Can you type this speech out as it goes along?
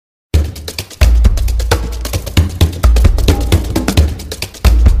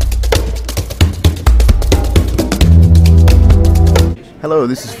Hello,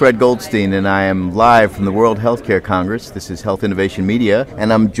 this is Fred Goldstein, and I am live from the World Healthcare Congress. This is Health Innovation Media,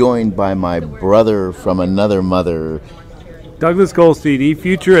 and I'm joined by my brother from another mother, Douglas Goldstein,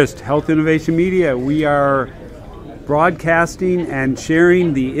 eFuturist, Health Innovation Media. We are broadcasting and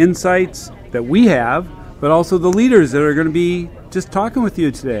sharing the insights that we have, but also the leaders that are going to be just talking with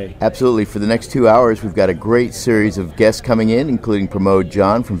you today. Absolutely. For the next 2 hours, we've got a great series of guests coming in, including Pramod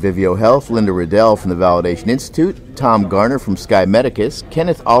John from Vivio Health, Linda Riddell from the Validation Institute, Tom Garner from Sky Medicus,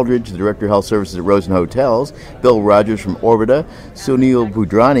 Kenneth Aldridge, the Director of Health Services at Rosen Hotels, Bill Rogers from Orbita, Sunil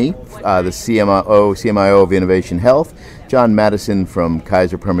Budrani, the CMIO of Innovation Health, John Madison from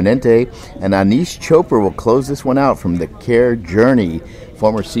Kaiser Permanente, and Anish Chopra will close this one out from the Care Journey,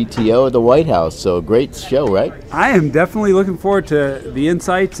 former CTO of the White House. So a great show, right? I am definitely looking forward to the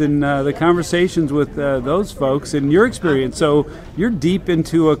insights and the conversations with those folks and your experience. So you're deep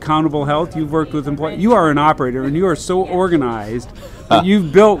into accountable health. You've worked with employees. You are an operator, and you are so organized that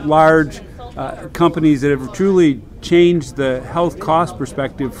you've built large companies that have truly changed the health cost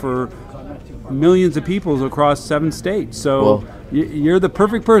perspective for millions of people across 7 states. So you're the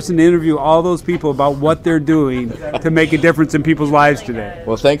perfect person to interview all those people about what they're doing to make a difference in people's lives today.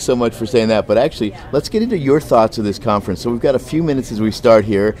 Well, thanks so much for saying that. But actually, let's get into your thoughts of this conference. So we've got a few minutes as we start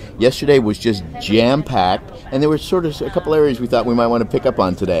here. Yesterday was just jam-packed, and there were sort of a couple areas we thought we might want to pick up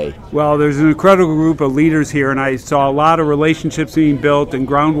on today. Well, there's an incredible group of leaders here, and I saw a lot of relationships being built and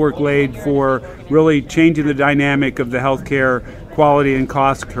groundwork laid for really changing the dynamic of the healthcare quality and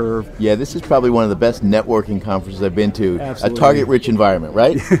cost curve. Yeah, this is probably one of the best networking conferences I've been to. Absolutely. A target-rich environment,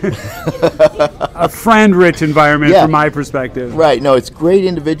 right? A friend-rich environment from my perspective. Right. No, it's great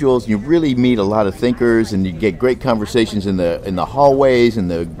individuals. You really meet a lot of thinkers, and you get great conversations in the hallways, in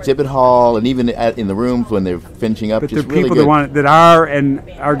the exhibit hall, and even in the rooms when they're finishing up. But just they're people really that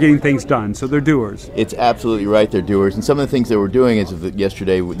are getting things done, so they're doers. It's absolutely right, they're doers. And some of the things that we're doing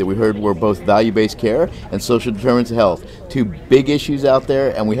yesterday that we heard were both value-based care and social determinants of health. Two big issues out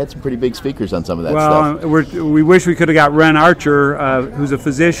there, and we had some pretty big speakers on some of that stuff. Well, we wish we could have got Ren Archer, who's a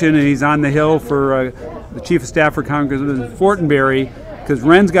physician, and he's on the Hill for the Chief of Staff for Congressman Fortenberry, because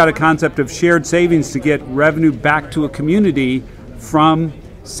Ren's got a concept of shared savings to get revenue back to a community from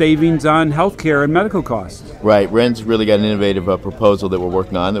savings on healthcare and medical costs. Right. Ren's really got an innovative proposal that we're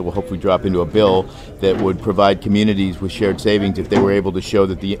working on that will hopefully drop into a bill that would provide communities with shared savings if they were able to show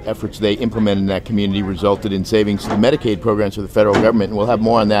that the efforts they implemented in that community resulted in savings to the Medicaid programs for the federal government. And we'll have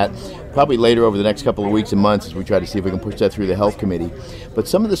more on that probably later over the next couple of weeks and months as we try to see if we can push that through the health committee. But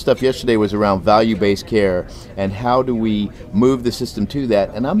some of the stuff yesterday was around value-based care and how do we move the system to that.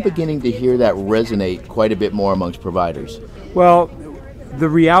 And I'm beginning to hear that resonate quite a bit more amongst providers. Well, the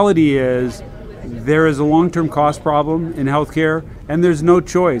reality is there is a long-term cost problem in healthcare, and there's no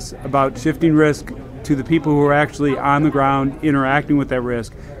choice about shifting risk to the people who are actually on the ground interacting with that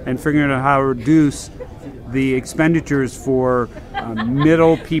risk and figuring out how to reduce the expenditures for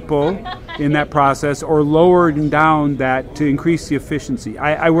middle people in that process or lowering down that to increase the efficiency.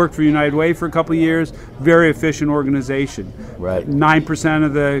 I worked for United Way for a couple of years, very efficient organization. Right. 9%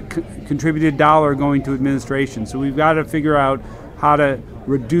 of the contributed dollar going to administration. So we've got to figure out how to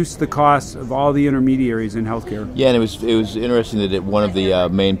reduce the costs of all the intermediaries in healthcare. Yeah, and it was interesting that one of the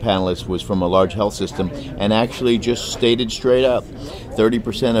main panelists was from a large health system and actually just stated straight up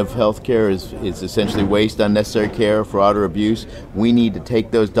 30% of healthcare is essentially waste, unnecessary care, fraud, or abuse. We need to take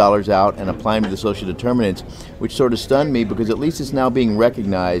those dollars out and apply them to the social determinants, which sort of stunned me because at least it's now being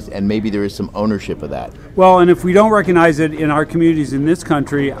recognized and maybe there is some ownership of that. Well, and if we don't recognize it in our communities in this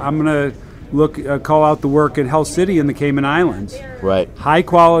country, I'm going to call out the work at Health City in the Cayman Islands. Right. High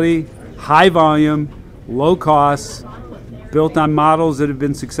quality, high volume, low costs, built on models that have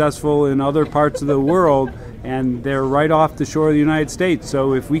been successful in other parts of the world, and they're right off the shore of the United States.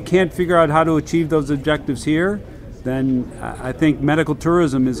 So if we can't figure out how to achieve those objectives here, then I think medical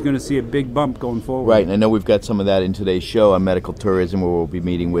tourism is going to see a big bump going forward. Right, and I know we've got some of that in today's show on medical tourism, where we'll be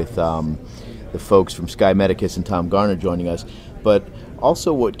meeting with the folks from Sky Medicus and Tom Garner joining us. But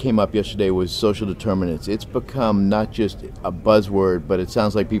also what came up yesterday was social determinants. It's become not just a buzzword, but it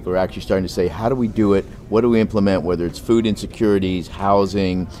sounds like people are actually starting to say, how do we do it? What do we implement? Whether it's food insecurities,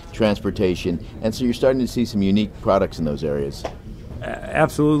 housing, transportation. And so you're starting to see some unique products in those areas.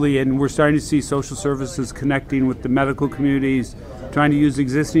 Absolutely, and we're starting to see social services connecting with the medical communities, trying to use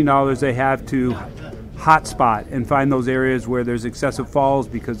existing dollars they have to hotspot and find those areas where there's excessive falls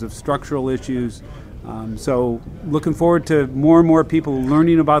because of structural issues. So looking forward to more and more people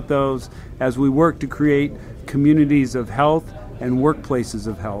learning about those as we work to create communities of health and workplaces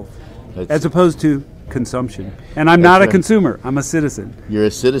of health, as opposed to consumption. And I'm not a consumer. I'm a citizen. You're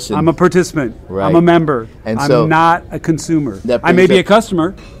a citizen. I'm a participant. Right. I'm a member. And I'm not a consumer. I may be a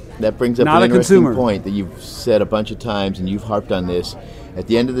customer. That brings up not an a interesting consumer. point that you've said a bunch of times, and you've harped on this. At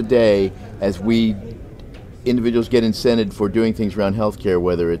the end of the day, as we individuals get incented for doing things around healthcare,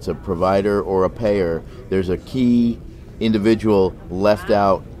 whether it's a provider or a payer, there's a key individual left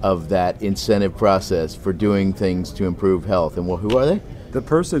out of that incentive process for doing things to improve health. And who are they? The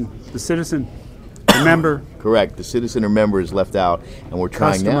person, the citizen, the member. Correct. The citizen or member is left out, and we're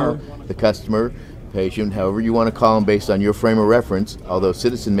trying now, the customer, patient, however you want to call them based on your frame of reference, although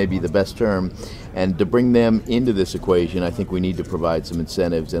citizen may be the best term, and to bring them into this equation, I think we need to provide some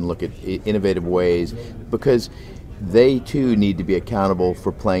incentives and look at innovative ways, because they too need to be accountable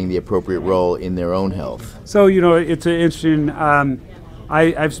for playing the appropriate role in their own health. So, it's an interesting,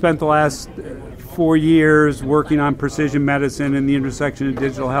 I've spent the last 4 years working on precision medicine and the intersection of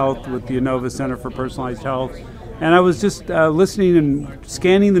digital health with the Inova Center for Personalized Health. And I was just listening and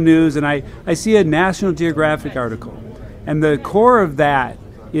scanning the news, and I see a National Geographic article. And the core of that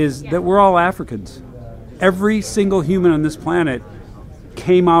is that we're all Africans. Every single human on this planet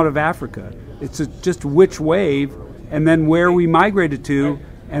came out of Africa. It's just which wave, and then where we migrated to,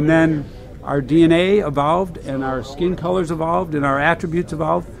 and then our DNA evolved, and our skin colors evolved, and our attributes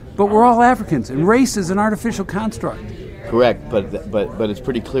evolved. But we're all Africans, and race is an artificial construct. Correct, but it's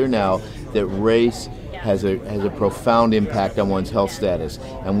pretty clear now that race has a profound impact on one's health status,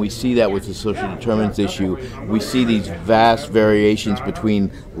 and we see that with the social determinants issue. We see these vast variations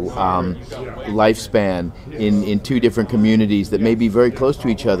between lifespan in two different communities that may be very close to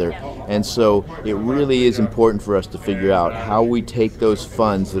each other, and so it really is important for us to figure out how we take those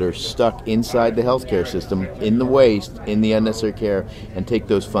funds that are stuck inside the healthcare system, in the waste, in the unnecessary care, and take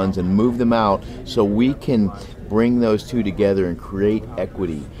those funds and move them out so we can bring those two together and create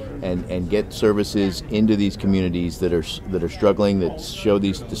equity and get services into these communities that are struggling, that show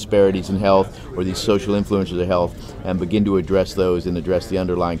these disparities in health or these social influences of health, and begin to address those and address the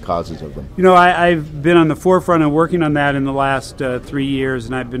underlying causes of them. I've been on the forefront of working on that in the last 3 years,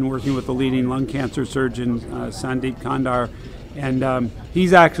 and I've been working with the leading lung cancer surgeon, Sandeep Kandar, and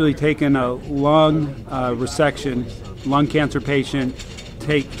he's actually taken a lung resection, lung cancer patient,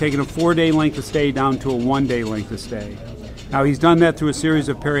 taking a 4-day length of stay down to a 1-day length of stay. Now, he's done that through a series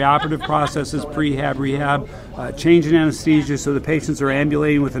of perioperative processes, prehab, rehab, change in anesthesia, so the patients are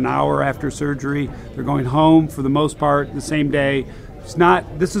ambulating with an hour after surgery. They're going home for the most part the same day.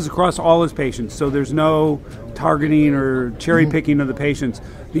 This is across all his patients, so there's no targeting or cherry picking of the patients.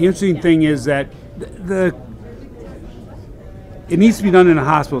 The interesting thing is that it needs to be done in a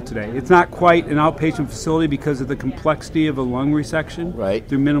hospital today. It's not quite an outpatient facility because of the complexity of a lung resection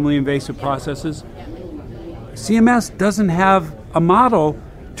through minimally invasive processes. CMS doesn't have a model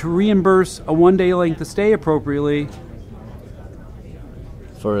to reimburse a 1-day length of stay appropriately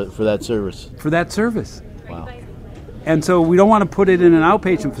for that service. For that service. Wow. And so we don't want to put it in an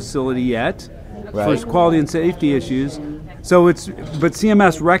outpatient facility yet for quality and safety issues. But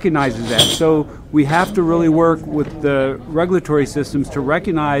CMS recognizes that. So we have to really work with the regulatory systems to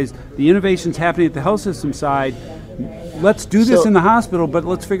recognize the innovations happening at the health system side. Let's do this in the hospital, but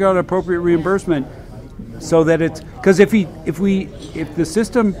let's figure out appropriate reimbursement so that it's, because if the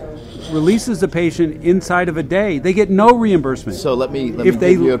system releases the patient inside of a day, they get no reimbursement. So let me give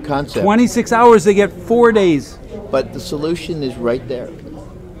you a concept. 26 hours, they get 4 days. But the solution is right there.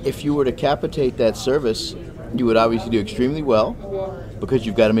 If you were to capitate that service, you would obviously do extremely well because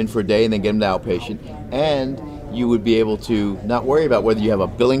you've got them in for a day and then get them to outpatient, and you would be able to not worry about whether you have a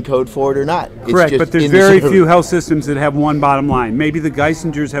billing code for it or not. Correct, but there's very few health systems that have one bottom line. Maybe the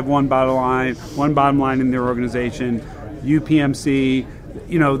Geisingers have one bottom line in their organization. UPMC,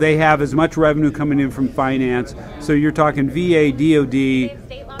 they have as much revenue coming in from finance. So you're talking VA,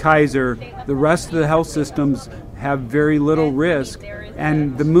 DOD, Kaiser. The rest of the health systems have very little risk,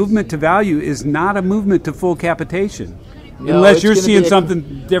 and the movement to value is not a movement to full capitation. No, unless you're seeing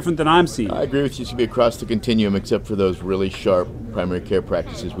something different than I'm seeing. I agree with you. It should be across the continuum, except for those really sharp primary care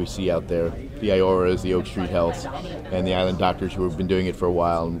practices we see out there. The Ioras, the Oak Street Health, and the Island Doctors who have been doing it for a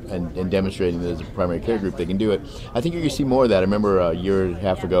while and demonstrating that as a primary care group they can do it. I think you're going to see more of that. I remember a year and a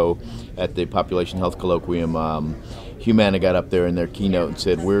half ago at the Population Health Colloquium, Humana got up there in their keynote and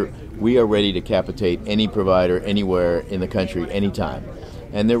said, we are ready to capitate any provider anywhere in the country, anytime.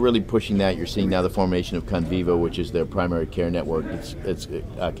 And they're really pushing that. You're seeing now the formation of Conviva, which is their primary care network. It's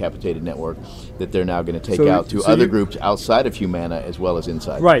a capitated network that they're now going to take out to other groups outside of Humana as well as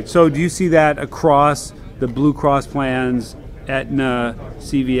inside. Right. So do you see that across the Blue Cross plans, Aetna,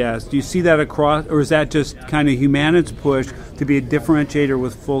 CVS. Do you see that across, or is that just kind of Humana's push to be a differentiator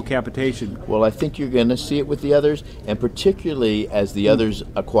with full capitation? Well, I think you're going to see it with the others, and particularly as the others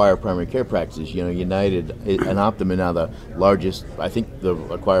acquire primary care practices. You know, United and Optum are now the largest, I think, the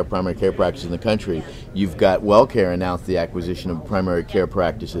acquire primary care practices in the country. You've got WellCare announced the acquisition of primary care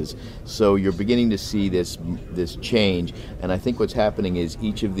practices. So you're beginning to see this change, and I think what's happening is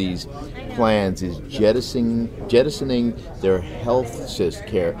each of these plans is jettisoning their health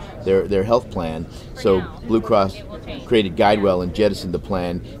care, their health plan. So Blue Cross created GuideWell and jettisoned the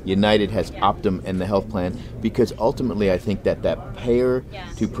plan. United has Optum and the health plan, because ultimately I think that payer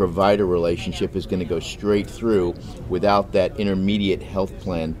to provider relationship is going to go straight through without that intermediate health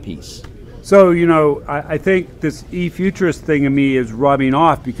plan piece. So, you know, I think this e-futurist thing in me is rubbing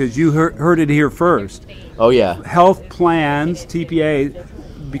off, because you heard it here first. Oh, yeah. Health plans, TPA,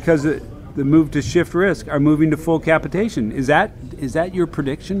 because the move to shift risk, are moving to full capitation. Is that your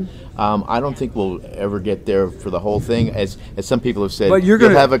prediction? I don't think we'll ever get there for the whole thing. As some people have said, but you'll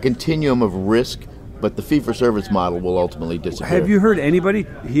have a continuum of risk, but the fee-for-service model will ultimately disappear. Have you heard anybody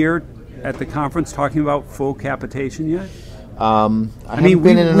here at the conference talking about full capitation yet? I mean,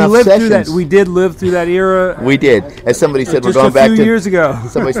 been in enough sessions. We did live through that era. We did. As somebody said, we're going back to... Just a few years ago.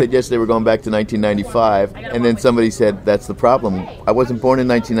 Somebody said yesterday we're going back to 1995, and then somebody said, that's the problem. I wasn't born in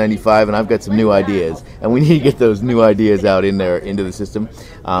 1995, and I've got some new ideas. And we need to get those new ideas out in there, into the system,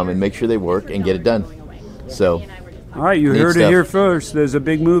 and make sure they work and get it done. So... All right, you heard it here first. There's a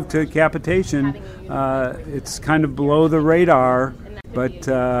big move to capitation. It's kind of below the radar, but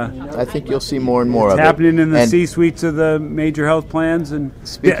I think you'll see more and more of it. It's happening in the C-suites of the major health plans. And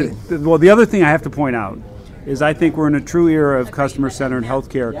the other thing I have to point out is I think we're in a true era of customer-centered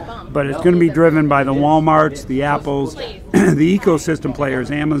healthcare, but it's going to be driven by the Walmarts, the Apples, the ecosystem players,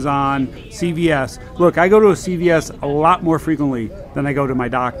 Amazon, CVS. Look, I go to a CVS a lot more frequently than I go to my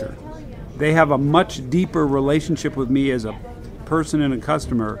doctor. They have a much deeper relationship with me as a person and a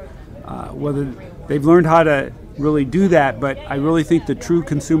customer, whether they've learned how to really do that, but I really think the true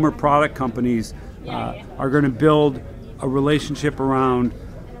consumer product companies are going to build a relationship around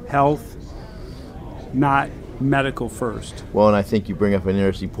health, not medical first. Well, and I think you bring up an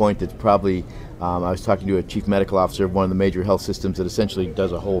interesting point that's probably, I was talking to a chief medical officer of one of the major health systems that essentially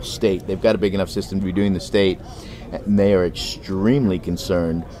does a whole state. They've got a big enough system to be doing the state, and they are extremely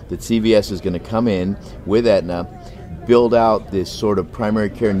concerned that CVS is going to come in with Aetna, build out this sort of primary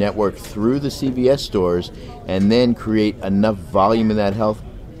care network through the CVS stores, and then create enough volume in that health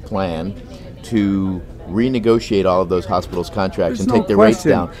plan to renegotiate all of those hospitals' contracts and take their rates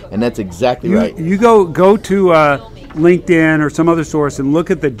down. And that's exactly right. You go to LinkedIn or some other source and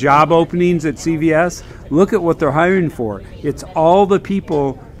look at the job openings at CVS. Look at what they're hiring for. It's all the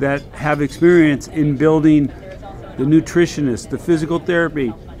people that have experience in building the nutritionist, the physical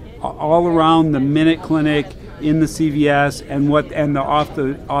therapy, all around the Minute Clinic in the CVS, and the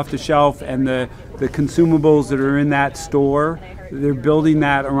off the shelf and the consumables that are in that store. They're building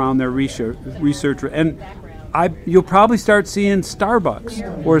that around their research. And you'll probably start seeing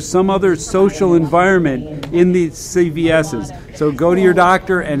Starbucks or some other social environment in these CVSs. So go to your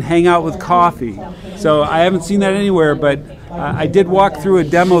doctor and hang out with coffee. So I haven't seen that anywhere, but I did walk through a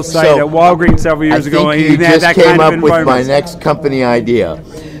demo site at Walgreens several years ago. I think you just came up with my next company idea.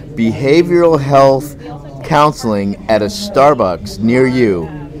 Behavioral health counseling at a Starbucks near you,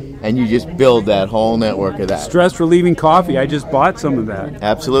 and you just build that whole network of that. Stress relieving coffee. I just bought some of that.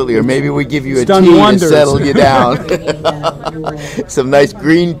 Absolutely. Or maybe we give you a tea to settle you down. Some nice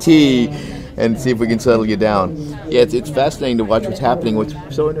green tea, and see if we can settle you down. Yeah, it's fascinating to watch what's happening. What's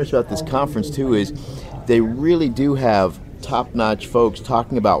so interesting about this conference, too, is they really do have top-notch folks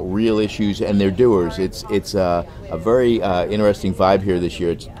talking about real issues, and they're doers. It's a very interesting vibe here this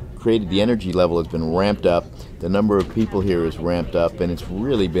year. It's created, the energy level has been ramped up. The number of people here is ramped up, and it's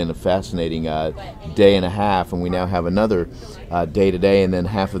really been a fascinating day and a half, and we now have another day today and then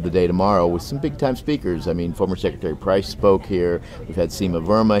half of the day tomorrow with some big-time speakers. I mean, former Secretary Price spoke here. We've had Seema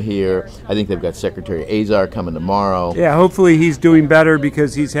Verma here. I think they've got Secretary Azar coming tomorrow. Yeah, hopefully he's doing better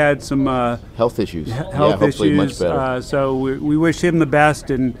because he's had some health issues. Hopefully much better. So we wish him the best,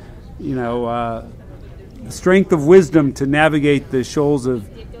 and the strength of wisdom to navigate the shoals of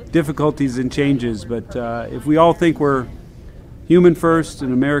difficulties and changes, but if we all think we're human first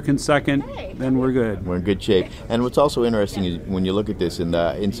and American second, then we're good. We're in good shape. And what's also interesting is when you look at this, and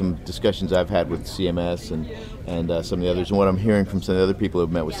in some discussions I've had with CMS and some of the others, and what I'm hearing from some of the other people who've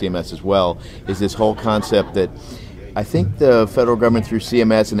met with CMS as well, is this whole concept that I think the federal government through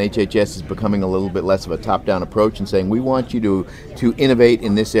CMS and HHS is becoming a little bit less of a top-down approach and saying, we want you to innovate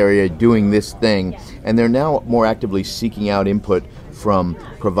in this area, doing this thing. And they're now more actively seeking out input from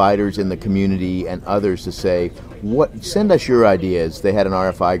providers in the community and others to say, send us your ideas. They had an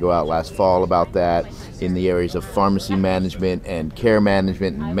RFI go out last fall about that in the areas of pharmacy management and care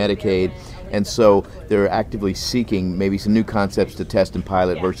management and Medicaid. And so they're actively seeking maybe some new concepts to test and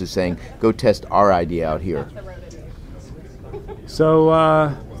pilot versus saying, go test our idea out here.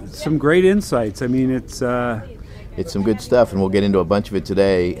 So some great insights. I mean, it's some good stuff, and we'll get into a bunch of it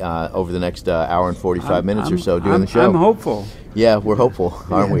today over the next hour and 45 minutes or so doing the show. I'm hopeful. Yeah, we're hopeful,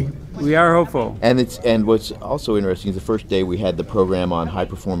 aren't we? We are hopeful. And what's also interesting is the first day we had the program on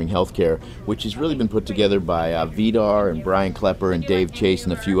high-performing healthcare, which has really been put together by Vidar and Brian Klepper and Dave Chase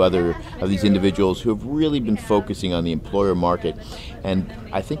and a few other of these individuals who have really been focusing on the employer market. And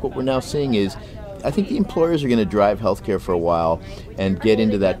I think what we're now seeing is I think the employers are going to drive healthcare for a while and get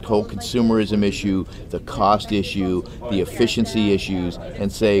into that whole consumerism issue, the cost issue, the efficiency issues,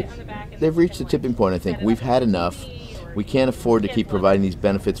 and say they've reached the tipping point, I think. We've had enough. We can't afford to keep providing these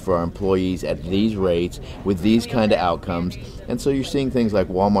benefits for our employees at these rates with these kind of outcomes. And so you're seeing things like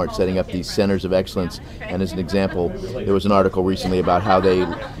Walmart setting up these centers of excellence. And as an example, there was an article recently about how they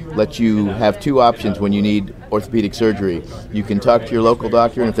let you have two options when you need orthopedic surgery. You can talk to your local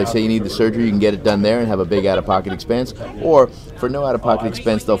doctor, and if they say you need the surgery, you can get it done there and have a big out-of-pocket expense. Or for no out-of-pocket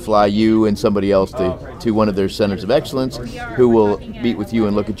expense, they'll fly you and somebody else to one of their centers of excellence who will meet with you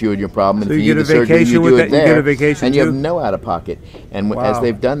and look at you and your problem. And so if you need the surgery, you do it there. You get a vacation and you have too? no out-of-pocket. And Wow. as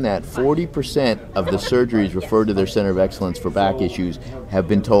they've done that, 40% of the surgeries referred to their center of excellence for back issues have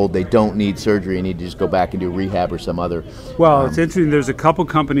been told they don't need surgery and need to just go back and do rehab or some other. Well, it's interesting. There's a couple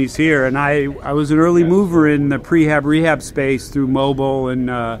companies here, and I was an early mover in the rehab space through mobile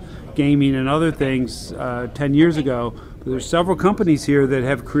and gaming and other things 10 years ago. But there's several companies here that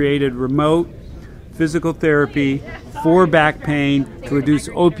have created remote physical therapy for back pain to reduce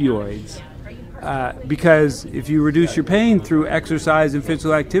opioids. Because if you reduce your pain through exercise and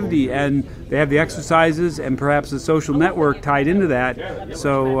physical activity, and they have the exercises and perhaps the social network tied into that,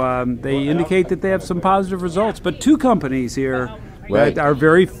 so they indicate that they have some positive results. But two companies here Right. that are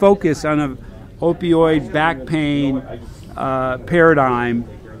very focused on an opioid back pain paradigm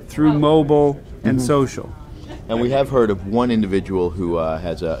through mobile and social. And we have heard of one individual who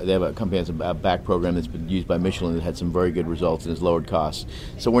they have a company that has a back program that's been used by Michelin that had some very good results and has lowered costs.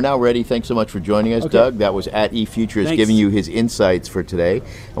 So we're now ready. Thanks so much for joining us, Okay. Doug. That was at eFuturist Thanks. giving you his insights for today.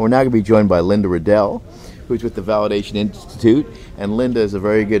 And we're now going to be joined by Linda Riddell, who's with the Validation Institute. And Linda is a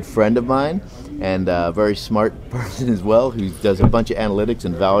very good friend of mine and a very smart person as well, who does a bunch of analytics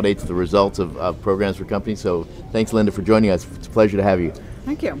and validates the results of programs for companies. So thanks, Linda, for joining us. It's a pleasure to have you.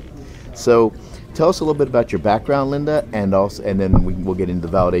 Thank you. So tell us a little bit about your background, Linda, and then we'll get into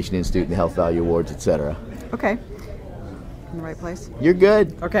the Validation Institute and the Health Value Awards, etc. Okay. In the right place? You're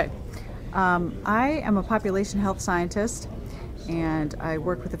good. Okay. I am a population health scientist, and I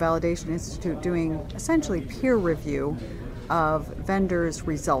work with the Validation Institute doing essentially peer review of vendors'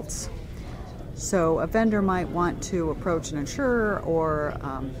 results. So a vendor might want to approach an insurer or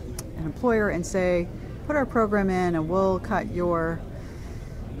an employer and say, put our program in and we'll cut your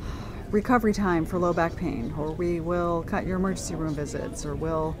recovery time for low back pain, or we will cut your emergency room visits, or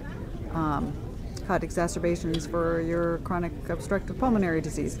we'll cut exacerbations for your chronic obstructive pulmonary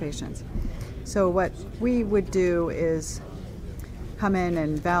disease patients. So what we would do is come in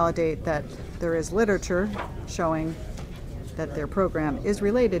and validate that there is literature showing that their program is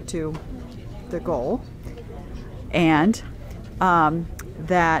related to the goal, and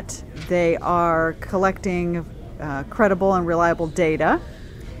that they are collecting credible and reliable data,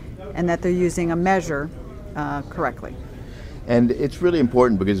 and that they're using a measure correctly. And it's really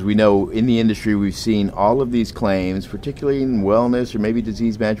important because we know in the industry we've seen all of these claims, particularly in wellness or maybe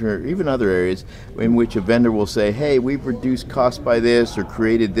disease management or even other areas, in which a vendor will say, hey, we've reduced costs by this or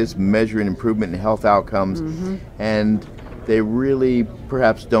created this measure and improvement in health outcomes. Mm-hmm. And they really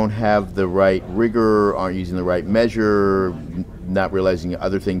perhaps don't have the right rigor, aren't using the right measure, not realizing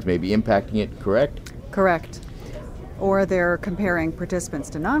other things may be impacting it, correct? Correct. Or they're comparing participants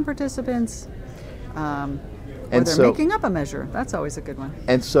to non-participants, or they're making up a measure. That's always a good one.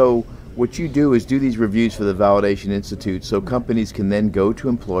 And so what you do is do these reviews for the Validation Institute so companies can then go to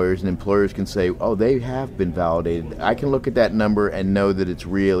employers and employers can say, oh, they have been validated. I can look at that number and know that it's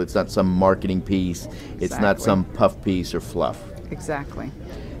real. It's not some marketing piece. It's Exactly. not some puff piece or fluff. Exactly.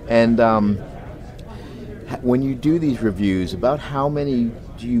 And when you do these reviews, about how many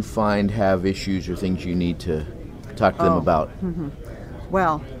do you find have issues or things you need to talk to them about? Mm-hmm.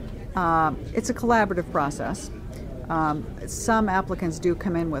 Well, it's a collaborative process. Some applicants do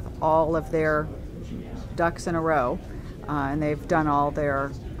come in with all of their ducks in a row, and they've done all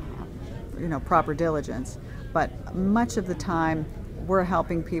their proper diligence. But much of the time, we're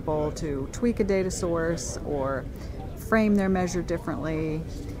helping people to tweak a data source or frame their measure differently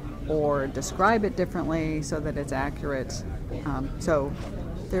or describe it differently so that it's accurate. So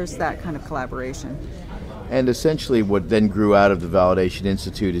there's that kind of collaboration. And essentially what then grew out of the Validation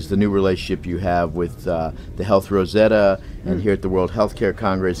Institute is the new relationship you have with the Health Rosetta and here at the World Healthcare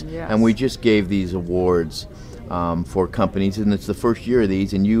Congress. Yes. And we just gave these awards for companies, and it's the first year of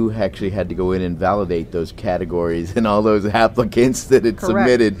these, and you actually had to go in and validate those categories and all those applicants that had Correct.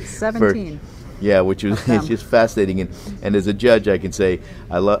 submitted. 17. Which was it's just fascinating. And as a judge, I can say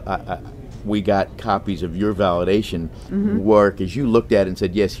we got copies of your validation work as you looked at it and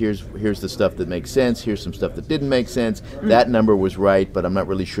said, yes, here's the stuff that makes sense, here's some stuff that didn't make sense, that number was right, but I'm not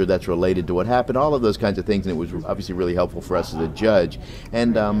really sure that's related to what happened, all of those kinds of things, and it was obviously really helpful for us as a judge.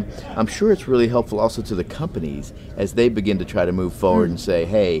 And I'm sure it's really helpful also to the companies as they begin to try to move forward and say,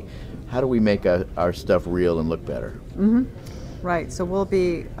 hey, how do we make our stuff real and look better? Right, so we'll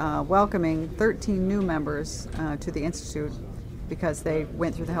be welcoming 13 new members to the Institute because they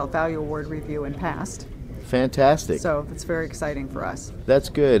went through the Health Value Award review and passed. Fantastic. So it's very exciting for us. That's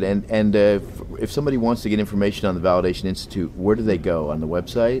good. And if somebody wants to get information on the Validation Institute, where do they go? On the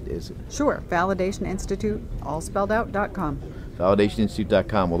website? Is it? Sure, Validation Institute, all spelled out.com.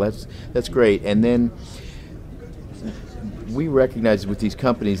 ValidationInstitute.com. Well, that's great. And then we recognize with these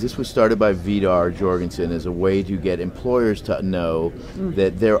companies, this was started by Vidar Jorgensen as a way to get employers to know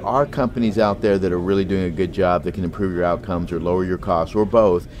that there are companies out there that are really doing a good job that can improve your outcomes or lower your costs or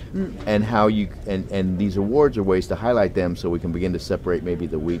both, and how you and these awards are ways to highlight them so we can begin to separate maybe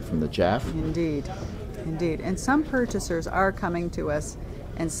the wheat from the chaff. Indeed. And some purchasers are coming to us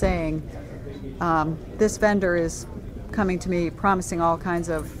and saying, this vendor is coming to me promising all kinds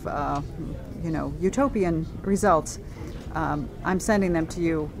of utopian results. I'm sending them to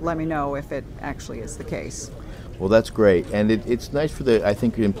you. Let me know if it actually is the case. Well, that's great, and it's nice for the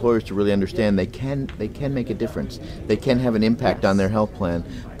employers to really understand they can make a difference. They can have an impact on their health plan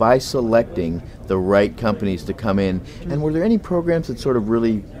by selecting the right companies to come in. And were there any programs that sort of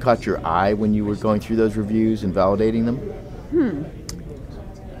really caught your eye when you were going through those reviews and validating them?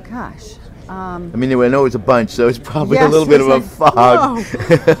 Gosh. I mean, I know it's a bunch, so it's probably a little bit of a fog.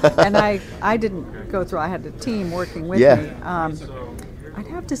 And I didn't go through. I had a team working with me. I'd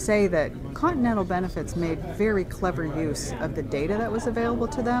have to say that Continental Benefits made very clever use of the data that was available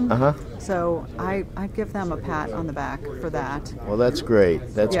to them. So I'd give them a pat on the back for that. Well, that's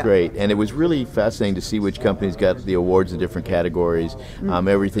great. That's great. And it was really fascinating to see which companies got the awards in different categories.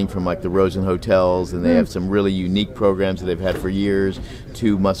 Everything from like the Rosen Hotels, and they have some really unique programs that they've had for years,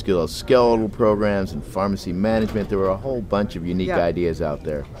 to musculoskeletal programs and pharmacy management. There were a whole bunch of unique ideas out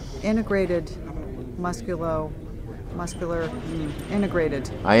there. Integrated integrated.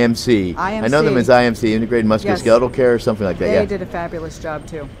 IMC. I know them as IMC, Integrated Musculoskeletal Care or something like that. They did a fabulous job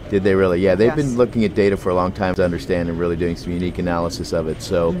too. Did they really? Yeah, they've been looking at data for a long time to understand and really doing some unique analysis of it.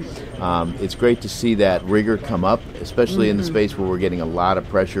 So it's great to see that rigor come up, especially in the space where we're getting a lot of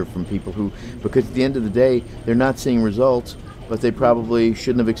pressure from people who, because at the end of the day, they're not seeing results, but they probably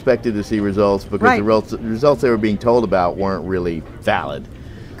shouldn't have expected to see results because the results they were being told about weren't really valid.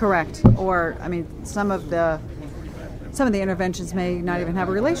 Correct. Or, I mean, some of the interventions may not even have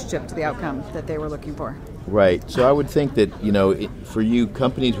a relationship to the outcome that they were looking for. Right. So I would think that, for you,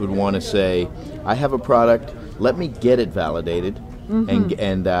 companies would want to say, I have a product, let me get it validated,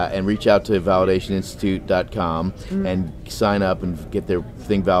 and reach out to validationinstitute.com and sign up and get their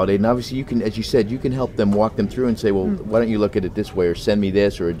thing validated. And obviously you can, as you said, you can help them, walk them through and say, well, why don't you look at it this way, or send me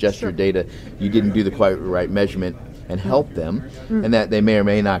this, or adjust your data. You didn't do the quite right measurement, and help them, and that they may or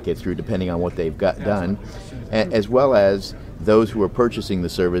may not get through depending on what they've got done. As well as those who are purchasing the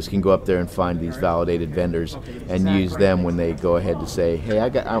service can go up there and find these validated vendors and use them when they go ahead to say, hey, I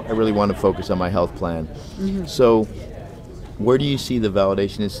really want to focus on my health plan. So where do you see the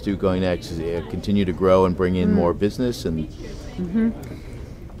Validation Institute going next? Does it continue to grow and bring in more business? And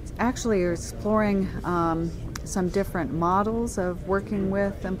Actually, you're exploring some different models of working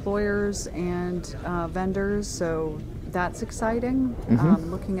with employers and vendors, so that's exciting.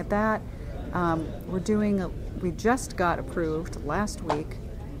 Looking at that. We just got approved last week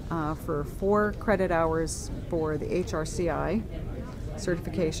for 4 credit hours for the HRCI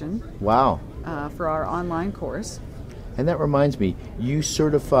certification. Wow. For our online course. And that reminds me, you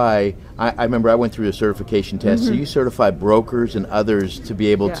certify, I remember I went through a certification test, so you certify brokers and others to be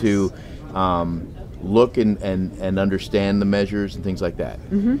able to look and understand the measures and things like that.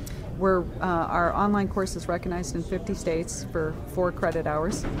 Our online course is recognized in 50 states for 4 credit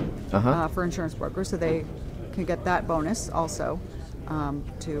hours for insurance brokers, so they can get that bonus also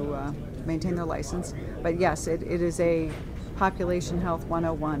to maintain their license. But yes, it is a Population Health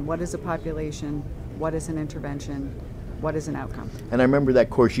 101. What is a population? What is an intervention? What is an outcome? And I remember that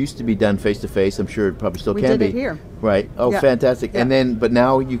course used to be done face-to-face. I'm sure it probably still can be. We did it here. Right. Oh, yeah. Fantastic. Yeah. And then, but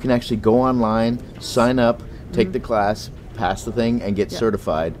now you can actually go online, sign up, take the class, pass the thing, and get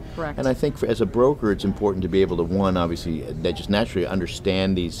certified. Correct. And I think as a broker, it's important to be able to, one, obviously, that just naturally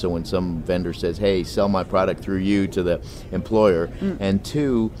understand these, so when some vendor says, hey, sell my product through you to the employer, and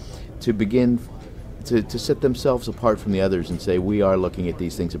two, to begin to set themselves apart from the others and say, we are looking at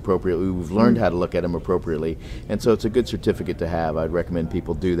these things appropriately. We've learned how to look at them appropriately. And so it's a good certificate to have. I'd recommend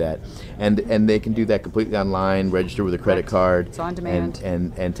people do that. And they can do that completely online, register with a credit card. It's on demand.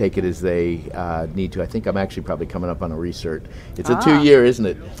 And take it as they need to. I think I'm actually probably coming up on a recert. It's a 2-year, isn't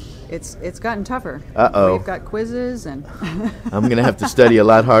it? It's gotten tougher. Uh-oh. We've got quizzes and... I'm going to have to study a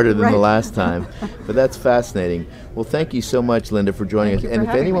lot harder than Right. the last time. But that's fascinating. Well, thank you so much, Linda, for joining us. And if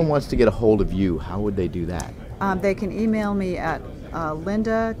anyone wants to get a hold of you, how would they do that? They can email me at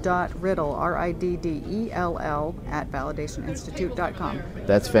linda.riddle, RIDDELL, at validationinstitute.com.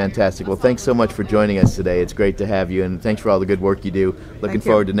 That's fantastic. Well, thanks so much for joining us today. It's great to have you, and thanks for all the good work you do. Looking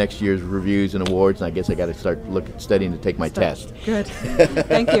forward to next year's reviews and awards, and I guess I got to start studying to take my test. Good.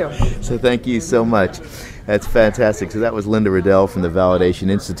 Thank you. So thank you so much. That's fantastic. So that was Linda Riddell from the Validation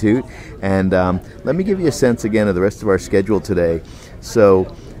Institute. And let me give you a sense again of the rest of our schedule today.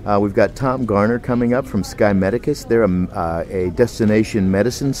 So we've got Tom Garner coming up from Sky Medicus. They're a destination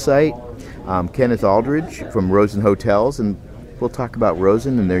medicine site. Kenneth Aldridge from Rosen Hotels, and we'll talk about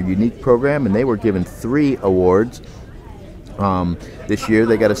Rosen and their unique program. And they were given 3 awards this year.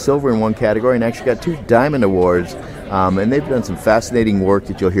 They got a silver in one category and actually got 2 diamond awards. And they've done some fascinating work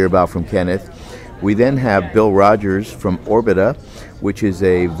that you'll hear about from Kenneth. We then have Bill Rogers from Orbita, which is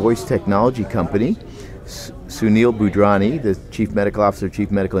a voice technology company. Sunil Budrani, the Chief Medical Officer,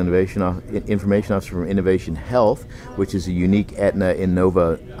 Chief Medical Information Officer from Innovation Health, which is a unique Aetna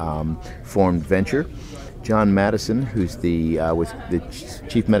Innova formed venture. John Madison, who's the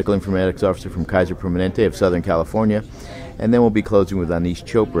Chief Medical Informatics Officer from Kaiser Permanente of Southern California. And then we'll be closing with Anish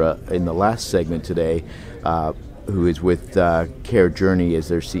Chopra in the last segment today, who is with Care Journey as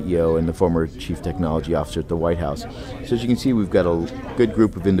their CEO and the former Chief Technology Officer at the White House. So as you can see, we've got a good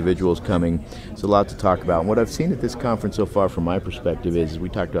group of individuals coming. It's a lot to talk about. And what I've seen at this conference so far from my perspective is, as we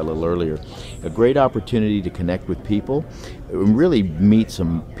talked about a little earlier, a great opportunity to connect with people and really meet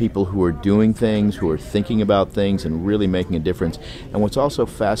some people who are doing things, who are thinking about things and really making a difference. And what's also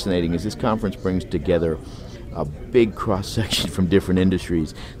fascinating is this conference brings together a big cross-section from different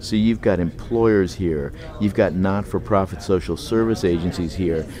industries. So you've got employers here, you've got not-for-profit social service agencies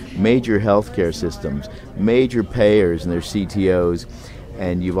here, major healthcare systems, major payers and their CTOs,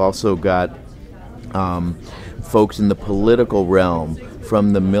 and you've also got folks in the political realm,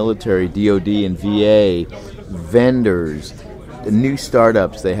 from the military, DOD and VA, vendors, the new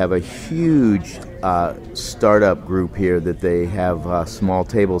startups. They have a huge startup group here that they have small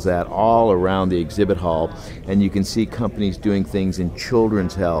tables at all around the exhibit hall, and you can see companies doing things in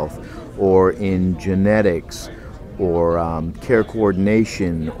children's health or in genetics or care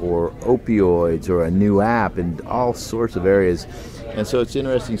coordination or opioids or a new app and all sorts of areas. And so it's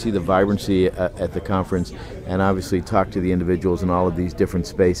interesting to see the vibrancy at the conference and obviously talk to the individuals in all of these different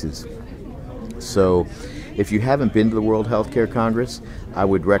spaces. So if you haven't been to the World Healthcare Congress, I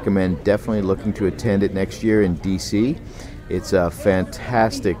would recommend definitely looking to attend it next year in D.C. It's a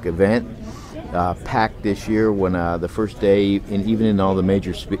fantastic event, packed this year when the first day, even in all the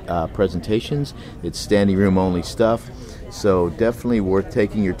major presentations, it's standing room only stuff. So definitely worth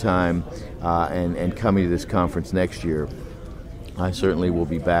taking your time and coming to this conference next year. I certainly will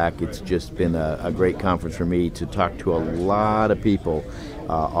be back. It's just been a great conference for me to talk to a lot of people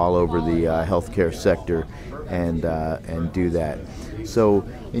all over the healthcare sector and do that. So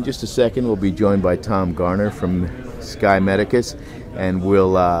in just a second, we'll be joined by Tom Garner from Sky Medicus, and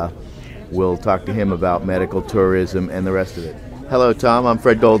we'll talk to him about medical tourism and the rest of it. Hello, Tom. I'm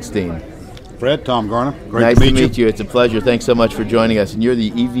Fred Goldstein. Fred, Tom Garner. Great nice to meet you. It's a pleasure. Thanks so much for joining us. And you're the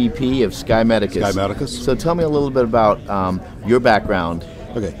EVP of Sky Medicus. Sky Medicus. So tell me a little bit about your background.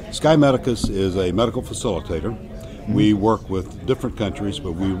 Okay. Sky Medicus is a medical facilitator. Mm-hmm. We work with different countries,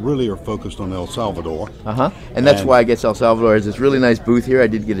 but we really are focused on El Salvador. And that's why I guess El Salvador has this really nice booth here. I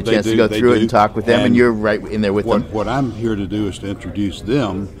did get a chance to go through it and talk with them, and you're right in there with them. What I'm here to do is to introduce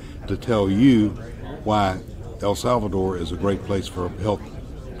them to tell you why El Salvador is a great place for health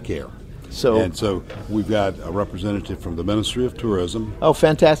care. So we've got a representative from the Ministry of Tourism. Oh,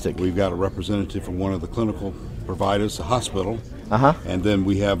 fantastic. We've got a representative from one of the clinical providers, the hospital. Uh-huh. And then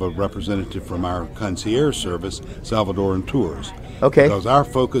we have a representative from our concierge service, Salvadoran Tours. Okay. Because our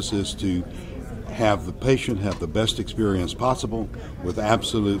focus is to have the patient have the best experience possible with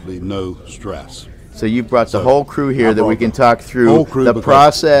absolutely no stress. So you've brought the whole crew here that we can talk through the because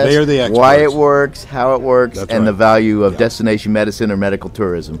process, they are the experts. why it works, how it works, That's and right. the value of destination medicine or medical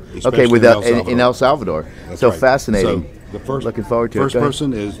tourism. Especially Okay, in El Salvador. So right. fascinating. So the first, looking forward to first it. Go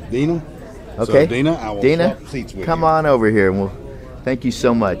person is Dina. Okay. So Dina, I will Dina, swap seats with come you. on over here. And thank you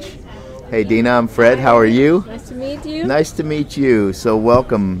so much. Hey, Dina, I'm Fred. How are you? Nice to meet you. Nice to meet you. So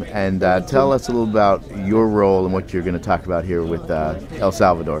welcome, and tell us a little about your role and what you're going to talk about here with El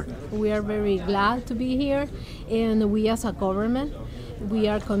Salvador. We are very glad to be here, and we as a government, we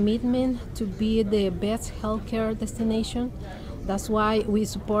are committed to be the best healthcare destination. That's why we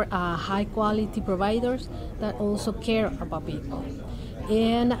support high quality providers that also care about people.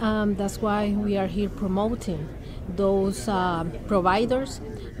 And that's why we are here promoting those providers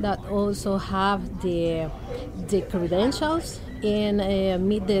that also have the credentials and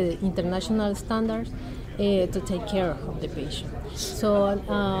meet the international standards to take care of the patient. So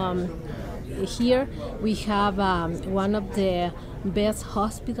here we have one of the best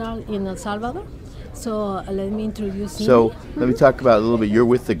hospitals in El Salvador. So let me introduce you. So let me talk about a little bit. You're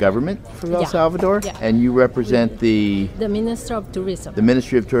with the government from El Yeah. Salvador, Yeah. and you represent the Minister of Tourism.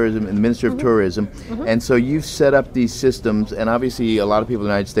 Ministry of Tourism and the Minister of Tourism. And so you've set up these systems, and obviously a lot of people in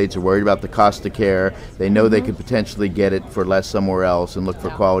the United States are worried about the cost of care. They know they could potentially get it for less somewhere else and look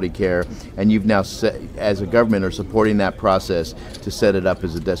for quality care. And you've now, as a government, are supporting that process to set it up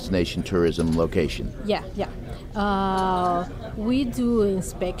as a destination tourism location. Yeah. We do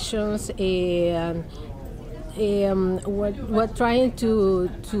inspections and we're trying to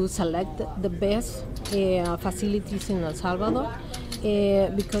select the best facilities in El Salvador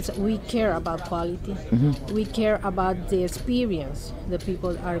because we care about quality. We care about the experience the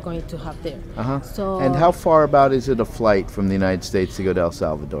people are going to have there. So And how far about is it a flight from the United States to go to El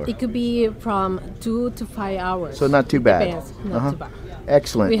Salvador? it could be from 2 to 5 hours. So not too bad. Depends, not too bad.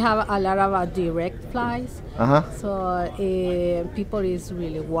 Excellent. We have a lot of direct flights. Uh-huh. So people is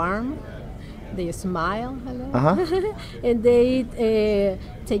really warm. They smile a lot. Uh-huh. And they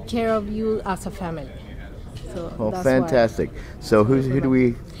take care of you as a family. So Well, that's fantastic. So who do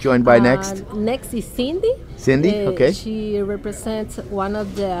we join by next? Next is Cindy. Cindy? Okay. She represents one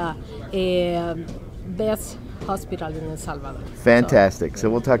of the best hospitals in El Salvador. Fantastic. So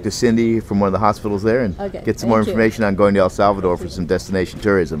we'll talk to Cindy from one of the hospitals there and Okay, get some more thank you. information on going to El Salvador for some destination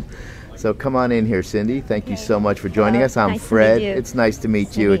tourism. So come on in here, Cindy. Thank you so much for joining us. I'm nice to Fred. meet you. It's nice to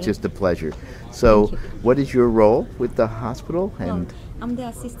meet you. It's just a pleasure. So what is your role with the hospital? And I'm the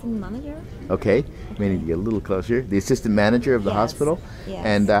assistant manager. okay, we need to get a little closer. The assistant manager of the Yes, hospital. yes.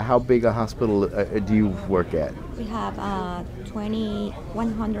 And how big a hospital do you work at? We have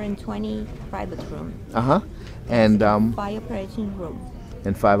 120 private rooms. Uh-huh. And 5 operating rooms.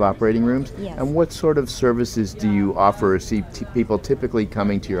 and 5 operating rooms? Yes. And what sort of services do you offer or see people typically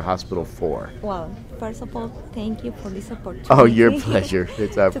coming to your hospital for? Well, first of all, thank you for this opportunity. Oh, your pleasure.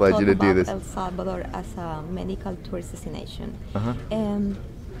 It's our pleasure to talk do about this. El Salvador as a medical tourist destination. Uh-huh. And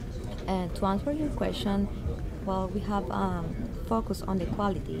to answer your question, well, we have focus on the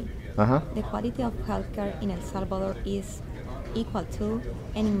quality. Uh-huh. The quality of healthcare in El Salvador is equal to,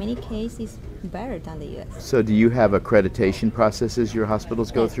 and in many cases, better than the U.S. So do you have accreditation processes your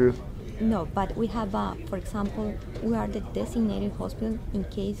hospitals go Yes. through? No, but we have, for example, we are the designated hospital in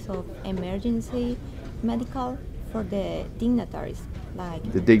case of emergency medical for the dignitaries, like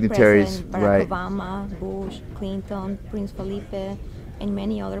The dignitaries, President Barack right. Obama, Bush, Clinton, Prince Felipe, and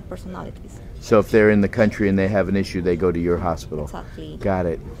many other personalities. So if they're in the country and they have an issue, they go to your hospital. Exactly. Got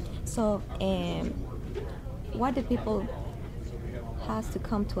it. So, why do people has to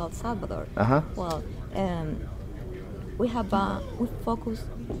come to El Salvador? Uh-huh. Well, we focus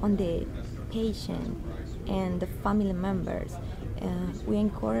on the patient and the family members. We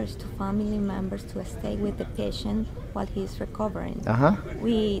encourage the family members to stay with the patient while he is recovering. Uh-huh.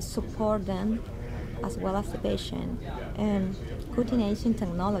 We support them as well as the patient, and cutting-edge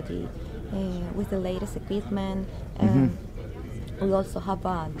technology with the latest equipment. We also have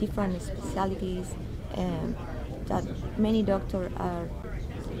different specialties that many doctors are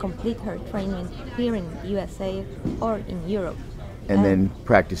complete her training here in USA or in Europe. And then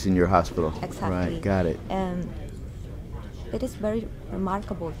practice in your hospital. Exactly. Right, got it. And it is very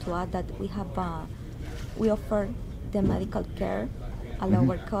remarkable to add that we offer the medical care a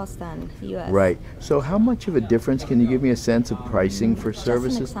lower cost than U.S. Right. So how much of a difference, can you give me a sense of pricing for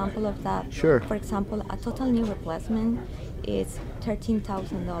services? Just an example of that. Sure. For example, a total knee replacement is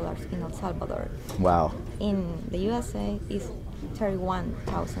 $13,000 in El Salvador. Wow. In the USA, is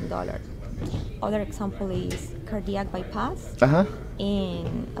 $31,000. Other example is cardiac bypass. Uh-huh.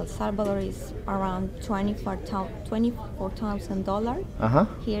 In El Salvador is around $24,000. Uh-huh.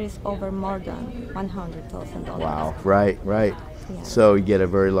 Here is over more than $100,000. Wow. Right. Yeah. So you get a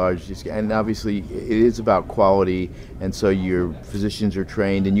very large discount. And obviously it is about quality, and so your physicians are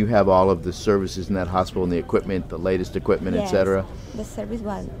trained, and you have all of the services in that hospital and the equipment, the latest equipment, Yes. etc. The service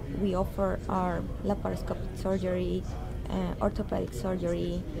what we offer are laparoscopic surgery, orthopedic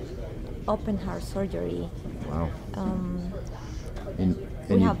surgery, open heart surgery. Wow. We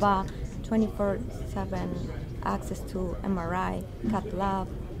you- have a 24/7 access to MRI, cath lab,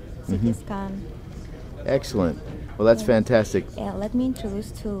 CT scan. Excellent. Well, that's fantastic. Let me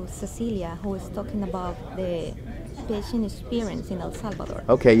introduce to Cecilia, who is talking about the patient experience in El Salvador.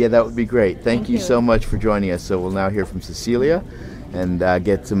 Okay, yeah, that would be great. Thank Thank you you. so much for joining us. So we'll now hear from Cecilia and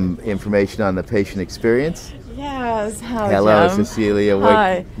get some information on the patient experience. Yes, Hello, Jim. Cecilia.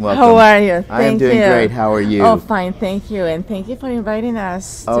 Hi. Welcome. How are you? I am Thank doing you. great. How are you? Oh, fine, thank you, and thank you for inviting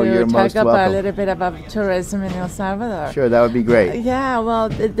us Oh, to you're talk most about welcome. a little bit about tourism in El Salvador. Sure, that would be great. Yeah, well,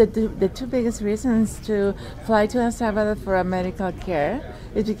 the two biggest reasons to fly to El Salvador for a medical care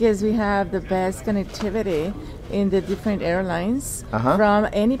is because we have the best connectivity in the different airlines from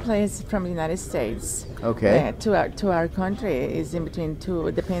any place from the United States. Okay. To our country is in between two.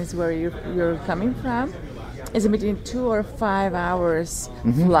 It depends where you're coming from. It's in between 2 or 5 hours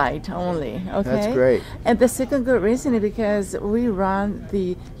flight only. Okay. That's great. And the second good reason is because we run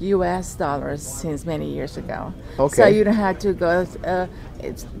the U.S. dollars since many years ago. Okay. So you don't have to go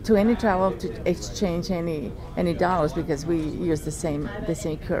to any travel to exchange any dollars because we use the same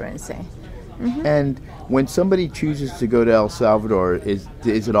currency. And when somebody chooses to go to El Salvador, is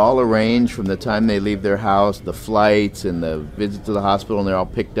it all arranged from the time they leave their house, the flights and the visit to the hospital, and they're all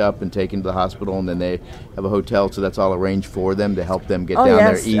picked up and taken to the hospital, and then they have a hotel, so that's all arranged for them to help them get down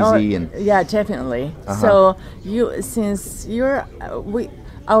there easy? Yeah, definitely. So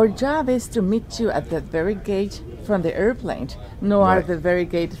our job is to meet you at the very gate from the airplane, nor Right. at the very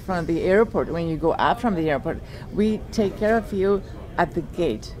gate from the airport. When you go out from the airport, we take care of you at the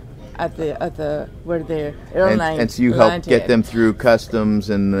gate, at the where the airline And so you help landed. get them through customs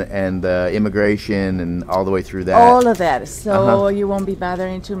and immigration and all the way through that. All of that, so you won't be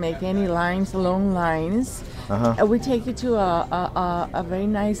bothering to make any long lines. We take you to a very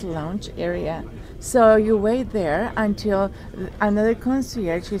nice lounge area. So you wait there until another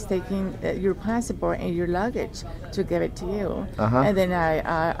concierge is taking your passport and your luggage to give it to you, and then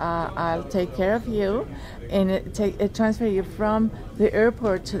I'll take care of you and transfer you from the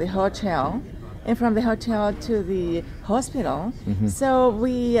airport to the hotel, and from the hotel to the hospital. So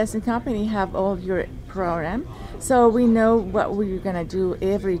we as a company have all your program, so we know what we're gonna do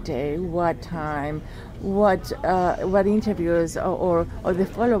every day, what time, what interviews or the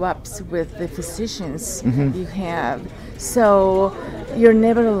follow-ups with the physicians you have. So you're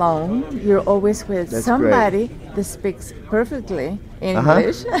never alone. You're always with That's somebody that speaks perfectly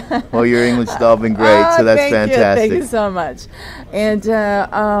English. Well, your English has all been great, so that's fantastic. Thank you so much. And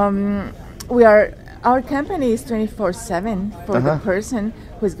our company is 24/7 for the person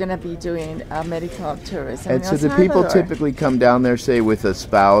who's going to be doing medical tourism. And in so El do people Salvador. typically come down there, say, with a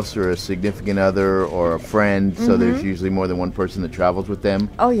spouse or a significant other or a friend, so there's usually more than one person that travels with them?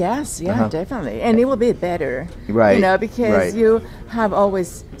 Oh yes, definitely, and it will be better, Right, because right. you have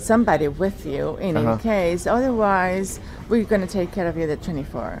always somebody with you in any case. Otherwise, we're going to take care of you the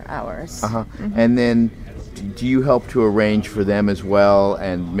 24 hours. And then do you help to arrange for them as well?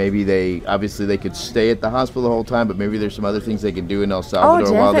 And maybe they could stay at the hospital the whole time, but maybe there's some other things they can do in El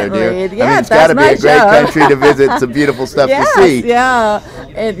Salvador while they're there. definitely. I mean, Yeah, it's got to be a that's great my job. country to visit, some beautiful stuff Yes, to see. yeah,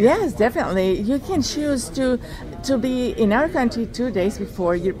 yes, definitely. You can choose to be in our country 2 days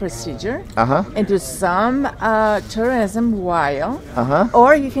before your procedure and do some tourism while,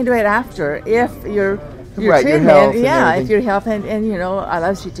 or you can do it after if your Right, your treatment, health and if everything. your health and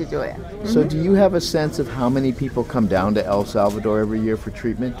allows you to do it. So do you have a sense of how many people come down to El Salvador every year for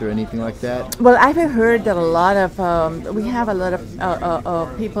treatment or anything like that? Well, I've heard that a lot of we have a lot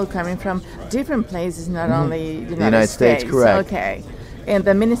of people coming from different places, not only the United States, correct. Okay. And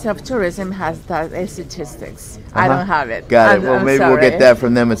the Minister of Tourism has that statistics. I don't have it. Got it. Well, I'm maybe sorry. we'll get that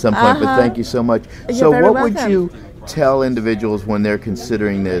from them at some point, but thank you so much. You're So very what would welcome. you tell individuals when they're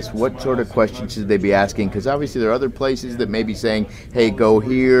considering this? What sort of questions should they be asking? Because obviously there are other places that may be saying, hey, go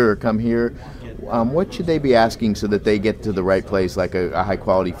here or come here. what should they be asking so that they get to the right place, like a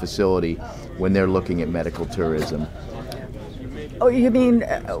high-quality facility, when they're looking at medical tourism? Oh, you mean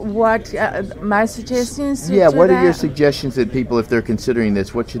what my suggestions? Yeah, to what are that? your suggestions that people, if they're considering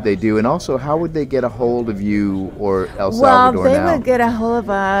this, what should they do? And also, how would they get a hold of you or El Salvador Well, they now? will get a hold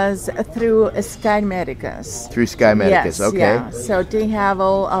of us through Sky Medicus. Through Sky Medicus, Yes, okay. yeah. So they have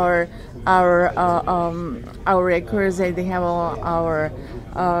all our records. They have all our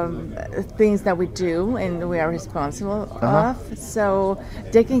things that we do and we are responsible of. So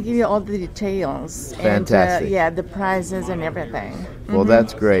they can give you all the details. Fantastic. And the prices and everything. Well,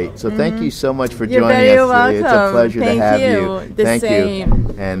 that's great. So thank you so much for You're joining very us. welcome. It's a pleasure Thank to have you. The Thank same.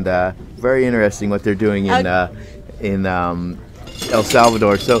 you. And very interesting what they're doing in El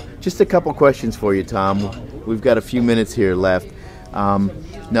Salvador. So just a couple questions for you, Tom. We've got a few minutes here left.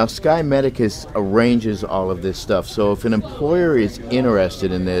 Now, Sky Medicus arranges all of this stuff. So if an employer is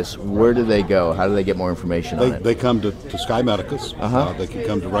interested in this, where do they go? How do they get more information on it? They come to Sky Medicus. They can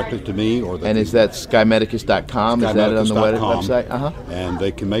come directly to me, or And is that skymedicus.com? Is that on the website? And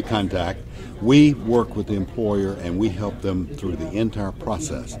they can make contact. We work with the employer and we help them through the entire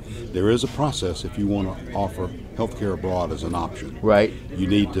process. There is a process if you want to offer health care abroad as an option. Right. You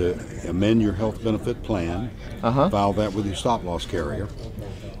need to amend your health benefit plan, file that with your stop-loss carrier,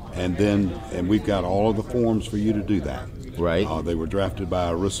 and we've got all of the forms for you to do that. Right. They were drafted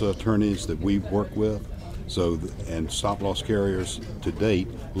by ERISA attorneys that we work with, and stop-loss carriers to date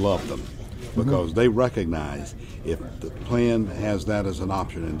love them because they recognize if the plan has that as an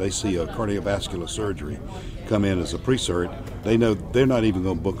option and they see a cardiovascular surgery come in as a pre-cert, they know they're not even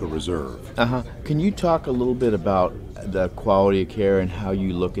going to book a reserve. Can you talk a little bit about the quality of care and how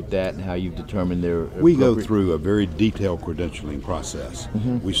you look at that and how you determine their We go through a very detailed credentialing process.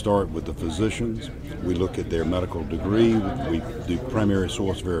 We start with the physicians. We look at their medical degree. We do primary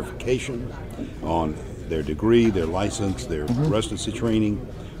source verification on their degree, their license, their residency training.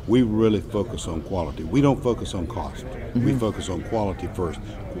 We really focus on quality. We don't focus on cost. We focus on quality first.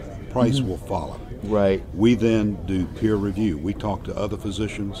 Price will follow. Right. We then do peer review. We talk to other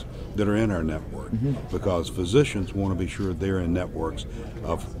physicians that are in our network because physicians want to be sure they're in networks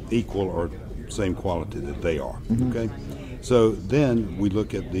of equal or same quality that they are. Okay? So then we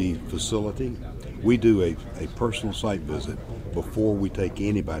look at the facility. We do a personal site visit before we take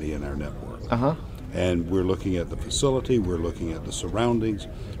anybody in our network. And we're looking at the facility, we're looking at the surroundings,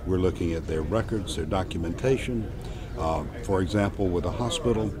 we're looking at their records, their documentation. For example, with a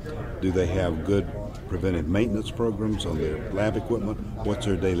hospital, do they have good preventive maintenance programs on their lab equipment? What's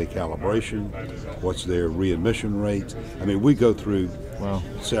their daily calibration? What's their readmission rates? I mean, we go through,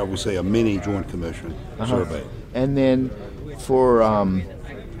 shall we say, a mini Joint Commission survey. And then for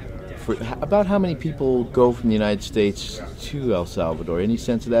about how many people go from the United States to El Salvador? Any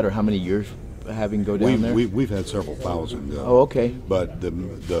sense of that, or how many years having go down there? We've had several thousand go. Oh, okay. But the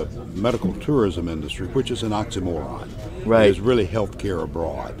medical tourism industry, which is an oxymoron, Right. is really healthcare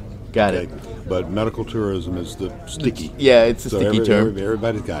abroad. Got it. But medical tourism is the sticky. Yeah, it's a sticky term.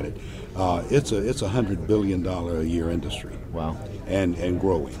 Everybody's got it. It's a $100 billion a year industry. Wow. And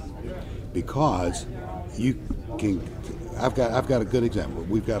growing, because you can. I've got a good example.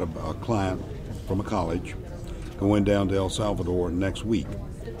 We've got a client from a college going down to El Salvador next week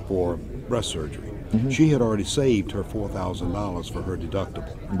for breast surgery. She had already saved her $4,000 for her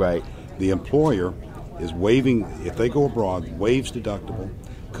deductible. Right. The employer is waiving, if they go abroad, waives deductible,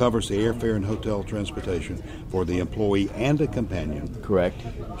 covers the airfare and hotel transportation for the employee and a companion. Correct.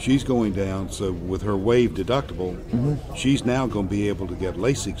 She's going down, so with her waived deductible, she's now going to be able to get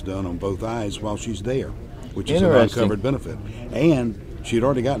LASIK done on both eyes while she's there, which is an uncovered benefit. And she'd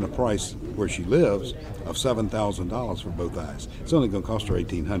already gotten a price where she lives of $7,000 for both eyes. It's only going to cost her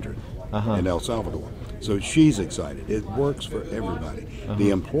 $1,800 in El Salvador. So she's excited. It works for everybody.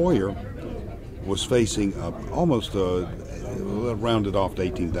 The employer was facing almost rounded off to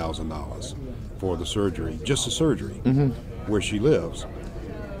 $18,000 for the surgery, just the surgery, where she lives.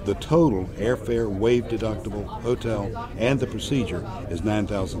 The total airfare, waived deductible, hotel, and the procedure is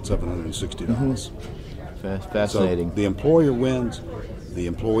 $9,760. Fascinating. So the employer wins, the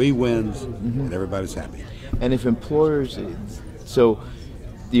employee wins, and everybody's happy. And if employers, so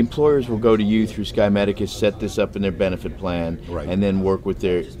the employers will go to you through Sky Medicus, set this up in their benefit plan, Right. and then work with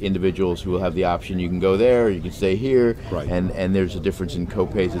their individuals who will have the option. You can go there, or you can stay here, Right. and there's a difference in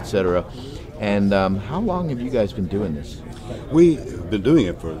co-pays, etc. And how long have you guys been doing this? We've been doing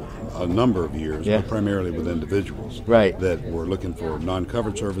it for a number of years, Yeah. but primarily with individuals Right. that were looking for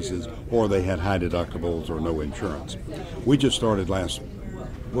non-covered services, or they had high deductibles or no insurance. We just started last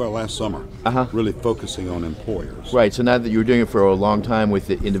last summer, really focusing on employers. Right. So now that you were doing it for a long time with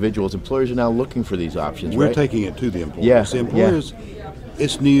the individuals, employers are now looking for these options. We're right? taking it to the employers. Yeah. The employers,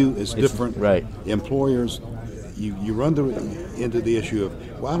 it's new, it's different. Right. Employers, you run into the issue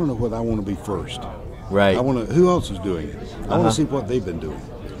of, well, I don't know whether I want to be first. Right. Who else is doing it? I want to see what they've been doing.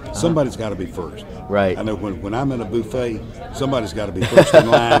 Somebody's got to be first. Right. I know when I'm in a buffet, somebody's got to be first in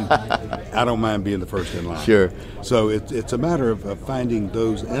line. I don't mind being the first in line. Sure. So it's a matter of finding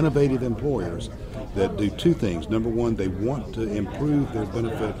those innovative employers that do two things. Number one, they want to improve their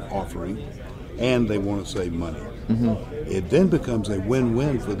benefit offering, and they want to save money. It then becomes a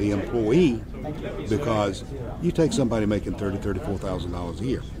win-win for the employee, because you take somebody making $34,000 a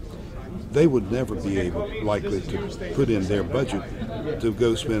year. They would never be likely to put in their budget to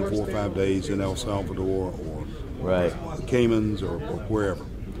go spend 4 or 5 days in El Salvador or Caymans or wherever.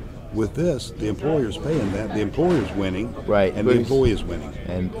 With this, the employer's paying that, the employer's winning, and the employee is winning.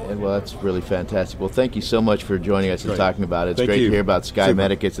 And well, that's really fantastic. Well, thank you so much for joining us and talking about it. It's great to hear about Sky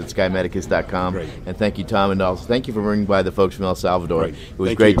Medicus at skymedicus.com. Great. And thank you, Tom, and also thank you for bringing by the folks from El Salvador. Great. It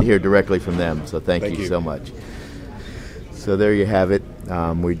was great to hear directly from them, so thank you so much. So there you have it.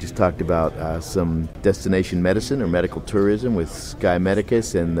 We just talked about some destination medicine or medical tourism with Sky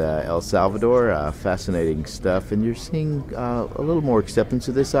Medicus and El Salvador. Fascinating stuff. And you're seeing a little more acceptance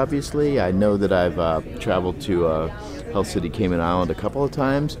of this, obviously. I know that I've traveled to Health City Cayman Island a couple of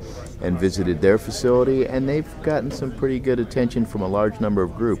times and visited their facility, and they've gotten some pretty good attention from a large number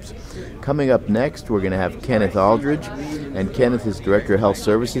of groups. Coming up next, we're going to have Kenneth Aldridge, and Kenneth is Director of Health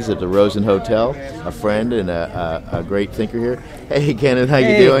Services at the Rosen Hotel, a friend and a great thinker here. Hey, Kenneth, how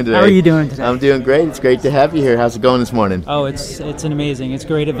you doing today? How are you doing today? I'm doing great. It's great to have you here. How's it going this morning? Oh, it's an amazing. It's a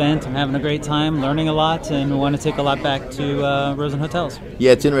great event. I'm having a great time, learning a lot, and we want to take a lot back to Rosen Hotels.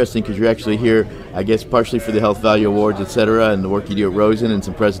 Yeah, it's interesting because you're actually here, I guess, partially for the Health Value Awards, et cetera, and the work you do at Rosen and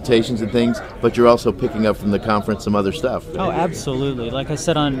some presentations and things, but you're also picking up from the conference some other stuff. Oh, absolutely. Like I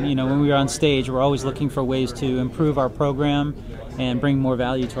said, when we were on stage, we're always looking for ways to improve our program and bring more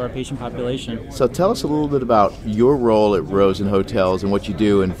value to our patient population. So tell us a little bit about your role at Rosen Hotels and what you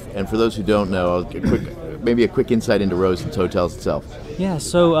do, and for those who don't know, maybe a quick insight into Rosen's Hotels itself. Yeah,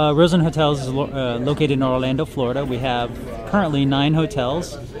 so Rosen Hotels is located in Orlando, Florida. We have currently 9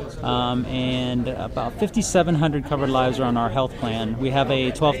 hotels. And about 5,700 covered lives are on our health plan. We have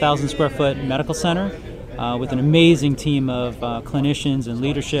a 12,000 square foot medical center with an amazing team of clinicians and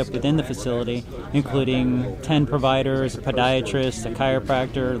leadership within the facility, including 10 providers, a podiatrist, a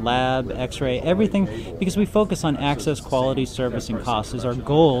chiropractor, lab, x-ray, everything, because we focus on access, quality, service, and cost as our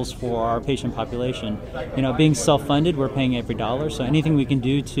goals for our patient population. Being self-funded, we're paying every dollar, so anything we can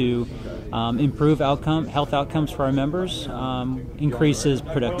do to improve health outcomes for our members, increases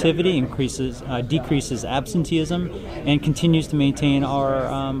productivity, decreases absenteeism, and continues to maintain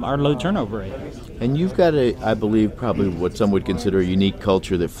our low turnover rate. And you've got I believe, probably what some would consider a unique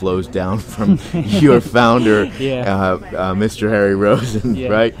culture that flows down from your founder, Mr. Harry Rosen,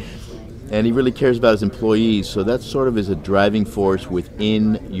 right? And he really cares about his employees, so that sort of is a driving force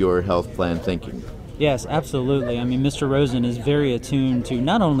within your health plan thinking. Yes, absolutely. I mean, Mr. Rosen is very attuned to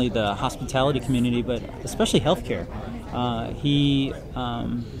not only the hospitality community, but especially healthcare.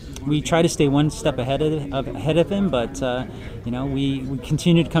 We try to stay one step ahead of him, but we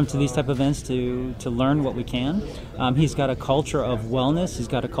continue to come to these type of events to learn what we can. He's got a culture of wellness. He's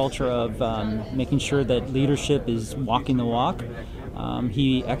got a culture of making sure that leadership is walking the walk.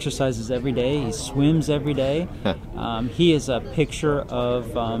 He exercises every day. He swims every day. He is a picture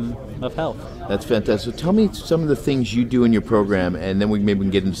of health. That's fantastic. So tell me some of the things you do in your program, and then we can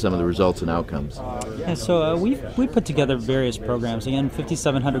get into some of the results and outcomes. Yeah, so we put together various programs. Again,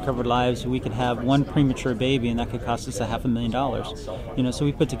 5,700 covered lives. We could have one premature baby, and that could cost us $500,000. So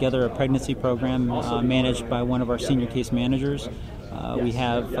we put together a pregnancy program managed by one of our senior case managers. We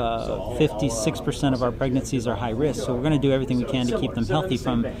have 56% of our pregnancies are high risk, so we're going to do everything we can to keep them healthy,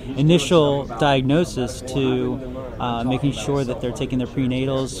 from initial diagnosis to making sure that they're taking their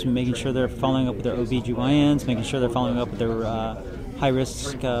prenatals, making sure they're following up with their OBGYNs, making sure they're following up with their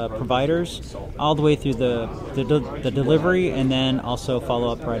high-risk providers, all the way through the delivery, and then also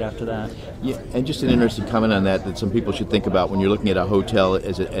follow up right after that. Yeah, and just an interesting comment on that some people should think about when you're looking at a hotel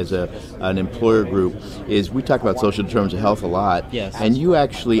as an employer group is we talk about social determinants of health a lot, yes. And you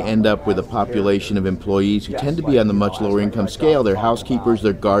actually end up with a population of employees who tend to be on the much lower income scale. They're housekeepers,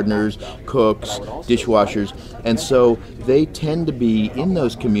 they're gardeners, cooks, dishwashers, and so they tend to be in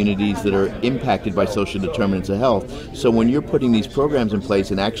those communities that are impacted by social determinants of health. So when you're putting these programs programs in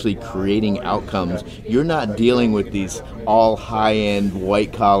place and actually creating outcomes, you're not dealing with these all high-end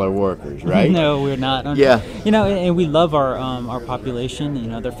white-collar workers, right? No, we're not. Yeah. And we love our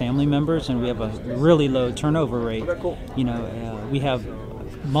population. They're family members, and we have a really low turnover rate. We have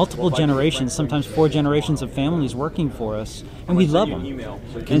multiple generations, sometimes 4 generations of families working for us, and we love them.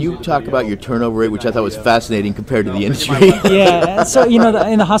 Can you talk about your turnover rate, which I thought was fascinating compared to the industry? Yeah, so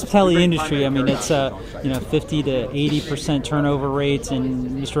in the hospitality industry, it's 50 to 80% turnover rates, and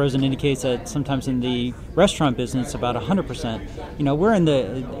Mr. Rosen indicates that sometimes in the restaurant business about 100%. We're in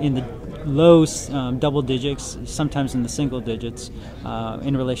the low double digits, sometimes in the single digits,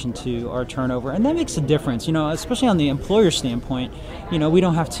 in relation to our turnover, and that makes a difference. Especially on the employer standpoint. We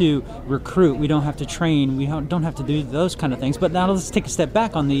don't have to recruit, we don't have to train, we don't have to do those kind of things. But now let's take a step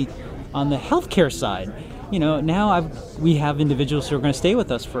back on the healthcare side. Now we have individuals who are going to stay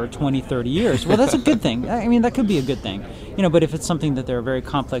with us for 20, 30 years. Well, that's a good thing. That could be a good thing. But if it's something that they're a very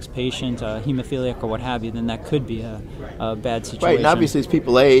complex patient, hemophiliac or what have you, then that could be a bad situation. Right, and obviously as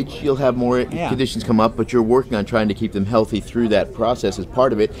people age, you'll have more conditions come up, but you're working on trying to keep them healthy through that process as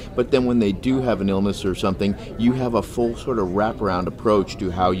part of it. But then when they do have an illness or something, you have a full sort of wraparound approach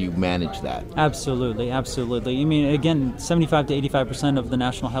to how you manage that. Absolutely. Again, 75 to 85% of the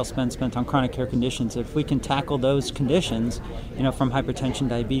national health spent on chronic care conditions. If we can tackle those conditions, from hypertension,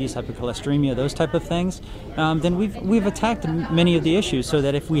 diabetes, hypercholesteremia, those type of things, then we've attacked many of the issues, so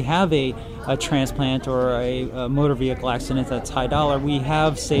that if we have a transplant or a motor vehicle accident that's high dollar, we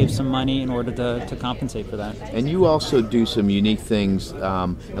have saved some money in order to compensate for that. And you also do some unique things,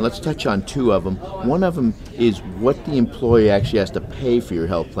 and let's touch on 2 of them. One of them is what the employee actually has to pay for your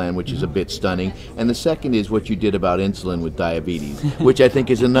health plan, which is a bit stunning, and the second is what you did about insulin with diabetes, which I think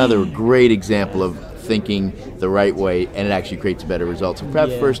is another great example of thinking the right way, and it actually creates better results. So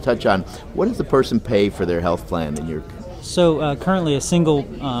perhaps first touch on, what does the person pay for their health plan in your... So currently a single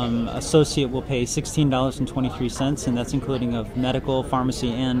associate will pay $16.23, and that's including of medical,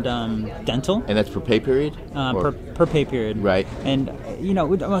 pharmacy, and dental. And that's per pay period? Per pay period. Right. And,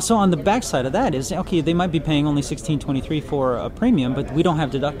 so on the backside of that is, okay, they might be paying only $16.23 for a premium, but we don't have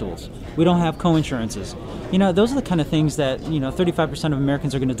deductibles. We don't have co-insurances. Those are the kind of things that, 35% of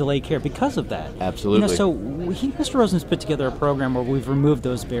Americans are going to delay care because of that. Absolutely. So Mr. Rosen's put together a program where we've removed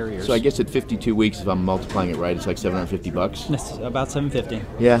those barriers. So I guess at 52 weeks, if I'm multiplying it right, it's like $750. That's about $750.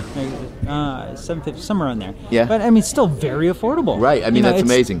 Yeah. $750, somewhere on there. Yeah. But still very affordable. Right. That's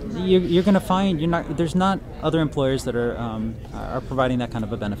amazing. You're going to find there's not other employers that are providing that kind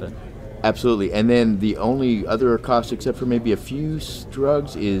of a benefit. Absolutely. And then the only other cost, except for maybe a few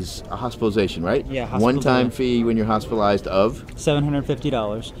drugs, is a hospitalization, right? Yeah. One-time fee when you're hospitalized of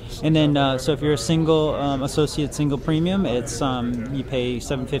 $750. And then, so if you're a single associate, single premium, it's you pay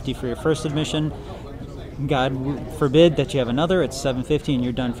 $750 for your first admission. God forbid that you have another, it's $750 and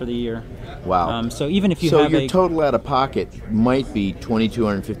you're done for the year. Wow. So even if you have your total out of pocket might be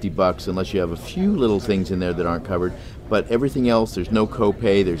 $2,250 unless you have a few little things in there that aren't covered. But everything else, there's no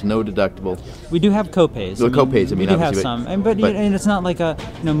copay, there's no deductible. We do have copays. We do have some, and it's not like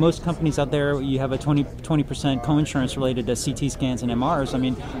most companies out there. You have a 20% coinsurance related to CT scans and MRs.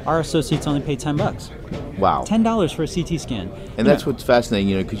 Our associates only pay $10. Wow. $10 for a CT scan. And that's what's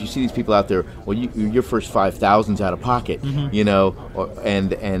fascinating, because you see these people out there. Well, your first $5,000's out of pocket, and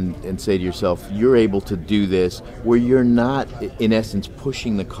say to yourself, you're able to do this where you're not, in essence,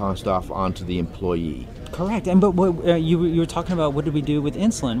 pushing the cost off onto the employee. Correct. But what you were talking about, what did we do with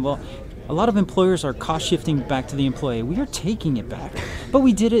insulin? Well, a lot of employers are cost shifting back to the employee. We are taking it back. But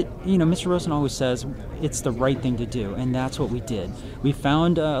we did it, Mr. Rosen always says, it's the right thing to do, and that's what we did. We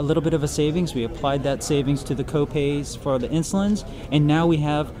found a little bit of a savings. We applied that savings to the co-pays for the insulins, and now we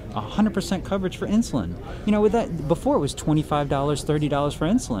have 100% coverage for insulin. With that, before it was $25, $30 for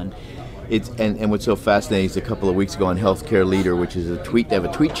insulin. And what's so fascinating is a couple of weeks ago on Healthcare Leader, which is they have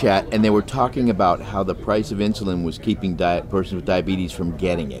a tweet chat, and they were talking about how the price of insulin was keeping persons with diabetes from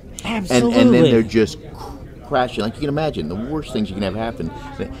getting it. Absolutely. And then they're just crashing. Like you can imagine, the worst things you can have happen.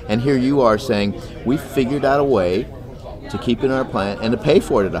 And here you are saying, we figured out a way to keep it in our plan and to pay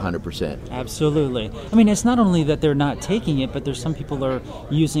for it at 100%. Absolutely. It's not only that they're not taking it, but there's some people that are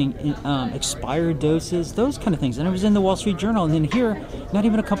using expired doses, those kind of things. And it was in the Wall Street Journal. And then here, not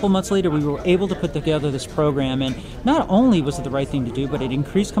even a couple months later, we were able to put together this program. And not only was it the right thing to do, but it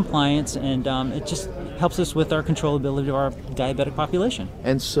increased compliance, and it just helps us with our controllability of our diabetic population.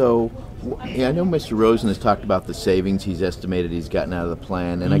 And so Yeah, I know Mr. Rosen has talked about the savings he's estimated he's gotten out of the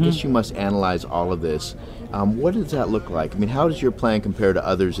plan, and I guess you must analyze all of this. What does that look like? I mean, how does your plan compare to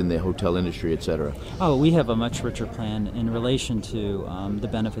others in the hotel industry, et cetera? Oh, we have a much richer plan in relation to the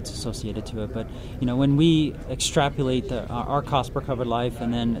benefits associated to it. But when we extrapolate our cost per covered life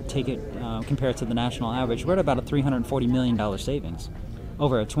and then take it compare it to the national average, we're at about a $340 million savings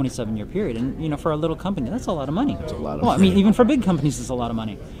over a 27-year period. And for a little company, that's a lot of money. That's a lot of money. money. I mean, even for big companies, it's a lot of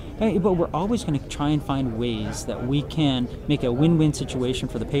money. But we're always going to try and find ways that we can make a win-win situation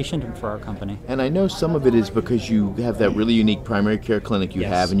for the patient and for our company. And I know some of it is because you have that really unique primary care clinic you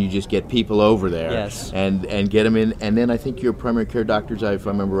have, and you just get people over there and get them in. And then I think your primary care doctors, if I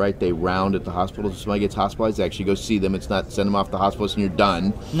remember right, they round at the hospital. If somebody gets hospitalized, they actually go see them. It's not send them off to the hospital and you're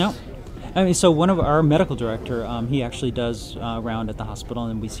done. No. I mean, so one of our medical director, he actually does round at the hospital,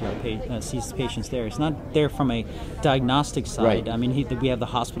 and we see sees patients there. It's not there from a diagnostic side. Right. I mean, we have the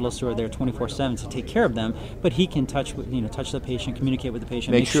hospitalists who are there 24/7 to take care of them, but he can touch the patient, communicate with the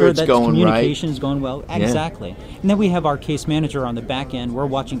patient, make sure it's that going communication right. is going well. Yeah. Exactly. And then we have our case manager on the back end. We're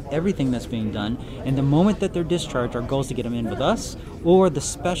watching everything that's being done, and the moment that they're discharged, our goal is to get them in with us or the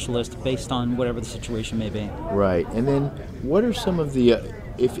specialist based on whatever the situation may be. Right. And then what are some of the...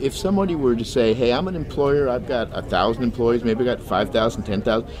 If somebody were to say, hey, I'm an employer, I've got 1,000 employees, maybe I got 5,000,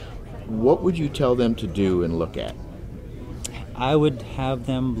 10,000, what would you tell them to do and look at? I would have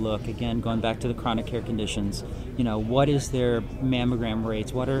them look, again, going back to the chronic care conditions, what is their mammogram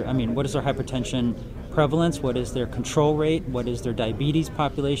rates? What is their hypertension prevalence? What is their control rate? What is their diabetes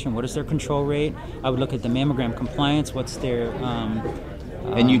population? What is their control rate? I would look at the mammogram compliance. What's their...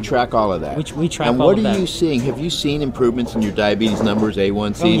 and you track all of that. We track all of that. And what are you seeing? Have you seen improvements in your diabetes numbers,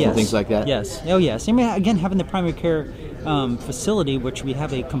 A1Cs, and things like that? Yes. Oh, yes. I mean, again, having the primary care facility, which we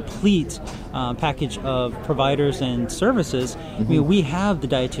have a complete package of providers and services. I mean, we have the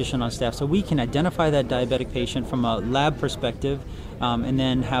dietitian on staff, so we can identify that diabetic patient from a lab perspective, and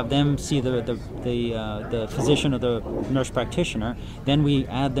then have them see the physician or the nurse practitioner. Then we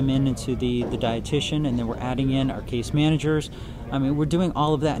add them into the dietitian, and then we're adding in our case managers. I mean, we're doing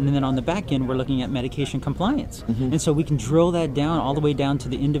all of that, and then on the back end, we're looking at medication compliance, and so we can drill that down all the way down to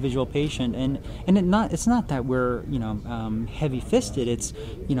the individual patient. And it's not that we're heavy-fisted. It's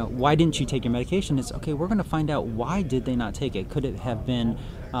why didn't you take your medication? It's okay. We're going to find out why did they not take it. Could it have been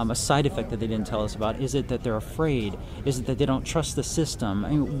a side effect that they didn't tell us about? Is it that they're afraid? Is it that they don't trust the system? I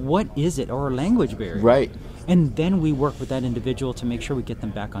mean, what is it? Or a language barrier? Right. And then we work with that individual to make sure we get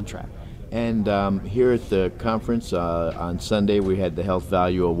them back on track. And here at the conference on Sunday, we had the Health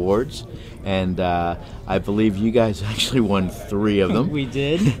Value Awards, and I believe you guys actually won 3 of them. We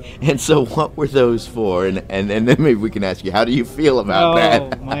did. And so what were those for? And then maybe we can ask you, how do you feel about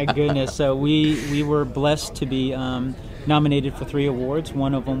that? Oh, my goodness. So we were blessed to be nominated for 3 awards.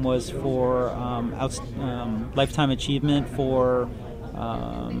 One of them was for Lifetime Achievement for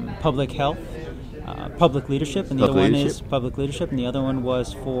Public Health. Public leadership, and the other one is public leadership, and the other one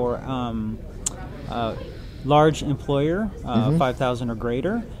was for large employer, 5,000 or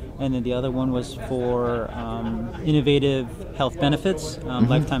greater, and then the other one was for innovative health benefits,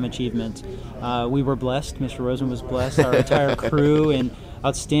 lifetime achievement. We were blessed. Mr. Rosen was blessed. Our entire crew and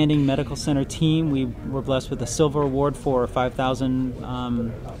outstanding medical center team. We were blessed with a silver award for 5,000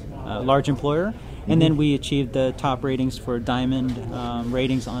 large employer. And then we achieved the top ratings for diamond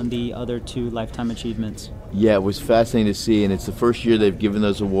ratings on the other 2 lifetime achievements. Yeah, it was fascinating to see, and it's the first year they've given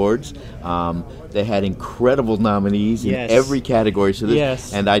those awards. They had incredible nominees in every category. So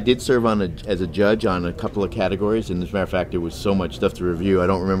and I did serve as a judge on a couple of categories, and as a matter of fact, there was so much stuff to review. I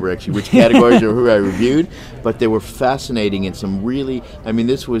don't remember actually which categories or who I reviewed, but they were fascinating and some really, I mean,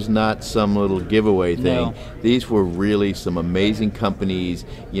 this was not some little giveaway thing. No. These were really some amazing companies,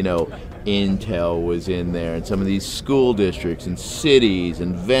 Intel was in there, and some of these school districts and cities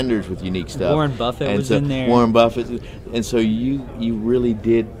and vendors with unique stuff. Warren Buffett was in there. Warren Buffett, and so you really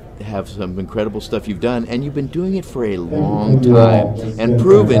did have some incredible stuff you've done, and you've been doing it for a long time and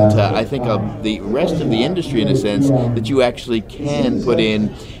proven to, I think, the rest of the industry in a sense that you actually can put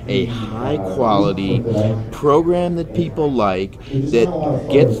in a high quality program that people like, that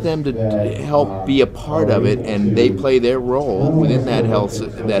gets them to help be a part of it, and they play their role within that health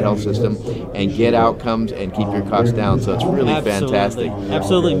system and get outcomes and keep your costs down. So it's really fantastic.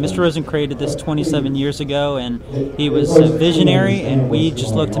 Absolutely. Mr. Rosen created this 27 years ago, and he was a visionary, and we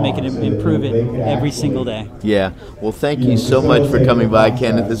just look to make it improve it every single day. Yeah. Well, thank you so much for coming by,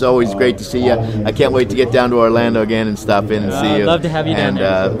 Kenneth. It's always great to see you. I can't wait to get down to Orlando again and stop in and see you. I'd love to have you down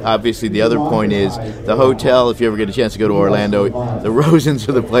there. obviously the other point is the hotel. If you ever get a chance to go to Orlando, the Rosens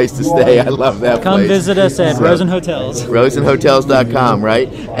are the place to stay. I love that Come place. visit us at Rosen Hotels. RosenHotels.com,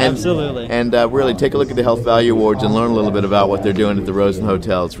 right? Absolutely. And really take a look at the Health Value Awards and learn a little bit about what they're doing at the Rosen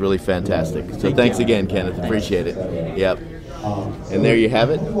Hotel. It's really fantastic. So thanks again, Kenneth. Appreciate it. Yep. And there you have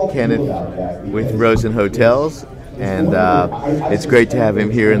it, Kenneth with Rosen Hotels. And it's great to have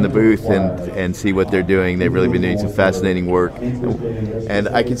him here in the booth and see what they're doing. They've really been doing some fascinating work. And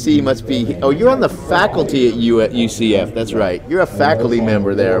I can see he must be... Oh, you're on the faculty at UCF. That's right. You're a faculty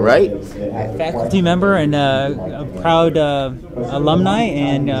member there, right? Faculty member and a proud alumni,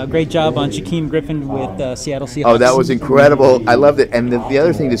 and great job on Shaquem Griffin with Seattle Seahawks. Oh, that was incredible. I loved it. And the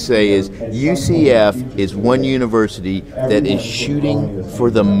other thing to say is UCF is one university that is shooting for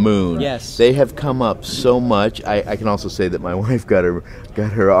the moon. Yes. They have come up so much. I can also say that my wife got her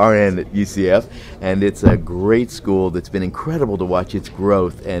RN at UCF, and it's a great school that's been incredible to watch its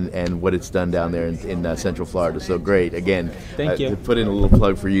growth and what it's done down there in Central Florida. So great. Again, thank you. To put in a little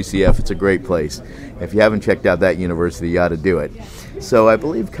plug for UCF, it's a great place. If you haven't checked out that university, you ought to do it. So I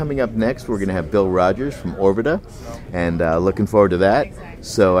believe coming up next, we're going to have Bill Rogers from Orbita, and looking forward to that.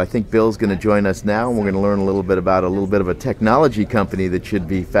 So I think Bill's going to join us now, and we're going to learn a little bit about a little bit of a technology company that should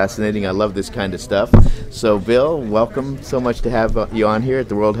be fascinating. I love this kind of stuff. So Bill, welcome. So much to have you on here at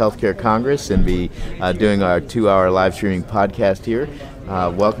the World Healthcare Congress and be doing our 2-hour live streaming podcast here.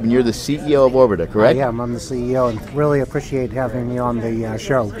 Welcome. You're the CEO of Orbita, correct? I am. I'm the CEO, and really appreciate having me on the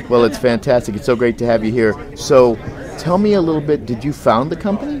show. Well, it's fantastic. It's so great to have you here. So tell me a little bit, did you found the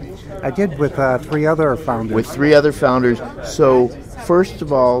company? I did with 3 other founders. With 3 other founders. So first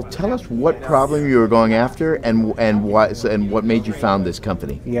of all, tell us what problem you were going after and why, and what made you found this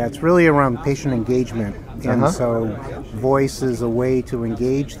company. Yeah, it's really around patient engagement. And so voice is a way to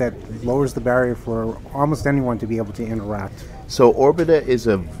engage that lowers the barrier for almost anyone to be able to interact. So Orbita is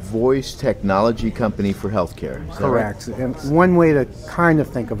a voice technology company for healthcare. Is Correct. That right? And one way to kind of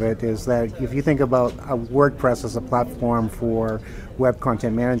think of it is that if you think about WordPress as a platform for web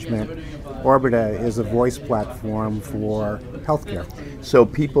content management, Orbita is a voice platform for healthcare. So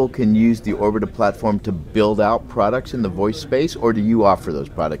people can use the Orbita platform to build out products in the voice space, or do you offer those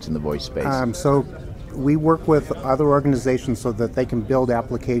products in the voice space? So we work with other organizations so that they can build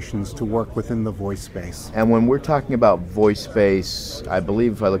applications to work within the voice space. And when we're talking about voice space, I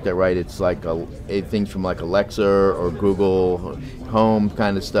believe if I looked at it right, it's like things from like Alexa or Google Home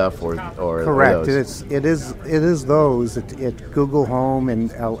kind of stuff, or correct. Those. It is those. It Google Home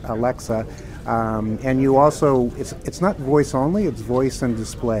and Alexa. And you also, it's not voice only, it's voice and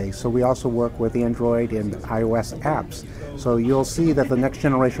display. So we also work with Android and iOS apps. So you'll see that the next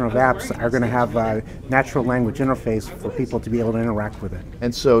generation of apps are going to have a natural language interface for people to be able to interact with it.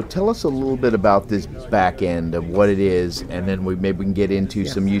 And so tell us a little bit about this back end of what it is, and then maybe we can get into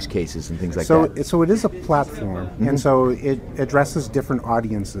some use cases and things like that. So it is a platform, and so it addresses different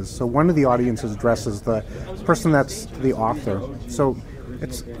audiences. So one of the audiences addresses the person that's the author. So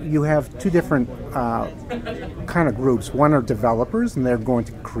you have 2 different kind of groups. One are developers, and they're going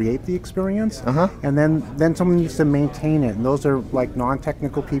to create the experience, and then someone needs to maintain it. And those are like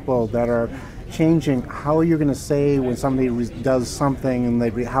non-technical people that are changing how you're going to say when somebody does something,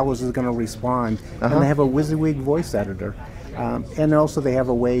 and how is it going to respond. And they have a WYSIWYG voice editor. And also they have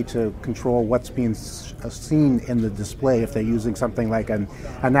a way to control what's being seen in the display if they're using something like an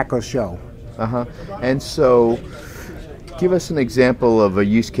Echo Show. And so give us an example of a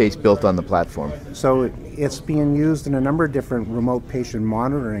use case built on the platform. So it's being used in a number of different remote patient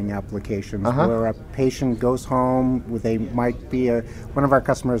monitoring applications where a patient goes home, they might be one of our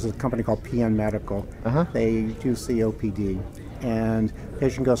customers is a company called PN Medical. They do COPD. And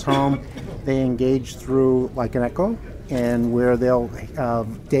patient goes home, they engage through like an Echo, and where they'll,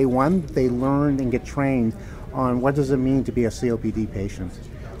 day one, they learn and get trained on what does it mean to be a COPD patient.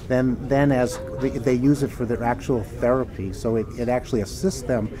 Then as they use it for their actual therapy, so it actually assists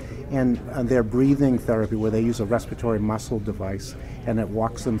them in their breathing therapy, where they use a respiratory muscle device, and it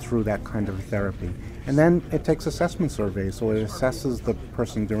walks them through that kind of therapy. And then it takes assessment surveys, so it assesses the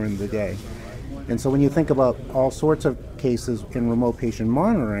person during the day. And so when you think about all sorts of cases in remote patient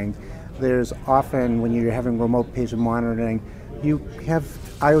monitoring, there's often, when you're having remote patient monitoring, you have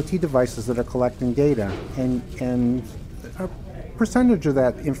IoT devices that are collecting data, and percentage of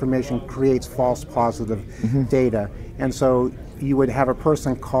that information creates false positive data. And so you would have a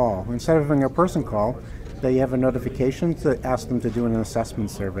person call. Instead of having a person call, they have a notification to ask them to do an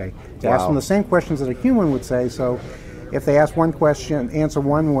assessment survey, to ask them the same questions that a human would say. So if they ask one question, answer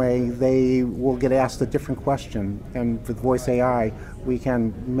one way, they will get asked a different question. And with Voice AI, we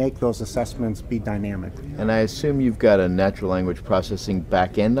can make those assessments be dynamic. And I assume you've got a natural language processing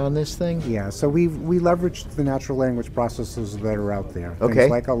back end on this thing? Yeah, so we leverage the natural language processors that are out there. Okay.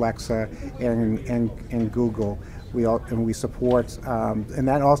 Things like Alexa and Google. We support, and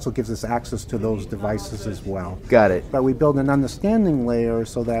that also gives us access to those devices as well. Got it. But we build an understanding layer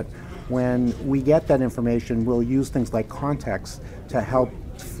so that when we get that information, we'll use things like context to help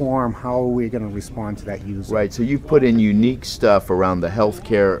form how we're going to respond to that user. Right, so you've put in unique stuff around the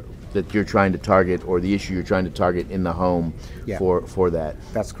healthcare that you're trying to target, or the issue you're trying to target in the home for that.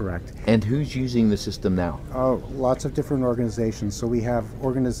 That's correct. And who's using the system now? Oh, lots of different organizations. So we have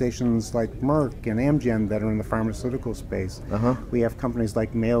organizations like Merck and Amgen that are in the pharmaceutical space. We have companies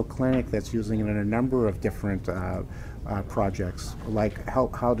like Mayo Clinic that's using it in a number of different projects, like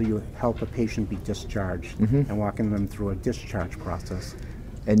how do you help a patient be discharged and walking them through a discharge process.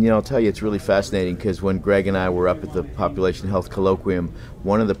 And I'll tell you, it's really fascinating because when Greg and I were up at the Population Health Colloquium,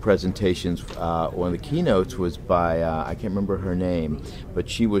 one of the presentations, one of the keynotes was by, I can't remember her name, but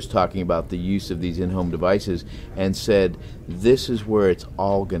she was talking about the use of these in-home devices and said, this is where it's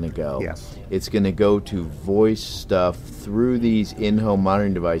all going to go. Yes. It's going to go to voice stuff through these in-home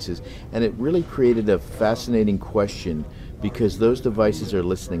monitoring devices. And it really created a fascinating question because those devices are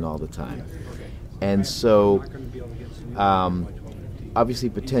listening all the time. And so, obviously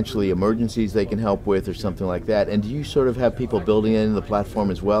potentially emergencies they can help with or something like that. And do you sort of have people building into the platform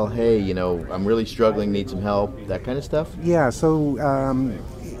as well? Hey, I'm really struggling, need some help, that kind of stuff? Yeah, so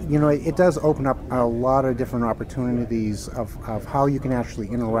it does open up a lot of different opportunities of how you can actually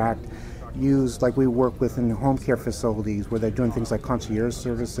interact. Like we work with in home care facilities where they're doing things like concierge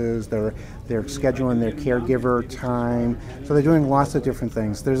services, they're scheduling their caregiver time, so they're doing lots of different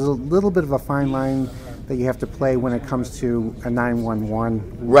things. There's a little bit of a fine line that you have to play when it comes to a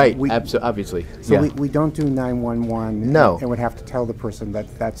 911. Right, obviously. So we don't do 911. No. And would have to tell the person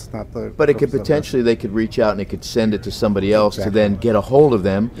that that's not the... But it could potentially, they could reach out and it could send it to somebody else to then get a hold of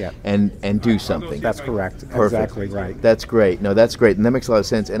them and do something. That's correct. Perfect. Exactly right. That's great. No, that's great. And that makes a lot of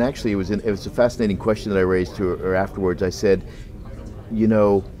sense. And actually, it was a fascinating question that I raised to her afterwards. I said,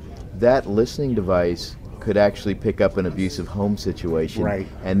 that listening device could actually pick up an abusive home situation. Right.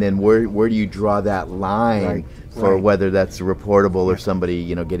 And then where do you draw that line for whether that's reportable or somebody,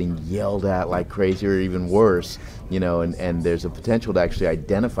 getting yelled at like crazy or even worse, and there's a potential to actually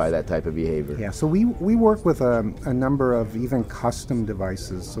identify that type of behavior. Yeah, so we work with a number of even custom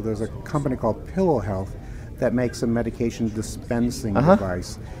devices. So there's a company called Pillow Health that makes a medication dispensing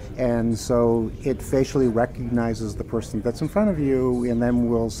device. And so it facially recognizes the person that's in front of you and then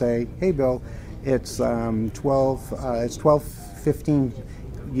will say, hey, Bill, it's 12:15.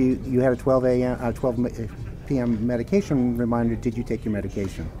 You had a 12 p.m. medication reminder. Did you take your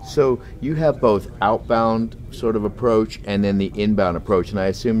medication? So you have both outbound sort of approach and then the inbound approach, and I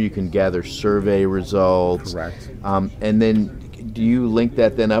assume you can gather survey results. Correct. And then do you link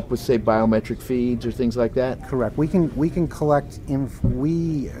that then up with, say, biometric feeds or things like that? Correct. We can collect.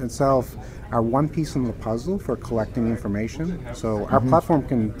 We itself are one piece in the puzzle for collecting information. So our platform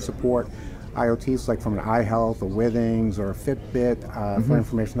can support IoTs like from an iHealth, a Withings, or a Fitbit for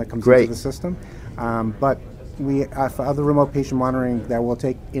information that comes into the system. But we for other remote patient monitoring that will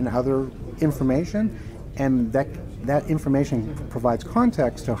take in other information, and that information provides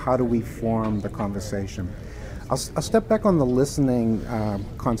context to how do we form the conversation. I'll step back on the listening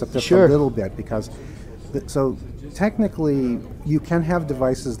concept just a little bit because so technically you can have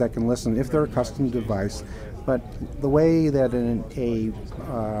devices that can listen if they're a custom device. But the way that in a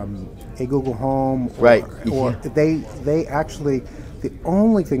Google Home, or they actually, the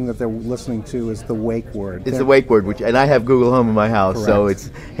only thing that they're listening to is the wake word. It's the wake word, and I have Google Home in my house, so it's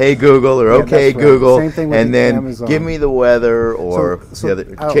Hey Google or Okay Google, Same thing with and then Amazon. Give me the weather or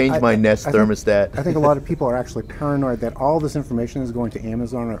change my Nest thermostat. I think a lot of people are actually paranoid that all this information is going to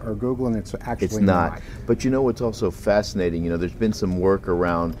Amazon or Google, and it's actually not. But what's also fascinating, there's been some work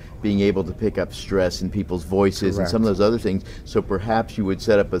around being able to pick up stress in people's voices and some of those other things. So perhaps you would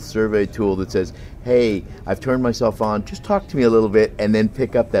set up a survey tool that says, hey, I've turned myself on, just talk to me a little bit, and then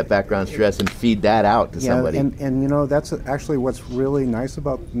pick up that background stress and feed that out to somebody. And that's actually what's really nice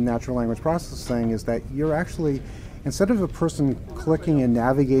about natural language processing is that you're actually instead of a person clicking and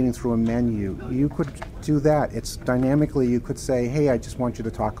navigating through a menu, you could do that. It's dynamically, you could say, hey, I just want you to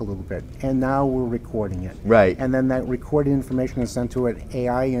talk a little bit. And now we're recording it. Right. And then that recorded information is sent to an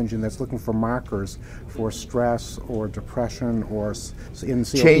AI engine that's looking for markers for stress or depression or in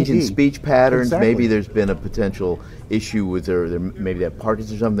COPD. Change in speech patterns. Exactly. Maybe there's been a potential issue with maybe they have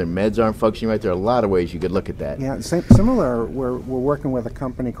Parkinson's or something, their meds aren't functioning right. There are a lot of ways you could look at that. Yeah, similar, we're working with a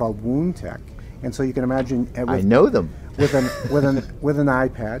company called Wound Tech. And so you can imagine I know them. with an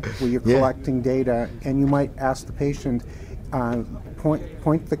iPad where you're collecting data, and you might ask the patient, point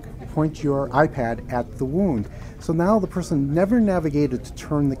your iPad at the wound. So now the person never navigated to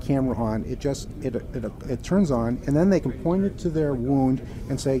turn the camera on. It turns on, and then they can point it to their wound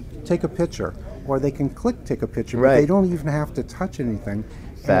and say, take a picture, or they can click take a picture. Right. But they don't even have to touch anything.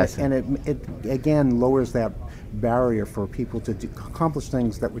 And it again lowers that barrier for people to accomplish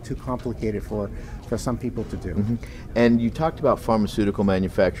things that were too complicated for some people to do. Mm-hmm. And you talked about pharmaceutical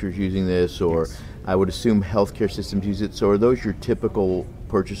manufacturers using this, or Yes. I would assume healthcare systems use it. So are those your typical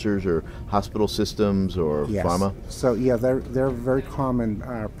purchasers, or hospital systems, or Yes. pharma? So yeah, they're very common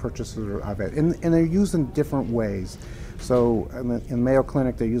purchasers of it, and they're used in different ways. So in Mayo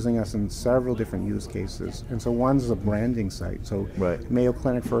Clinic, they're using us in several different use cases. And so one's a branding site. So Mayo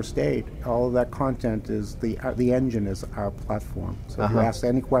Clinic First Aid, all of that content is the engine is our platform. So if you ask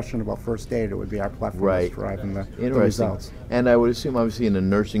any question about first aid, it would be our platform that's driving the results. And I would assume, obviously, in a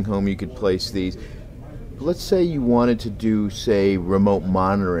nursing home, you could place these. Let's say you wanted to do, say, remote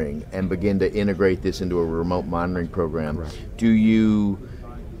monitoring and begin to integrate this into a remote monitoring program. Right. Do you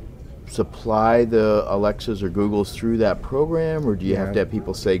supply the Alexas or Googles through that program, or do you have to have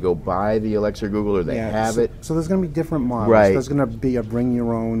people say go buy the Alexa or Google, or they have it? So there's going to be different models. Right. There's going to be a bring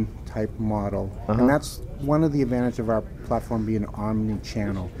your own type model, and that's one of the advantages of our platform being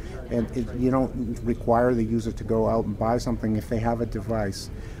omni-channel. And you don't require the user to go out and buy something if they have a device,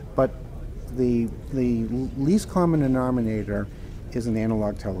 but the least common denominator is an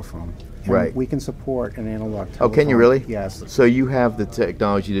analog telephone. And we can support an analog telephone. Oh, can you really? Yes. So you have the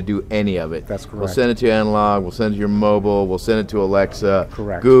technology to do any of it. That's correct. We'll send it to analog, we'll send it to your mobile, we'll send it to Alexa,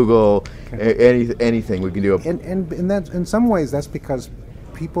 Correct. Google, anything we can do. And that's, in some ways, that's because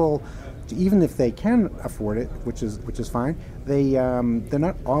people, even if they can afford it, which is fine, they're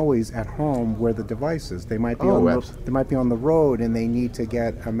not always at home where the device is. They might be they might be on the road, and they need to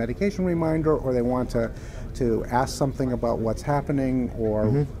get a medication reminder, or they want to ask something about what's happening,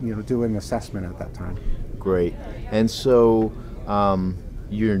 or do an assessment at that time. Great. And so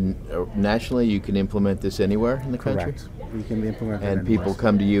you're nationally, you can implement this anywhere in the country? Correct. We can implement it and anywhere. people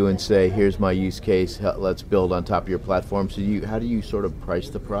come to you and say, here's my use case, let's build on top of your platform. So how do you sort of price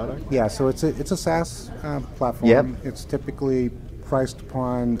the product? Yeah, so it's a SaaS platform. Yep. It's typically priced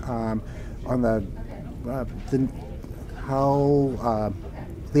upon on the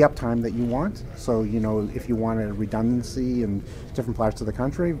uptime that you want. So if you want a redundancy in different parts of the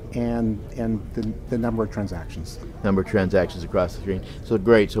country, and the number of transactions. Number of transactions across the screen. So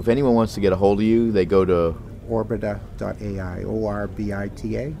great. So if anyone wants to get a hold of you, they go to Orbita.ai,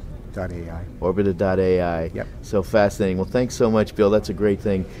 ORBITA.ai. Orbita.ai. Yep. So fascinating. Well, thanks so much, Bill. That's a great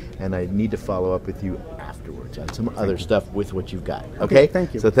thing. And I need to follow up with you afterwards on some other stuff with what you've got. Okay?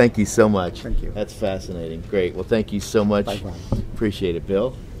 Thank you. So thank you so much. Thank you. That's fascinating. Great. Well, thank you so much. Bye-bye. Appreciate it,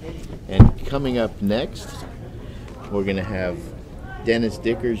 Bill. And coming up next, we're going to have Dennis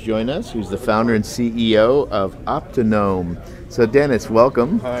Dickers join us, who's the founder and CEO of Optinome. So, Dennis,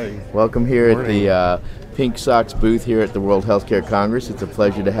 welcome. Hi. Welcome here at the Pink Sox booth here at the World Healthcare Congress. It's a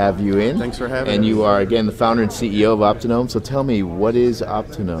pleasure to have you in. Thanks for having me. And you are, again, the founder and CEO of Optinome. So tell me, what is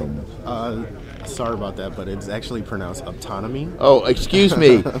Optinome? Sorry about that, but it's actually pronounced autonomy. Oh, excuse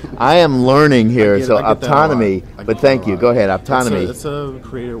me. I am learning here. I So get that a autonomy. lot. But thank you. Go ahead, autonomy. It's a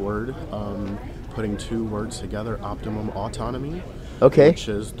creative word, putting two words together, optimum autonomy. Okay. Which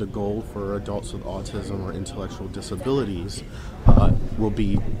is the goal for adults with autism or intellectual disabilities, will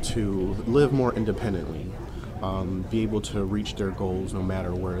be to live more independently, be able to reach their goals no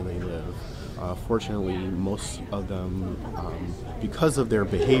matter where they live. Fortunately, most of them, because of their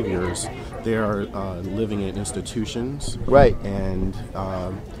behaviors, they are living in institutions. Right. And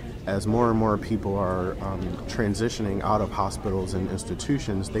as more and more people are transitioning out of hospitals and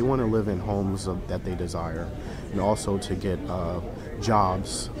institutions, they want to live in homes that they desire, and also to get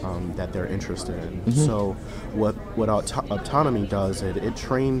jobs that they're interested in. Mm-hmm. So what autonomy does, it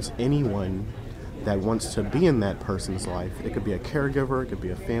trains anyone that wants to be in that person's life. It could be a caregiver, it could be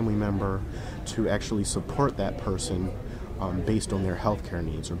a family member, to actually support that person based on their healthcare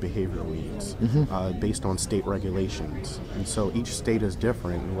needs or behavioral needs, based on state regulations. And so each state is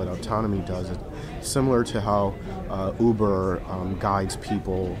different. And what autonomy does is similar to how Uber guides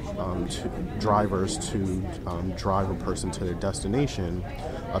people, drivers to drive a person to their destination.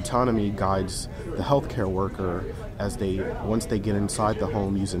 Autonomy guides the healthcare worker as once they get inside the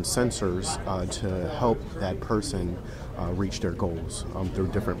home using sensors to help that person reach their goals through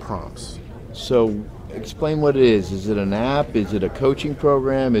different prompts. So explain what it is. Is it an app? Is it a coaching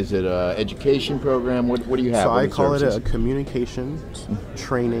program? Is it an education program? What do you have? So I call it a communication,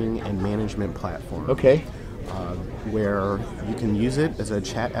 training, and management platform. Okay. Where you can use it as a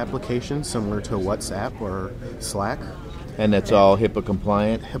chat application similar to WhatsApp or Slack. And that's all HIPAA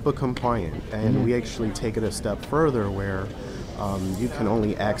compliant? HIPAA compliant. And we actually take it a step further where you can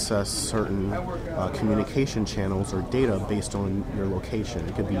only access certain communication channels or data based on your location.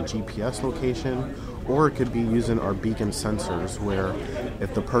 It could be GPS location, or it could be using our beacon sensors where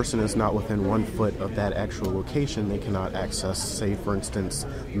if the person is not within 1 foot of that actual location, they cannot access, say, for instance,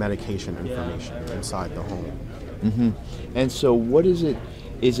 medication information inside the home. Mm-hmm. And so what is it?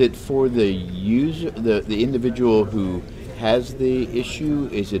 Is it for the user, the individual who has the issue?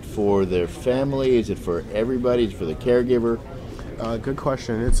 Is it for their family? Is it for everybody? Is it for the caregiver? Good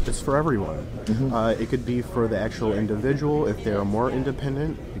question. It's for everyone. It could be for the actual individual if they're more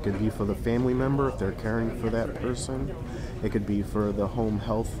independent. It could be for the family member if they're caring for that person. It could be for the home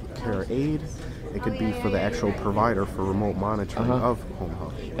health care aide. It could be for the actual provider for remote monitoring of home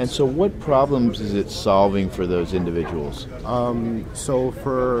health. And so what problems is it solving for those individuals? So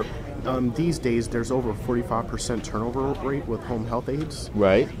for these days, there's over 45% turnover rate with home health aides.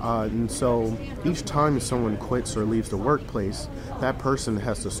 Right. And so each time someone quits or leaves the workplace, that person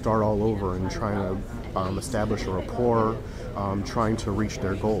has to start all over and try to establish a rapport, trying to reach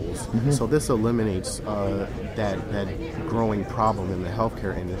their goals. So this eliminates that growing problem in the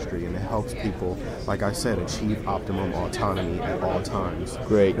healthcare industry, and it helps people, like I said, achieve optimum autonomy at all times.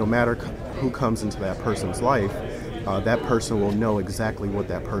 Great. No matter who comes into that person's life, that person will know exactly what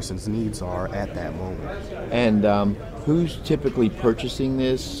that person's needs are at that moment. And who's typically purchasing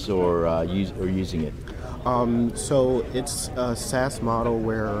this or using it? So it's a SaaS model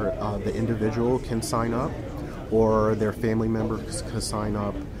where the individual can sign up, or their family members can sign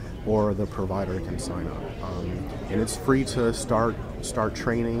up, or the provider can sign up. And it's free to start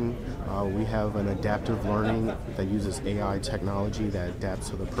training. We have an adaptive learning that uses AI technology that adapts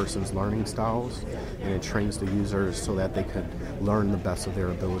to the person's learning styles, and it trains the users so that they could learn the best of their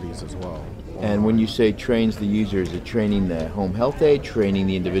abilities as well. And when you say trains the user, is it training the home health aide, training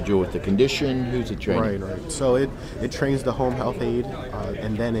the individual with the condition? Who's it training? Right. So it trains the home health aide,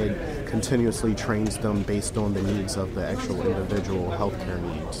 and then it continuously trains them based on the needs of the actual individual healthcare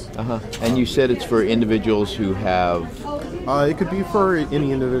needs. And you said it's for individuals who have... It could be for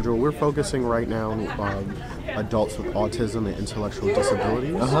any individual. We're focusing right now on adults with autism and intellectual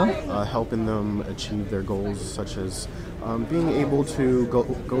disabilities, helping them achieve their goals, such as being able to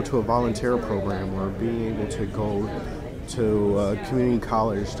go to a volunteer program, or being able to go to a community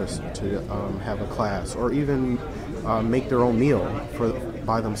college to have a class, or even make their own meal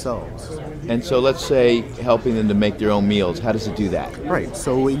by themselves. And so let's say helping them to make their own meals. How does it do that? Right.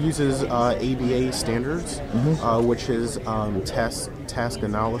 So it uses ABA standards, which is task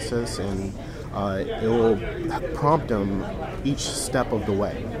analysis, and it will prompt them each step of the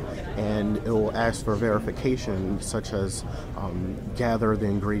way. And it will ask for verification, such as gather the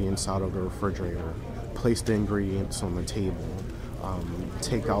ingredients out of the refrigerator, place the ingredients on the table,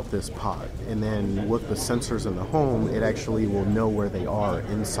 take out this pot. And then with the sensors in the home, it actually will know where they are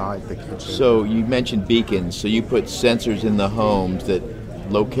inside the kitchen. So you mentioned beacons. So you put sensors in the homes that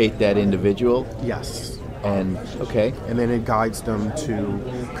locate that individual? Yes. And okay. And then it guides them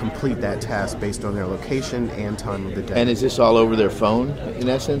to complete that task based on their location and time of the day. And is this all over their phone, in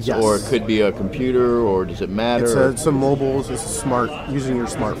essence? Yes. Or it could be a computer, or does it matter? It's a mobile, it's smart, using your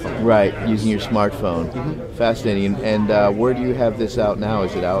smartphone. Right, using your smartphone. Fascinating. And where do you have this out now?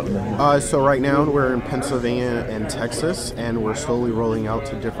 Is it out? So right now we're in Pennsylvania and Texas, and we're slowly rolling out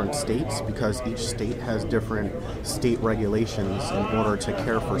to different states, because each state has different state regulations in order to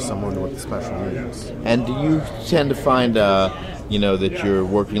care for someone with special needs. And do you tend to find, that you're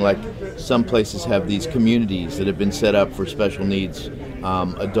working, like some places have these communities that have been set up for special needs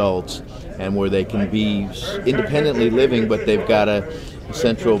adults, and where they can be independently living, but they've got to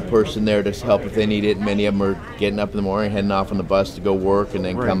central person there to help if they need it. Many of them are getting up in the morning, heading off on the bus to go work and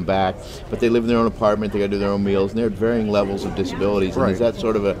then come back. But they live in their own apartment, they got to do their own meals, and they're at varying levels of disabilities. And is that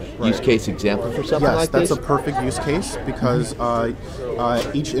sort of a use case example for something like this? Yes, that's a perfect use case because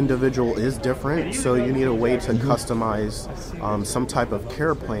each individual is different, so you need a way to customize some type of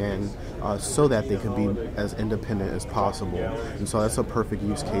care plan so that they can be as independent as possible. And so that's a perfect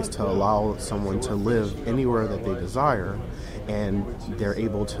use case to allow someone to live anywhere that they desire, and they're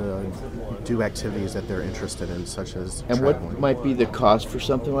able to do activities that they're interested in, such as And traveling. what might be the cost for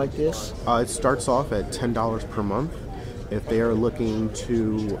something like this? It starts off at $10 per month. If they are looking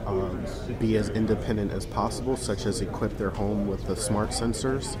to be as independent as possible, such as equip their home with the smart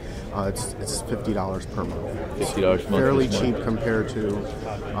sensors, it's $50 per month. $50 per month. Fairly cheap compared to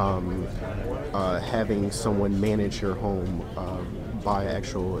having someone manage your home by an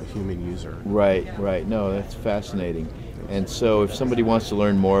actual human user. Right. No, that's fascinating. And so if somebody wants to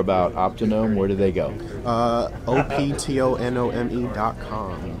learn more about Optonome, where do they go? OPTONOME.com.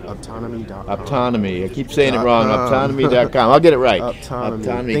 Optonomy.com. Optonomy. I keep saying it wrong. Optonomy.com. I'll get it right.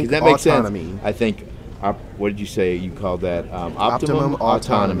 Autonomy. Because that makes sense. I think, what did you say you called that? Optimum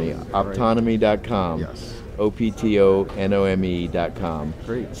Autonomy. Optonomy.com. Yes. OPTONOME.com.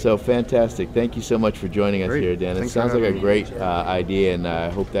 Great. So fantastic. Thank you so much for joining us here, Dan. It sounds like a great idea, and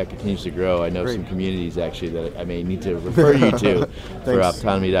I hope that continues to grow. I know some communities actually that I may need to refer you to for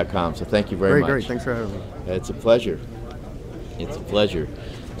Optonomy.com. So thank you very much. Great. Thanks for having me. It's a pleasure.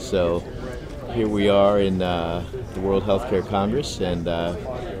 So here we are in the World Healthcare Congress, and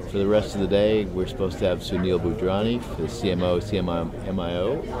for the rest of the day, we're supposed to have Sunil Budrani, the CMO of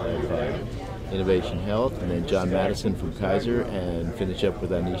Innovation Health, and then John Madison from Kaiser, and finish up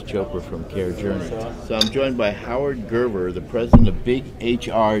with Anish Chopra from Care Journey. So I'm joined by Howard Gerver, the president of Big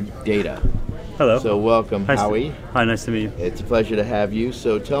HR Data. Hello. So welcome, Howie. Hi, nice to meet you. It's a pleasure to have you.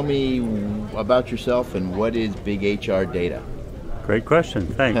 So tell me about yourself and what is Big HR Data? Great question.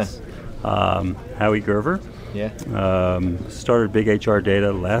 Thanks. Howie Gerver. Yeah. Started Big HR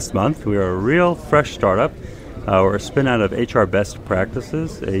Data last month. We are a real fresh startup. We're a spin out of HR Best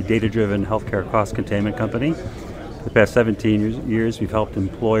Practices, a data-driven healthcare cost containment company. For the past 17 years, we've helped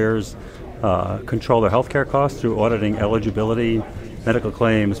employers control their healthcare costs through auditing eligibility, medical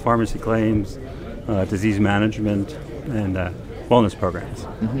claims, pharmacy claims, disease management, and wellness programs.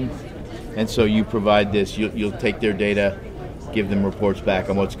 Mm-hmm. And so you provide this, you'll take their data, give them reports back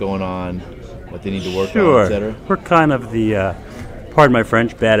on what's going on, what they need to work on, et cetera? We're kind of the, pardon my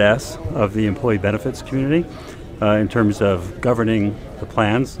French, badass of the employee benefits community in terms of governing the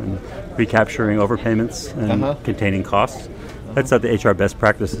plans and recapturing overpayments and containing costs. That's at the HR best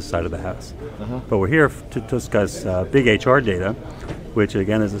practices side of the house. But we're here to discuss Big HR Data, which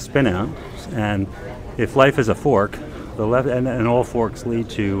again is a spin out. And if life is a fork, the left and all forks lead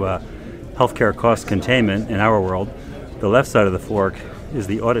to healthcare cost containment in our world. The left side of the fork is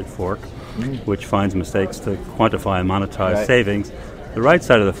the audit fork, which finds mistakes to quantify and monetize savings. The right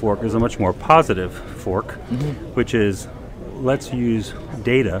side of the fork is a much more positive fork, which is let's use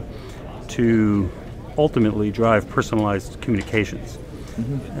data to ultimately drive personalized communications.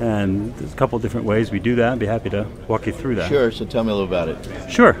 And there's a couple of different ways we do that. I'd be happy to walk you through that. Sure, so tell me a little about it.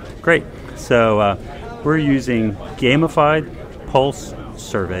 Sure, great. So we're using gamified pulse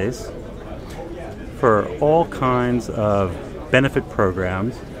surveys for all kinds of benefit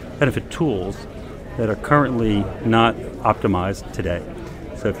programs, benefit tools that are currently not optimized today.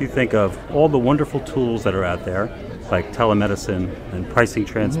 So if you think of all the wonderful tools that are out there, like telemedicine and pricing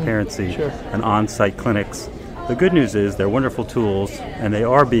transparency and on-site clinics, the good news is they're wonderful tools and they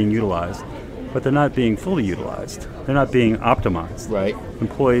are being utilized, but they're not being fully utilized. They're not being optimized. Right.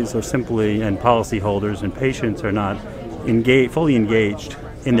 Employees are simply, and policyholders and patients are not fully engaged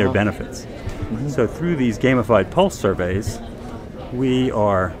in their benefits. So through these gamified pulse surveys, we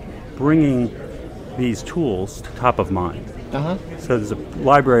are bringing these tools to top of mind. So there's a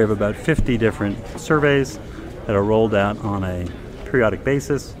library of about 50 different surveys that are rolled out on a periodic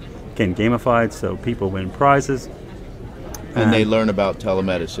basis. Again, gamified, so people win prizes. And they learn about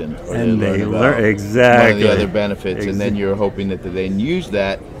telemedicine. Or and they learn exactly one of the other benefits, and then you're hoping that they then use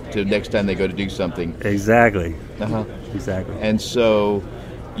that to next time they go to do something. Exactly. Exactly. And so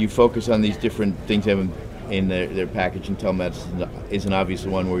you focus on these different things in their package, and telemedicine is an obvious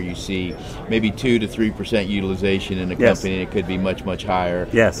one where you see maybe 2 to 3% utilization in a company, and it could be much, much higher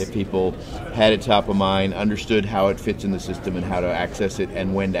if people had it top of mind, understood how it fits in the system and how to access it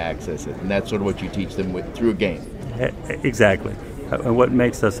and when to access it. And that's sort of what you teach them through a game. Exactly. And what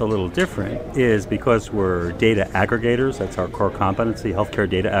makes us a little different is because we're data aggregators, that's our core competency, healthcare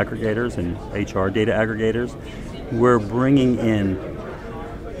data aggregators and HR data aggregators, we're bringing in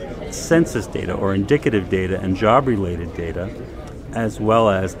census data or indicative data and job-related data, as well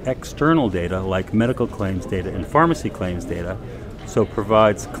as external data like medical claims data and pharmacy claims data, so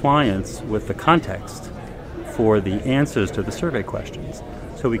provides clients with the context for the answers to the survey questions.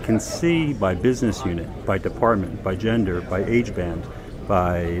 So we can see by business unit, by department, by gender, by age band,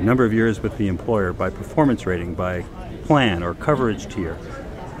 by number of years with the employer, by performance rating, by plan or coverage tier,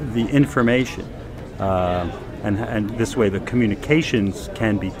 the information. And this way the communications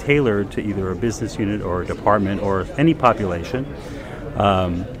can be tailored to either a business unit or a department or any population.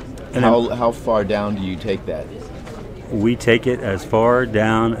 How far down do you take that? We take it as far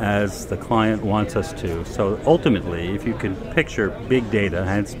down as the client wants us to. So ultimately, if you can picture big data,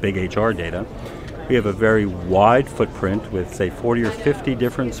 hence big HR data, we have a very wide footprint with, say, 40 or 50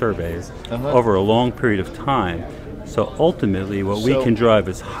 different surveys over a long period of time. So ultimately, what we can drive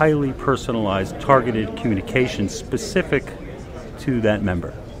is highly personalized, targeted communication specific to that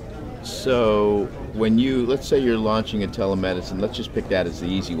member. So when let's say you're launching a telemedicine, let's just pick that as the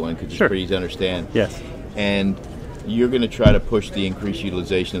easy one because it's pretty easy to understand. Yes. And you're going to try to push the increased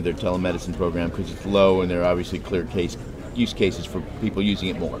utilization of their telemedicine program because it's low and there are obviously clear use cases for people using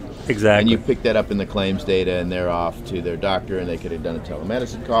it more. Exactly. And you pick that up in the claims data and they're off to their doctor and they could have done a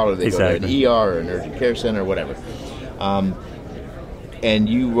telemedicine call or they go to an ER or an urgent care center or whatever. And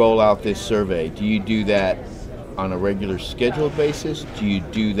you roll out this survey. Do you do that on a regular scheduled basis? Do you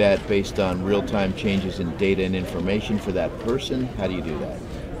do that based on real-time changes in data and information for that person? How do you do that?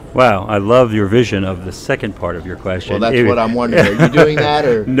 Wow, I love your vision of the second part of your question. Well, that's what I'm wondering. Are you doing that,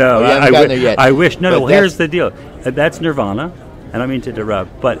 or no? You haven't gotten there yet. I wish. No. Here's the deal. That's nirvana, and I mean to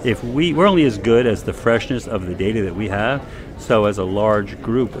interrupt. But if we're only as good as the freshness of the data that we have. So, as a large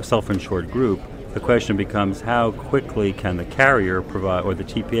group, a self-insured group, the question becomes how quickly can the carrier provide or the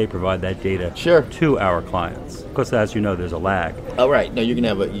TPA provide that data to our clients? Because, as you know, there's a lag. Oh, right. No, you're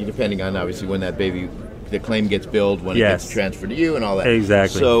going to have depending on obviously when the claim gets billed, when it gets transferred to you and all that.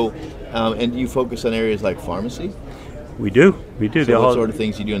 Exactly. So, and you focus on areas like pharmacy? We do. So what sort of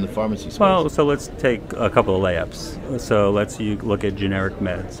things you do in the pharmacy space? Well, so let's take a couple of layups. So let's look at generic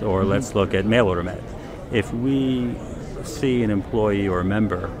meds or let's look at mail order meds. If we see an employee or a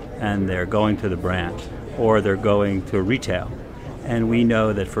member and they're going to the branch or they're going to retail, and we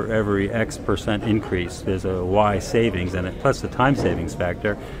know that for every X percent increase, there's a Y savings and plus the time savings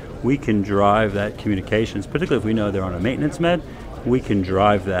factor, we can drive that communications, particularly if we know they're on a maintenance med, we can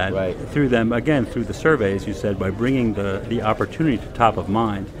drive that through them, again, through the surveys, you said, by bringing the opportunity to top of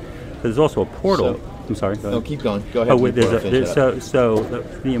mind. There's also a portal. I'm sorry. Go ahead. No, keep going. Go ahead. So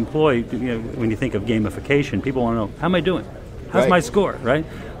the employee, when you think of gamification, people want to know, how am I doing? How's my score, right?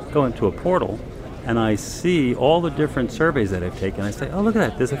 Go into a portal, and I see all the different surveys that I've taken. I say, oh, look at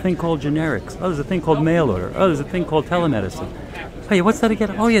that. There's a thing called generics. Oh, there's a thing called mail order. Oh, there's a thing called telemedicine. Hey, what's that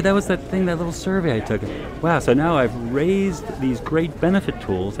again? Oh, yeah, that was that thing, that little survey I took. Wow, so now I've raised these great benefit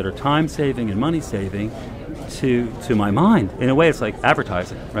tools that are time-saving and money-saving to my mind. In a way, it's like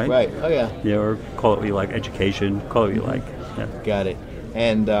advertising, right? Right, oh, yeah. Yeah, or call it what you like, education, call it what you like. Yeah. Got it.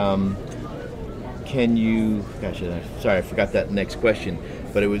 And can you, sorry, I forgot that next question,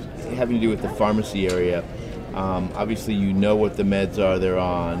 but it was having to do with the pharmacy area. Obviously, you know what the meds are they're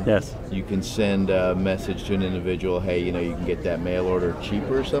on. Yes. You can send a message to an individual, hey, you can get that mail order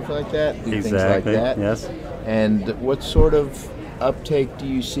cheaper or something like that. Do exactly. Things like that. Yes. And what sort of uptake do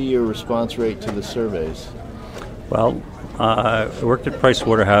you see or response rate to the surveys? Well, I worked at Price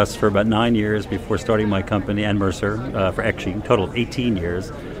Waterhouse for about 9 years before starting my company, and Mercer, for actually a total of 18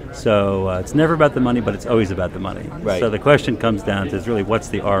 years. So it's never about the money, but it's always about the money. Right. So the question comes down to is really what's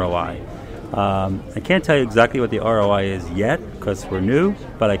the ROI? I can't tell you exactly what the ROI is yet because we're new,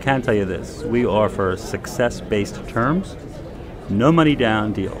 but I can tell you this. We offer success-based terms, no money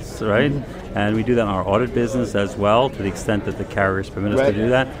down deals, right? Mm-hmm. And we do that in our audit business as well to the extent that the carriers permit us to do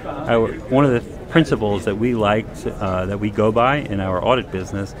that. One of the principles that we that we go by in our audit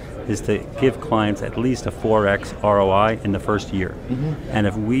business is to give clients at least a 4x ROI in the first year. Mm-hmm. And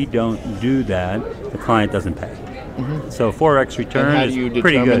if we don't do that, the client doesn't pay. Mm-hmm. So 4x return is pretty good. And how do you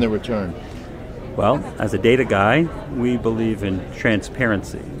determine the return? Well, as a data guy, we believe in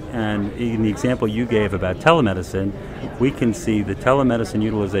transparency. And in the example you gave about telemedicine, we can see the telemedicine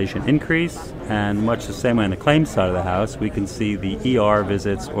utilization increase, and much the same way on the claims side of the house, we can see the ER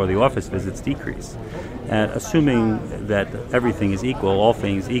visits or the office visits decrease. And assuming that everything is equal, all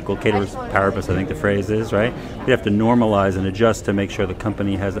things equal, ceteris paribus, I think the phrase is, right? We have to normalize and adjust to make sure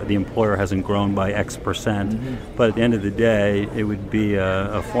the employer hasn't grown by X percent. Mm-hmm. But at the end of the day, it would be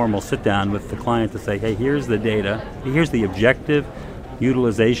a formal sit down with the client to say, hey, here's the data, here's the objective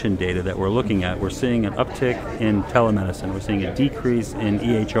utilization data that we're looking at, we're seeing an uptick in telemedicine. We're seeing a decrease in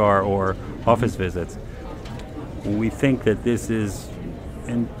EHR or office visits. We think that this is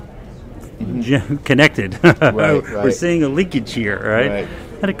connected. Right. We're seeing a leakage here, right?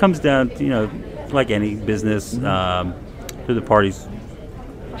 And it comes down to, like any business, do the parties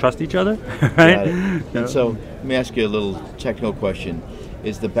trust each other, right? And so let me ask you a little technical question.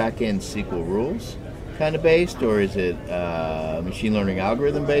 Is the back-end SQL rules kind of based, or is it machine learning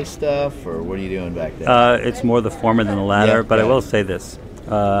algorithm-based stuff, or what are you doing back there? It's more the former than the latter, but I yeah. will say this,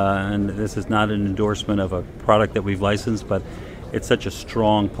 and this is not an endorsement of a product that we've licensed, but it's such a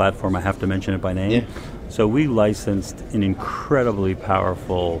strong platform, I have to mention it by name. Yeah. So we licensed an incredibly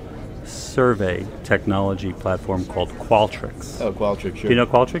powerful survey technology platform called Qualtrics. Oh, Qualtrics, sure. Do you know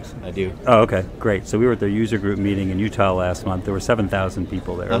Qualtrics? I do. Oh, okay, great. So we were at their user group meeting in Utah last month. There were 7,000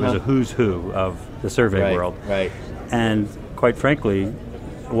 people there. It was a who's who of the survey world. Right. And quite frankly,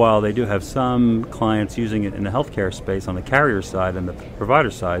 while they do have some clients using it in the healthcare space on the carrier side and the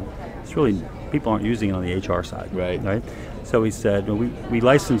provider side, it's really, people aren't using it on the HR side. Right. So we said, well, we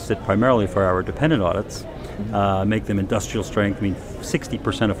licensed it primarily for our dependent audits, make them industrial strength. I mean,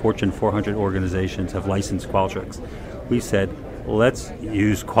 60% of Fortune 400 organizations have licensed Qualtrics. We said, let's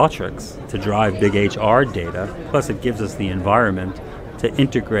use Qualtrics to drive big HR data, plus it gives us the environment to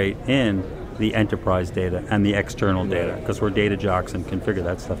integrate in the enterprise data and the external data, because we're data jocks and can figure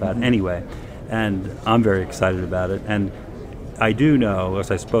that stuff out anyway. And I'm very excited about it. And I do know, as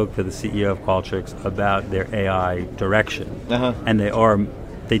I spoke to the CEO of Qualtrics about their AI direction, and they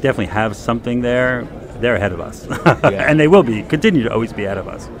definitely have something there. They're ahead of us, and they will continue to always be ahead of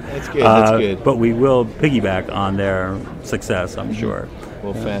us. That's good. That's good. But we will piggyback on their success, I'm sure.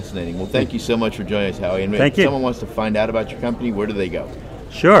 Well, fascinating. Well, thank you so much for joining us, Howie. And Thank you. If someone wants to find out about your company, where do they go?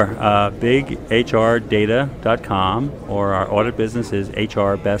 Sure. BigHRData.com, or our audit business is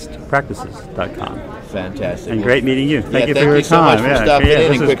HRBestPractices.com. Fantastic. And great meeting you. Thank you for your your time. time. Thank you so much for stopping in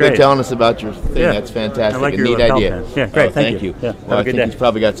and quickly great. telling us about your thing. That's fantastic. I like a your neat lapel idea. pen. Yeah, great. Thank you. Yeah. Well, I think day. he's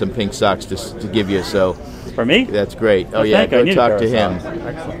probably got some pink socks to give you. So for me, that's great. Oh well, yeah, go talk to him.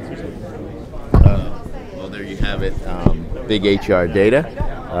 Excellent. Well, there you have it. Big HR Data.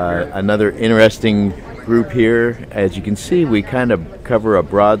 Another interesting group here. As you can see, we kind of cover a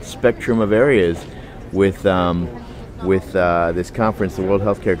broad spectrum of areas with this conference. The World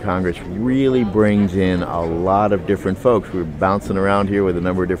Healthcare Congress really brings in a lot of different folks. We're bouncing around here with a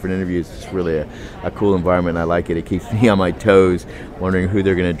number of different interviews. It's really a cool environment. I like it. It keeps me on my toes, wondering who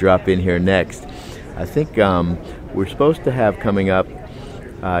they're going to drop in here next. I think we're supposed to have coming up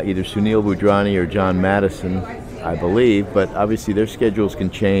either Sunil Budrani or John Madison, I believe, but obviously their schedules can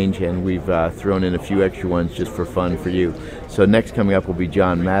change, and we've thrown in a few extra ones just for fun for you. So next coming up will be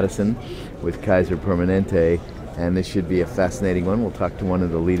John Madison with Kaiser Permanente, and this should be a fascinating one. We'll talk to one of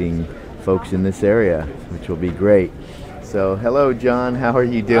the leading folks in this area, which will be great. So hello, John. How are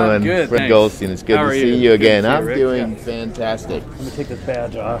you doing? I'm good, Fred thanks. Goldstein, it's good How to are see you? you again. Good to see you, I'm Rick. doing fantastic. Let me take this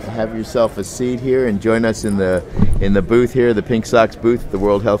badge off. Have yourself a seat here and join us in the booth here, the Pink Sox booth at the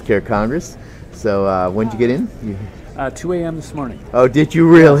World Healthcare Congress. So when did you get in? 2 a.m. this morning. Oh, did you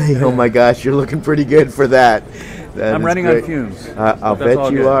really? Oh my gosh, you're looking pretty good for that. I'm running on fumes. I'll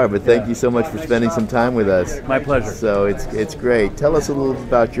bet you are, but thank you so much for spending some time with us. My pleasure. So it's great. Tell us a little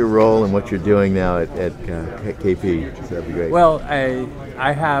about your role and what you're doing now at KP. So that'd be great. Well,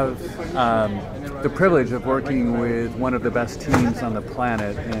 I have the privilege of working with one of the best teams on the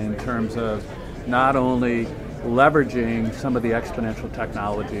planet in terms of not only leveraging some of the exponential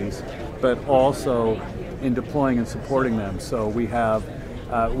technologies, but also in deploying and supporting them. So we have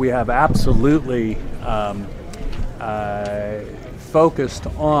absolutely focused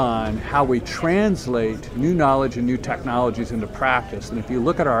on how we translate new knowledge and new technologies into practice. And if you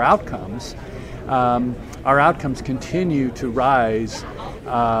look at our outcomes continue to rise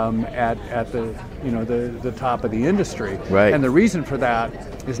at the top of the industry. Right. And the reason for that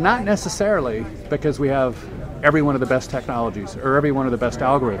is not necessarily because we have every one of the best technologies or every one of the best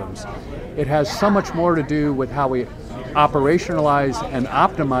algorithms. It has so much more to do with how we operationalize and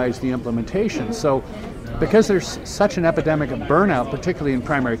optimize the implementation. So because there's such an epidemic of burnout, particularly in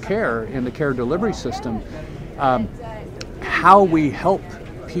primary care, in the care delivery system, how we help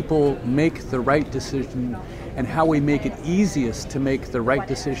people make the right decision and how we make it easiest to make the right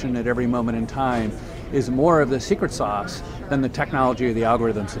decision at every moment in time is more of the secret sauce than the technology or the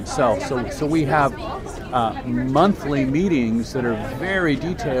algorithms themselves. So we have monthly meetings that are very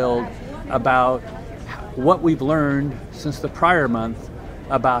detailed about what we've learned since the prior month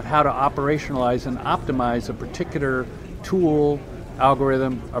about how to operationalize and optimize a particular tool,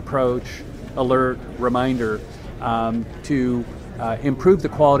 algorithm, approach, alert, reminder to improve the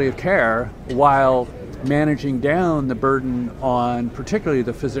quality of care while managing down the burden on particularly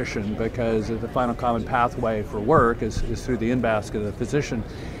the physician, because the final common pathway for work is through the in-basket of the physician,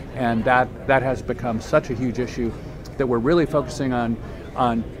 and that has become such a huge issue that we're really focusing on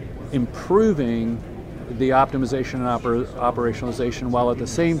improving the optimization and operationalization while at the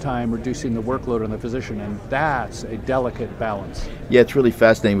same time reducing the workload on the physician, and that's a delicate balance. Yeah, it's really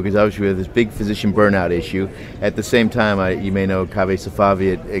fascinating because obviously we have this big physician burnout issue. At the same time, you may know Kaveh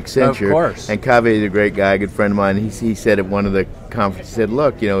Safavi at Accenture. Of course. And Kaveh is a great guy, a good friend of mine. He said at one of the conferences, he said,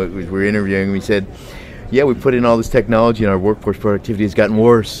 look, we were interviewing him, he said, yeah, we put in all this technology and our workforce productivity has gotten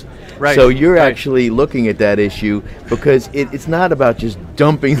worse. Right. So you're actually looking at that issue because it's not about just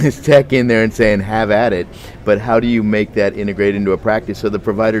dumping this tech in there and saying have at it, but how do you make that integrate into a practice so the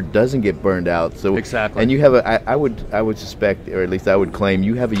provider doesn't get burned out? So exactly. And you have I would suspect, or at least I would claim,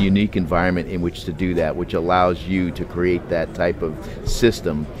 you have a unique environment in which to do that, which allows you to create that type of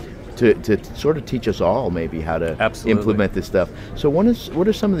system to sort of teach us all maybe how to implement this stuff. So what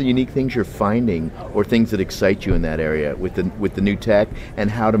are some of the unique things you're finding or things that excite you in that area with the new tech and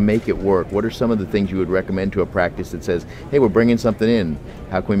how to make it work? What are some of the things you would recommend to a practice that says, hey, we're bringing something in.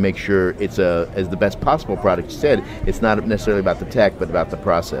 How can we make sure it's as the best possible product? You said it's not necessarily about the tech, but about the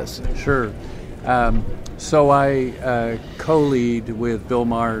process. Sure. So I co-lead with Bill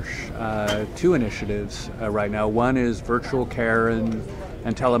Marsh 2 initiatives right now. One is virtual care and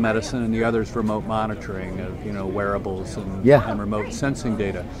telemedicine, and the other is remote monitoring of wearables and remote sensing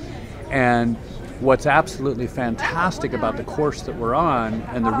data. And what's absolutely fantastic about the course that we're on,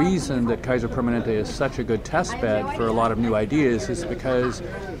 and the reason that Kaiser Permanente is such a good test bed for a lot of new ideas, is because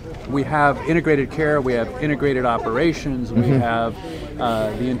we have integrated care, we have integrated operations, we have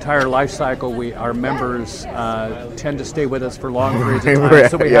the entire life cycle. Our members tend to stay with us for long periods of time,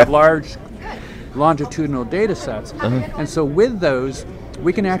 so we have large longitudinal data sets. And so with those,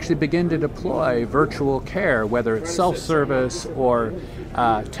 we can actually begin to deploy virtual care, whether it's self-service or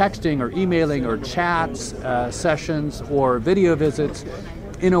texting or emailing or chats, sessions or video visits,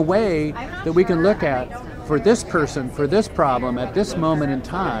 in a way that we can look at for this person, for this problem, at this moment in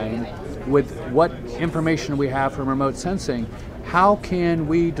time, with what information we have from remote sensing, how can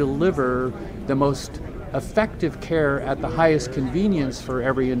we deliver the most effective care at the highest convenience for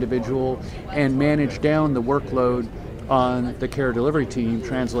every individual and manage down the workload on the care delivery team?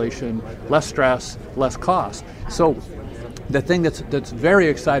 Translation, less stress, less cost. So the thing that's very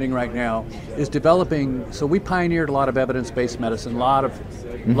exciting right now is developing. So we pioneered a lot of evidence-based medicine. A lot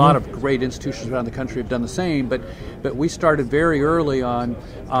of great institutions around the country have done the same. But we started very early on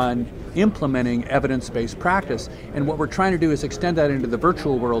implementing evidence-based practice. And what we're trying to do is extend that into the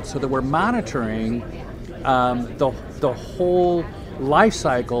virtual world so that we're monitoring the whole life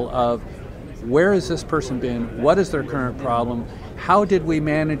cycle of where has this person been, what is their current problem, how did we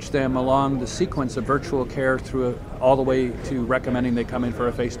manage them along the sequence of virtual care through all the way to recommending they come in for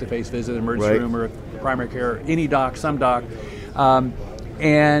a face-to-face visit, emergency room or primary care, any doc, some doc,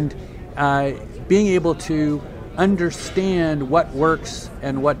 and being able to understand what works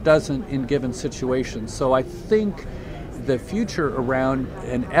and what doesn't in given situations. So I think the future around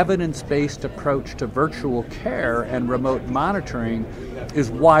an evidence-based approach to virtual care and remote monitoring is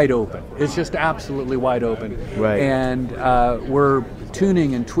wide open. It's just absolutely wide open. Right. And we're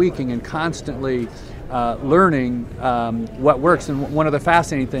tuning and tweaking and constantly learning what works. And one of the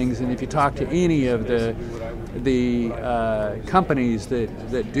fascinating things, and if you talk to any of the companies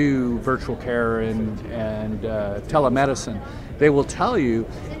that do virtual care and telemedicine, they will tell you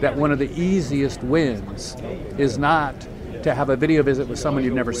that one of the easiest wins is not to have a video visit with someone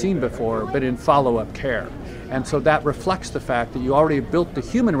you've never seen before, but in follow-up care. And so that reflects the fact that you already built the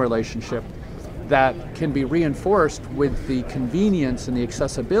human relationship that can be reinforced with the convenience and the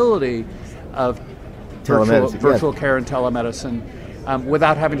accessibility of virtual care and telemedicine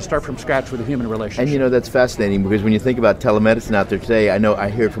without having to start from scratch with a human relationship. And that's fascinating because when you think about telemedicine out there today, I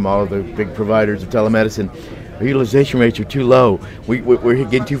hear from all of the big providers of telemedicine, our utilization rates are too low. We're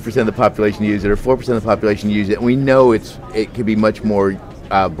getting 2% of the population use it, or 4% of the population use it, and we know it could be much more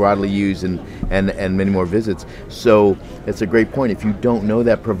broadly used and many more visits. So that's a great point. If you don't know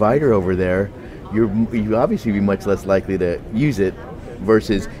that provider over there, you obviously be much less likely to use it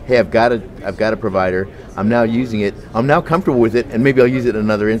versus, hey, I've got a provider, I'm now using it, I'm now comfortable with it, and maybe I'll use it in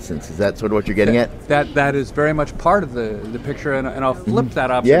another instance. Is that sort of what you're getting at? That is very much part of the picture, and I'll flip that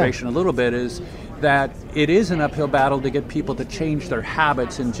observation a little bit, is that it is an uphill battle to get people to change their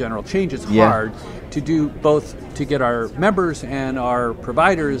habits in general. Change is hard to do, both to get our members and our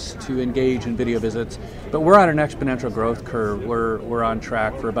providers to engage in video visits, but we're on an exponential growth curve. We're on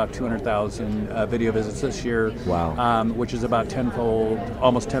track for about 200,000 video visits this year, which is about tenfold,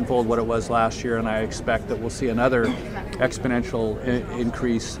 almost tenfold what it was last year, and I expect that we'll see another exponential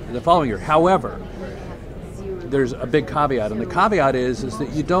increase the following year. However, there's a big caveat, and the caveat is that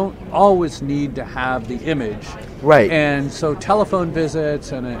you don't always need to have the image. Right. And so telephone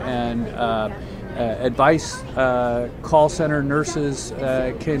visits and advice call center nurses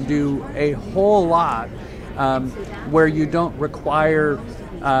can do a whole lot where you don't require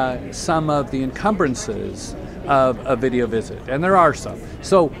some of the encumbrances of a video visit, and there are some.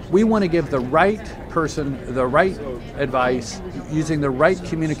 So we want to give the right person the right advice using the right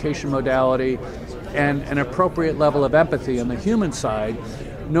communication modality and an appropriate level of empathy on the human side,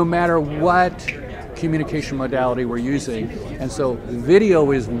 no matter what communication modality we're using. And so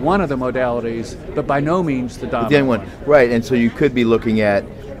video is one of the modalities, but by no means the dominant one. Right, and so you could be looking at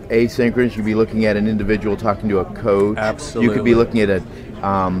asynchronous, you'd be looking at an individual talking to a coach. Absolutely. You could be looking at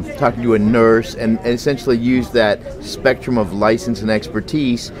talking to a nurse, and essentially use that spectrum of license and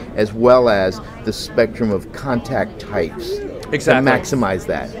expertise as well as the spectrum of contact types. Exactly. To maximize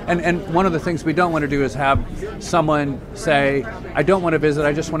that. And one of the things we don't want to do is have someone say, I don't want to visit,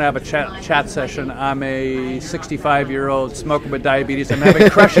 I just want to have a chat session. I'm a 65-year-old smoker with diabetes. I'm having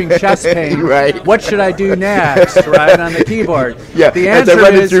crushing chest pain. Right. What should I do next, right, on the keyboard? Yeah, the as I answer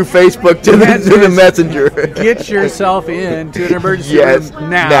run it is, through Facebook to the messenger. Get yourself into an emergency room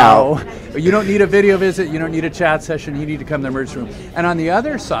now. You don't need a video visit. You don't need a chat session. You need to come to the emergency room. And on the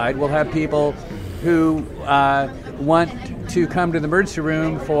other side, we'll have people who want to come to the emergency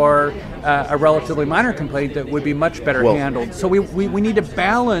room for a relatively minor complaint that would be much better handled. So we need to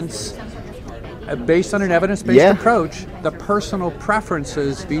balance, based on an evidence-based approach, the personal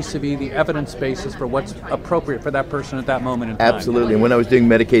preferences vis-a-vis the evidence basis for what's appropriate for that person at that moment in time. Absolutely. And when I was doing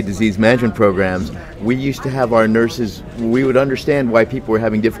Medicaid disease management programs, we used to have our nurses, we would understand why people were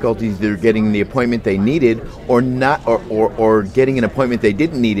having difficulties either getting the appointment they needed or not, or getting an appointment they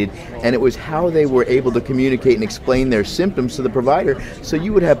didn't need, and it was how they were able to communicate and explain their symptoms to the provider. So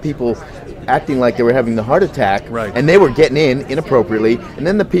you would have people acting like they were having the heart attack, and they were getting in inappropriately, and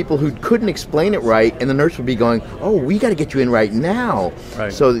then the people who couldn't explain it right, and the nurse would be going, oh, we got to get you in right now.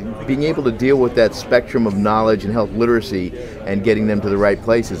 Right. So being able to deal with that spectrum of knowledge and health literacy and getting them to the right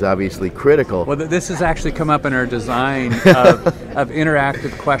place is obviously critical. Well, this has actually come up in our design of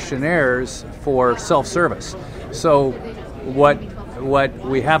interactive questionnaires for self-service. So what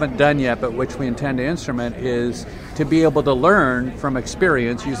we haven't done yet, but which we intend to instrument, is to be able to learn from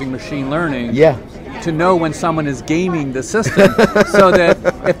experience using machine learning to know when someone is gaming the system so that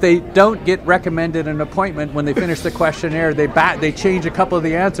if they don't get recommended an appointment when they finish the questionnaire, they change a couple of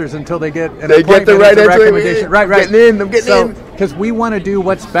the answers until they get an appointment. Get the right answer. Recommendation. Right. I'm getting in. Because we want to do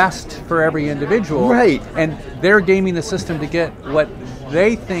what's best for every individual. Right. And they're gaming the system to get what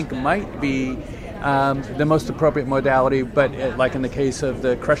they think might be the most appropriate modality, but like in the case of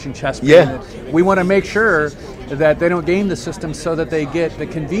the crushing chest pain, we want to make sure that they don't game the system so that they get the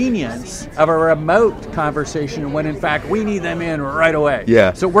convenience of a remote conversation when in fact we need them in right away.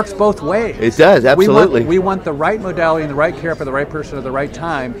 Yeah. So it works both ways. It does, absolutely. We want the right modality and the right care for the right person at the right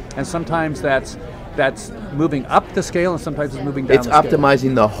time, and sometimes that's moving up the scale, and sometimes it's moving down the scale. It's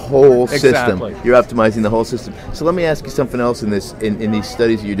optimizing the whole system. Exactly. You're optimizing the whole system. So let me ask you something else in these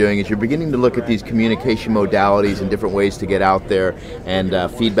studies that you're doing. Is you're beginning to look at these communication modalities and different ways to get out there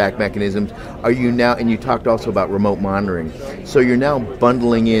and feedback mechanisms. Are you now, and you talked also about remote monitoring, so you're now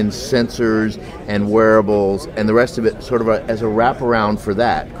bundling in sensors and wearables and the rest of it sort of as a wraparound for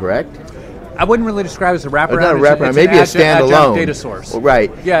that, correct? I wouldn't really describe it as a wraparound. Not a wraparound, it's maybe a standalone data source. Well, right.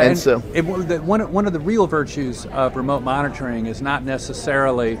 Yeah, and so one of the real virtues of remote monitoring is not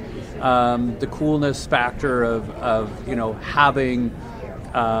necessarily the coolness factor of having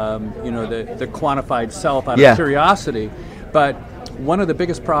the quantified self out of curiosity, but one of the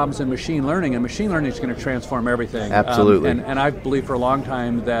biggest problems in machine learning, and machine learning is going to transform everything. Absolutely. And I believe for a long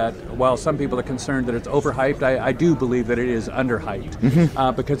time that while some people are concerned that it's overhyped, I do believe that it is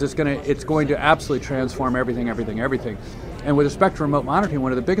underhyped because it's going to absolutely transform everything. And with respect to remote monitoring,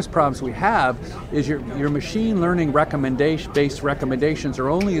 one of the biggest problems we have is your machine learning based recommendations are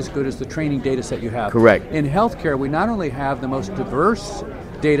only as good as the training data set you have. Correct. In healthcare, we not only have the most diverse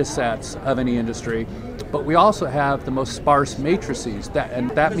data sets of any industry, but we also have the most sparse matrices.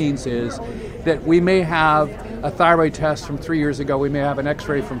 That means is that we may have a thyroid test from 3 years ago, we may have an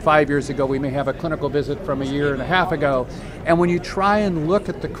x-ray from 5 years ago, we may have a clinical visit from a year and a half ago, and when you try and look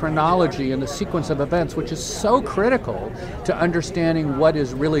at the chronology and the sequence of events, which is so critical to understanding what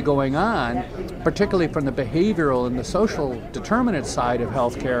is really going on, particularly from the behavioral and the social determinant side of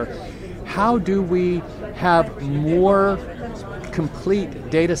healthcare, how do we have more complete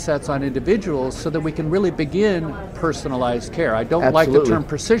data sets on individuals so that we can really begin personalized care? I don't like the term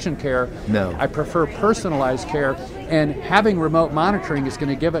precision care. No. I prefer personalized care, and having remote monitoring is going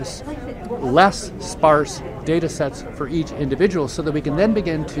to give us less sparse data sets for each individual so that we can then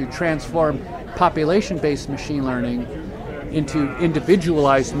begin to transform population-based machine learning into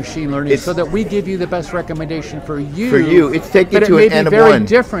individualized machine learning so that we give you the best recommendation for you. For you, it's taking but to it an N may be of very one.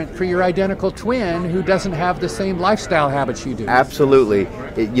 different for your identical twin who doesn't have the same lifestyle habits you do. Absolutely.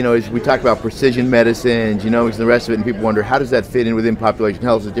 As we talk about precision medicine, genomics, and the rest of it, and people wonder, how does that fit in within population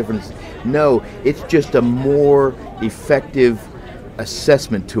health? Is it different? No, it's just a more effective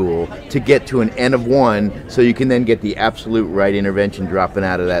assessment tool to get to an N of one, so you can then get the absolute right intervention dropping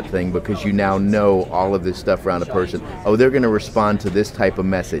out of that thing, because you now know all of this stuff around a person. Oh, they're going to respond to this type of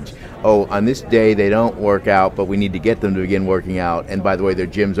message. Oh, on this day they don't work out, but we need to get them to begin working out. And by the way, their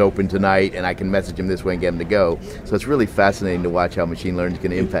gym's open tonight, and I can message them this way and get them to go. So it's really fascinating to watch how machine learning is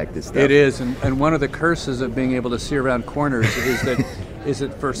going to impact this stuff. It is, and one of the curses of being able to see around corners is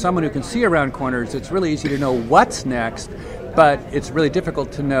that for someone who can see around corners, it's really easy to know what's next. But it's really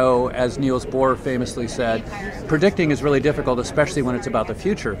difficult to know, as Niels Bohr famously said, predicting is really difficult, especially when it's about the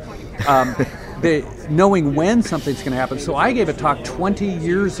future. Knowing when something's going to happen. So I gave a talk 20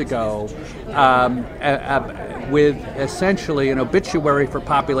 years ago with essentially an obituary for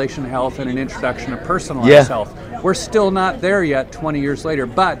population health and an introduction to personalized health. We're still not there yet 20 years later,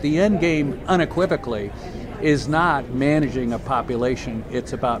 but the end game unequivocally is not managing a population.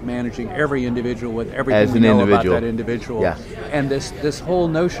 It's about managing every individual with everything we know about that individual. Yeah. And this whole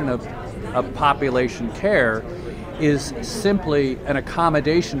notion of population care is simply an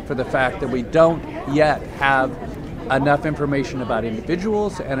accommodation for the fact that we don't yet have enough information about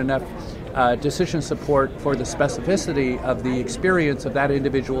individuals and enough decision support for the specificity of the experience of that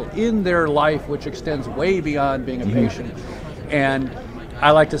individual in their life, which extends way beyond being a patient. And I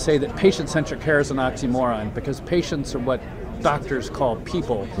like to say that patient-centric care is an oxymoron, because patients are what doctors call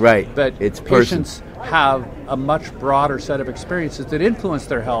people. Right. But it's patients have a much broader set of experiences that influence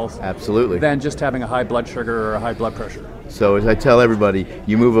their health than just having a high blood sugar or a high blood pressure. So as I tell everybody,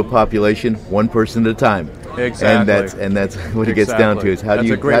 you move a population one person at a time. Exactly. And that's what it gets down to, is how do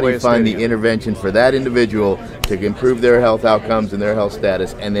you find the intervention for that individual to improve their health outcomes and their health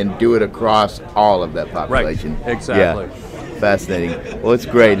status, and then do it across all of that population. Right. Exactly. Yeah. Fascinating. Well, it's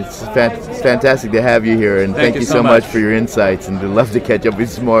great. It's fantastic to have you here, and thank you so much for your insights, and I'd love to catch up with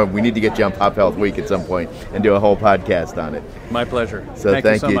you some more. We need to get you on Pop Health Week at some point and do a whole podcast on it. My pleasure. So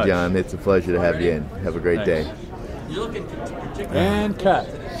thank you, much. John. It's a pleasure to have you in. Have a great day. And cut.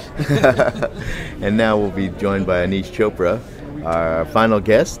 And now we'll be joined by Anish Chopra, our final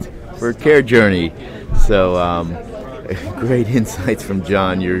guest for Care Journey. So great insights from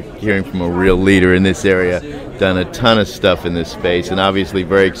John. You're hearing from a real leader in this area, done a ton of stuff in this space, and obviously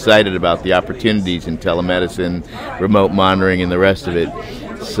very excited about the opportunities in telemedicine, remote monitoring, and the rest of it.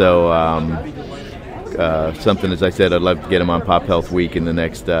 So something, as I said, I'd love to get him on Pop Health Week in the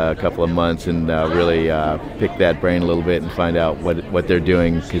next couple of months, and really pick that brain a little bit and find out what they're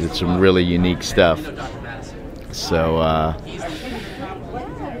doing, because it's some really unique stuff. So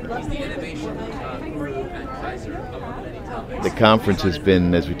the conference has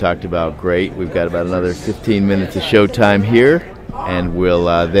been, as we talked about, great. We've got about another 15 minutes of showtime here, and we'll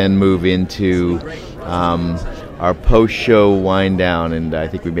then move into our post-show wind down, and I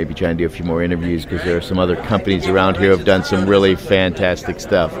think we may be trying to do a few more interviews, because there are some other companies around here who have done some really fantastic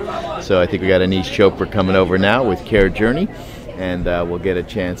stuff. So I think we got Anish Chopra coming over now with Care Journey, and we'll get a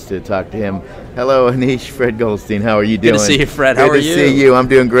chance to talk to him. Hello, Anish. Fred Goldstein. How are you doing? Good to see you, Fred. How are you? Good to see you. I'm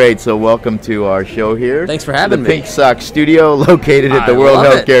doing great. So welcome to our show here. Thanks for having me. The Pink Sock Studio, located at the World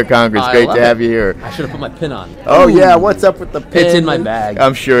Healthcare Congress. Great to have you here. I should have put my pin on. Oh, yeah. What's up with the pin? It's in my bag.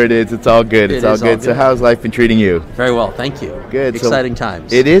 I'm sure it is. It's all good. It's all good. So how's life been treating you? Very well. Thank you. Good. Exciting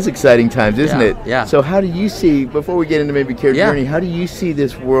times. It is exciting times, isn't it? Yeah. So how do you see, before we get into maybe Care Journey, how do you see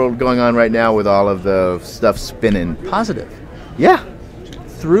this world going on right now with all of the stuff spinning? Positive. Yeah.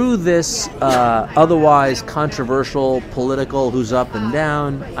 Through this otherwise controversial, political, who's up and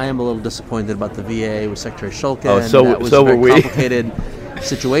down, I am a little disappointed about the VA with Secretary Shulkin. That was a very complicated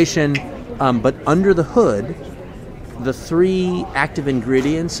situation. But under the hood, the three active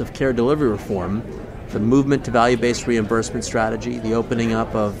ingredients of care delivery reform, the movement to value-based reimbursement strategy, the opening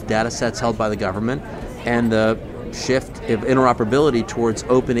up of data sets held by the government, and the shift of interoperability towards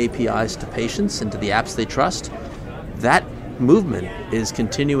open APIs to patients and to the apps they trust, that movement is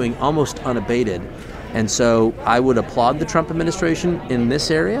continuing almost unabated. And so I would applaud the Trump administration in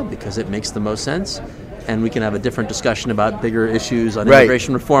this area because it makes the most sense. And we can have a different discussion about bigger issues on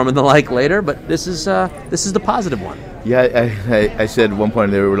immigration reform and the like later. But this is the positive one. Yeah, I said at one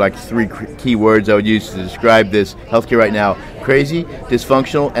point there were like three key words I would use to describe this healthcare right now: crazy,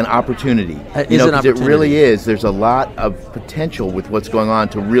 dysfunctional, and opportunity. Because it really is. There's a lot of potential with what's going on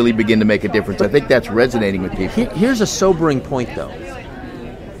to really begin to make a difference. I think that's resonating with people. Here's a sobering point, though.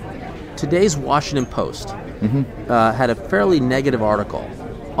 Today's Washington Post had a fairly negative article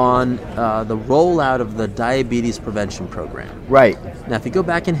on the rollout of the diabetes prevention program. Right. Now, if you go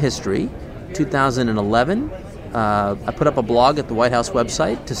back in history, 2011, I put up a blog at the White House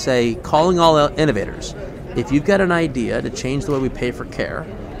website to say, calling all innovators, if you've got an idea to change the way we pay for care,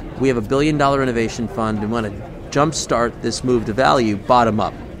 we have $1 billion innovation fund and want to jumpstart this move to value bottom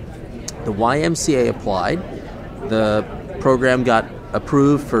up. The YMCA applied. The program got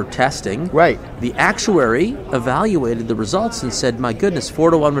approved for testing. Right. The actuary evaluated the results and said, my goodness,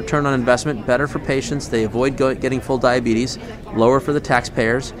 4-to-1 return on investment, better for patients. They avoid getting full diabetes, lower for the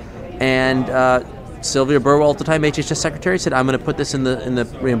taxpayers. And Sylvia Burwell, at the time HHS Secretary, said, I'm going to put this in the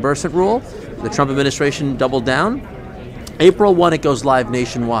reimbursement rule. The Trump administration doubled down. April 1, it goes live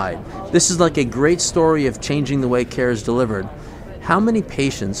nationwide. This is like a great story of changing the way care is delivered. How many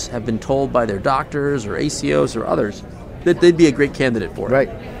patients have been told by their doctors or ACOs or others that they'd be a great candidate for it? Right.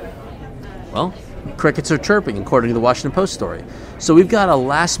 Well, crickets are chirping, according to the Washington Post story. So we've got a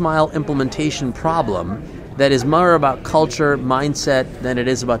last-mile implementation problem that is more about culture, mindset, than it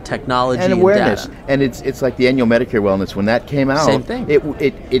is about technology and awareness. Data. And it's like the annual Medicare wellness. When that came out, same thing.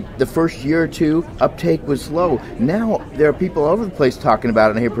 It the first year or two, uptake was slow. Now there are people all over the place talking about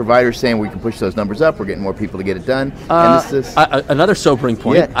it, and I hear providers saying we can push those numbers up. We're getting more people to get it done. Another sobering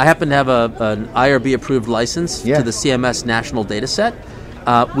point. Yeah. I happen to have an IRB-approved license to the CMS national data set.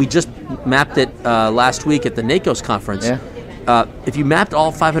 We just mapped it last week at the NACOS conference. Yeah. If you mapped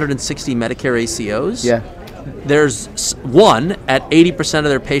all 560 Medicare ACOs, yeah. There's one at 80% of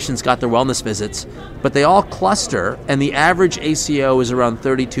their patients got their wellness visits, but they all cluster, and the average ACO is around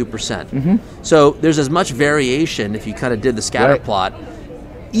 32%. So there's as much variation if you kind of did the scatter plot.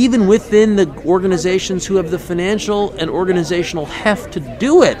 Even within the organizations who have the financial and organizational heft to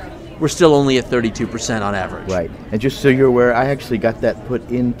do it, we're still only at 32% on average. Right. And just so you're aware, I actually got that put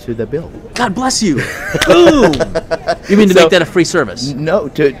into the bill. God bless you. Boom. You mean to make that a free service? No.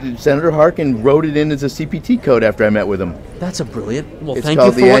 Senator Harkin wrote it in as a CPT code after I met with him. That's a brilliant. Well, it's thank you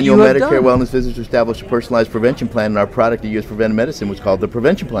called for the what you annual have Medicare done. Wellness Visits to establish a personalized prevention plan, and our product at U.S. Preventive Medicine was called the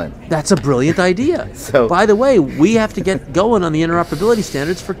Prevention Plan. That's a brilliant idea. So, by the way, we have to get going on the interoperability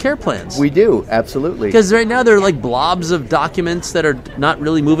standards for care plans. We do, absolutely. Because right now they're like blobs of documents that are not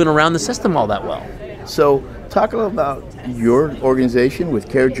really moving around the system all that well. So, talk a little about your organization with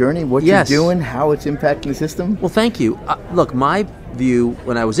Care Journey, what you're doing, how it's impacting the system. Well, thank you. Look, my view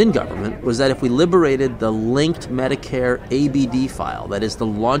when I was in government was that if we liberated the linked Medicare ABD file, that is the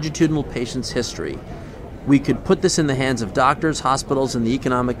longitudinal patient's history, we could put this in the hands of doctors, hospitals, and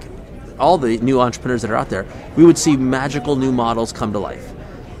all the new entrepreneurs that are out there. We would see magical new models come to life.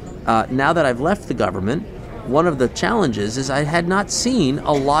 Now that I've left the government, one of the challenges is I had not seen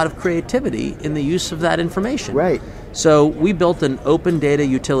a lot of creativity in the use of that information. Right. So we built an open data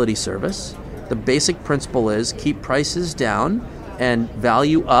utility service. The basic principle is keep prices down and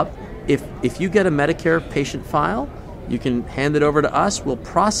value up. If you get a Medicare patient file, you can hand it over to us. We'll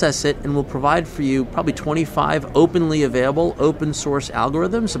process it and we'll provide for you probably 25 openly available open source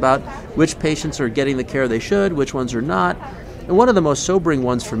algorithms about which patients are getting the care they should, which ones are not. And one of the most sobering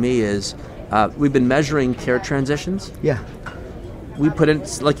ones for me is we've been measuring care transitions. Yeah. We put in,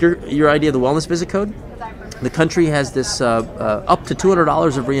 like your idea of the wellness visit code. The country has this up to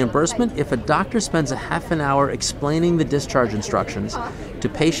 $200 of reimbursement if a doctor spends a half an hour explaining the discharge instructions to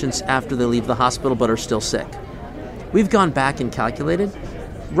patients after they leave the hospital but are still sick. We've gone back and calculated,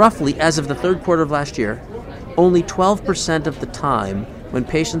 roughly as of the third quarter of last year, only 12% of the time when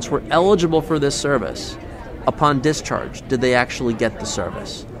patients were eligible for this service, upon discharge, did they actually get the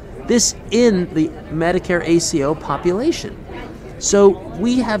service. This in the Medicare ACO population. So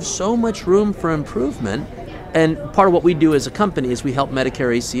we have so much room for improvement, And part of what we do as a company is we help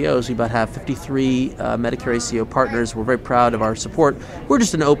Medicare ACOs. We about have 53 Medicare ACO partners. We're very proud of our support. We're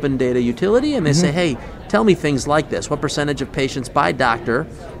just an open data utility, and they say, hey, tell me things like this. What percentage of patients by doctor,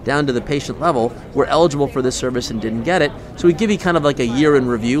 down to the patient level, were eligible for this service and didn't get it? So we give you kind of like a year in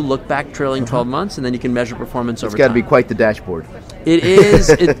review, look back trailing 12 months, and then you can measure performance over time. It's got to be quite the dashboard. It is.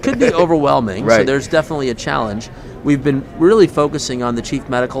 It could be overwhelming, right. So there's definitely a challenge. We've been really focusing on the chief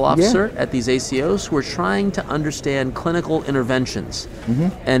medical officer at these ACOs who are trying to understand clinical interventions.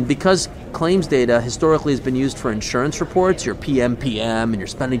 And because claims data historically has been used for insurance reports, your PMPM, and you're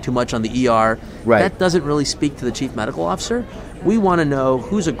spending too much on the ER, that doesn't really speak to the chief medical officer. We want to know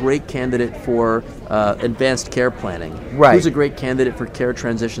who's a great candidate for advanced care planning, who's a great candidate for care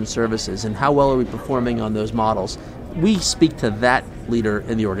transition services, and how well are we performing on those models. We speak to that leader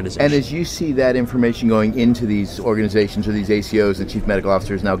in the organization. And as you see that information going into these organizations or these ACOs, the chief medical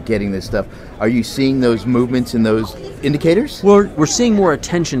officers now getting this stuff, are you seeing those movements in those indicators? We're seeing more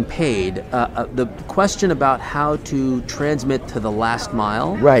attention paid. The question about how to transmit to the last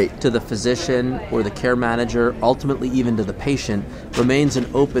mile, to the physician or the care manager, ultimately even to the patient, remains an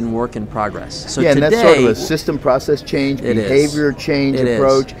open work in progress. So today, and that's sort of a system process change, behavior change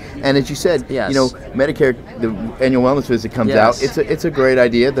approach. And as you said, Medicare, the annual wellness visit comes out. It's a great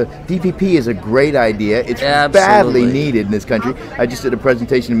idea. The DPP is a great idea. It's badly needed in this country. I just did a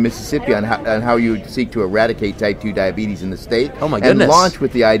presentation in Mississippi on how you seek to eradicate type 2 diabetes in the state. Oh my goodness. And launch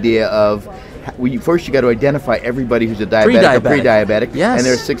with the idea of first you got to identify everybody who's a diabetic or pre-diabetic, and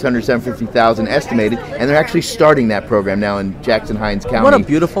there's 750,000 estimated, and they're actually starting that program now in Jackson-Hines County. What a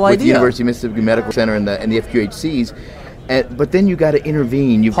beautiful with idea. the University of Mississippi Medical Center and the FQHCs. But then you got to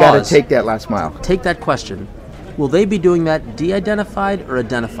intervene. You've got to take that last mile. Take that question. Will they be doing that de-identified or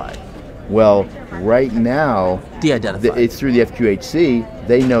identified? Well, right now, de-identified. It's through the FQHC.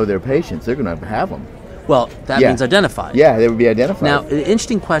 They know their patients. They're going to have them. Well, that means identified. Yeah, they would be identified. Now, the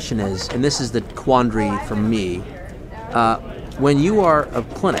interesting question is, and this is the quandary for me, when you are a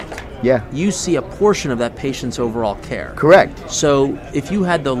clinic, you see a portion of that patient's overall care. Correct. So if you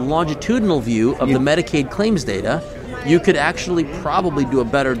had the longitudinal view of the Medicaid claims data, you could actually probably do a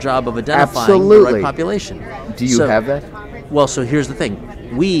better job of identifying the right population. Do you have that? Well, so here's the thing.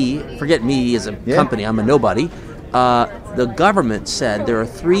 Forget me as a company, I'm a nobody. The government said there are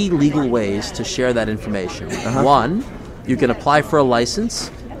 3 legal ways to share that information. One, you can apply for a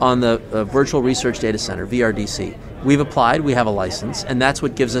license on the Virtual Research Data Center, VRDC. We've applied, we have a license, and that's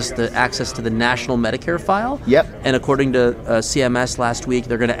what gives us the access to the national Medicare file. And according to CMS last week,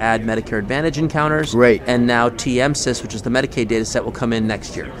 they're going to add Medicare Advantage encounters. And now TMSIS, which is the Medicaid data set, will come in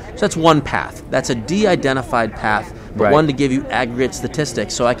next year. So that's one path. That's a de-identified path, but one to give you aggregate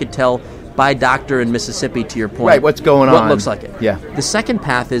statistics, so I could tell by doctor in Mississippi, to your point. What's going on. What looks like it. The second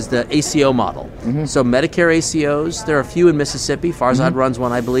path is the ACO model. So Medicare ACOs, there are a few in Mississippi. Farzad runs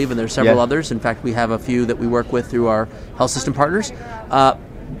one, I believe, and there are several others. In fact, we have a few that we work with through our health system partners.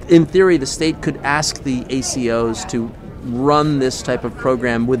 In theory, the state could ask the ACOs to run this type of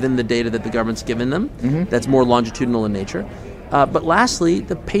program within the data that the government's given them. That's more longitudinal in nature. But lastly,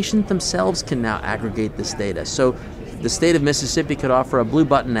 the patient themselves can now aggregate this data. So the state of Mississippi could offer a blue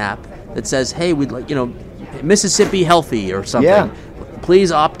button app that says, hey, we'd like, Mississippi Healthy or something. Please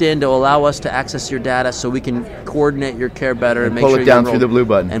opt in to allow us to access your data so we can coordinate your care better and make sure pull it down through the blue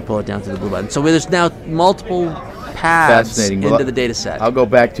button. And pull it down through the blue button. So there's now multiple paths into the data set. I'll go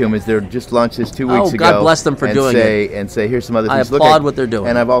back to them as they're just launched this 2 weeks ago. God bless them for doing it. And say, here's some other things. I applaud what they're doing.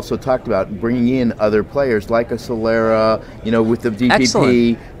 And I've also talked about bringing in other players like a Solera, with the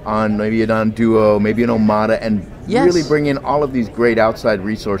DPP, maybe on Duo, maybe an Omada, and really bring in all of these great outside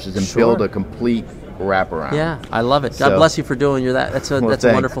resources and build a complete wraparound. Yeah, I love it. God bless you for doing that. That's a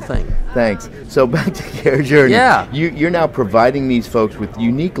wonderful thing. Thanks. So back to Care Journey. You're now providing these folks with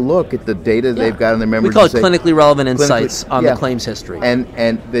unique look at the data they've got on their members. We call it clinically relevant insights on the claims history. And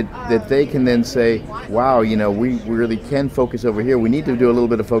that they can then say, wow, we really can focus over here. We need to do a little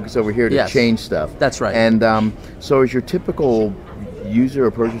bit of focus over here to change stuff. That's right. And so is your typical user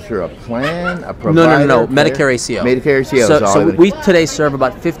or purchaser a plan, a provider? No. Medicare ACO. Medicare ACO. So we today serve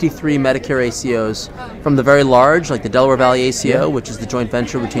about 53 Medicare ACOs, from the very large, like the Delaware Valley ACO, which is the joint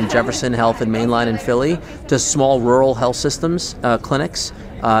venture between Jefferson Health and Mainline and Philly, to small rural health systems, clinics,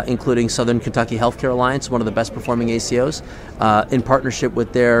 including Southern Kentucky Healthcare Alliance, one of the best performing ACOs, in partnership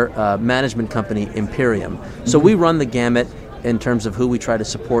with their management company, Imperium. So we run the gamut in terms of who we try to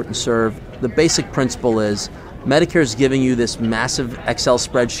support and serve. The basic principle is Medicare is giving you this massive Excel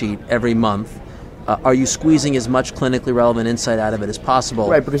spreadsheet every month are you squeezing as much clinically relevant insight out of it as possible?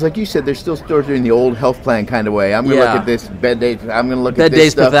 Right, because like you said, they're still stored in the old health plan kind of way. I'm going to look at this bed days. I'm going to look at this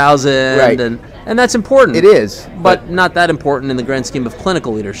days stuff. per thousand, right. and that's important. It is, but not that important in the grand scheme of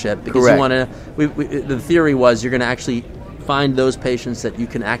clinical leadership. Because correct. you want to. The theory was you're going to actually find those patients that you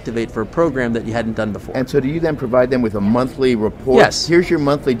can activate for a program that you hadn't done before. And so do you then provide them with a monthly report? Yes. Here's your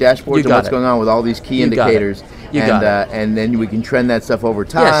monthly dashboard of what's going on with all these key indicators. And then we can trend that stuff over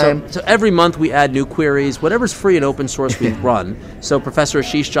time. Yeah, so every month we add new queries. Whatever's free and open source we run. So Professor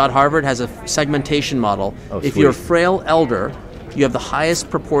Ashish Jha at Harvard has a segmentation model. If you're a frail elder, you have the highest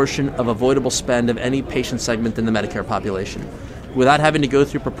proportion of avoidable spend of any patient segment in the Medicare population. Without having to go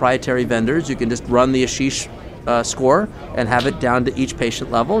through proprietary vendors, you can just run the Ashish score and have it down to each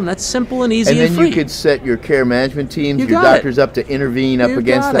patient level, and that's simple and easy and free. And then you could set your care management teams, your doctors up to intervene up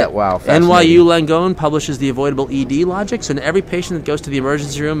against that. Wow, NYU Langone publishes the avoidable ED logic, so in every patient that goes to the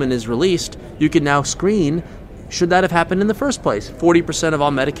emergency room and is released, you can now screen, should that have happened in the first place? 40% of all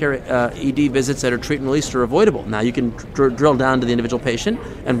Medicare ED visits that are treat and released are avoidable. Now you can drill down to the individual patient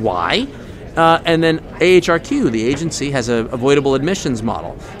and why. And then AHRQ, the agency, has a avoidable admissions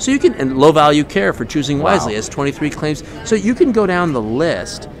model. So you can, and low value care for choosing wisely has 23 claims. So you can go down the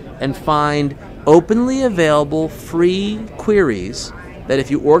list and find openly available free queries that if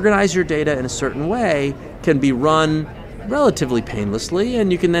you organize your data in a certain way can be run relatively painlessly,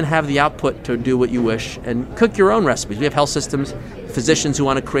 and you can then have the output to do what you wish and cook your own recipes. We have health systems, physicians who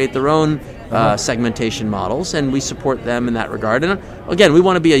want to create their own segmentation models, and we support them in that regard. And again, we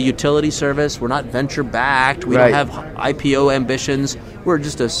want to be a utility service. We're not venture-backed. We don't have IPO ambitions. We're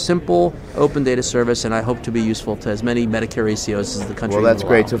just a simple open data service, and I hope to be useful to as many Medicare ACOs as the country will allow. Well, that's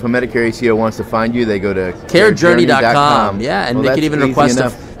great. So if a Medicare ACO wants to find you, they go to carejourney.com. Yeah, and they can even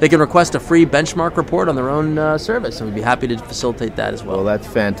request a free benchmark report on their own service, and we'd be happy to facilitate that as well. Well, that's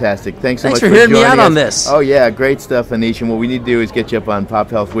fantastic. Thanks so much for hearing me out us on this. Oh, yeah, great stuff, Anish. And what we need to do is get you up on Pop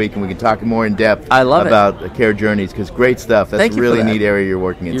Health Week, and we can talk more in depth about Care Journeys, because great stuff. That's a really neat area you're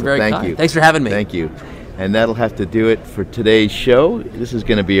working in. You're so very thank kind. you. Thanks for having me. Thank you. And that'll have to do it for today's show. This is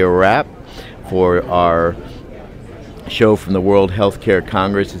going to be a wrap for our show from the World Healthcare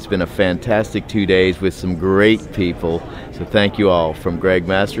Congress. It's been a fantastic 2 days with some great people. So thank you all. From Greg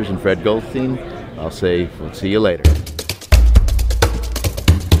Masters and Fred Goldstein, I'll say we'll see you later.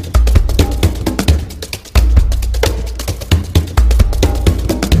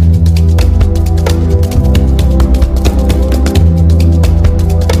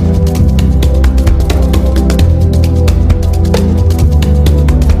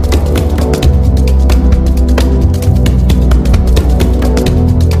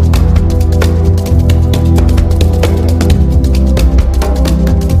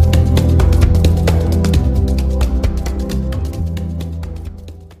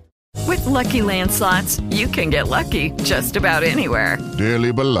 Lucky Land Slots, you can get lucky just about anywhere.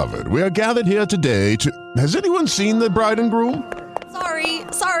 Dearly beloved, we are gathered here today to... Has anyone seen the bride and groom?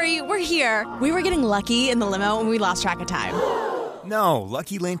 Sorry, we're here. We were getting lucky in the limo and we lost track of time. No,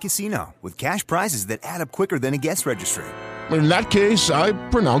 Lucky Land Casino, with cash prizes that add up quicker than a guest registry. In that case, I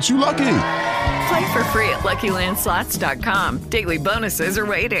pronounce you lucky. Play for free at LuckyLandSlots.com. Daily bonuses are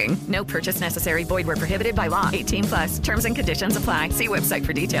waiting. No purchase necessary. Void where prohibited by law. 18+. Terms and conditions apply. See website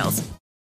for details.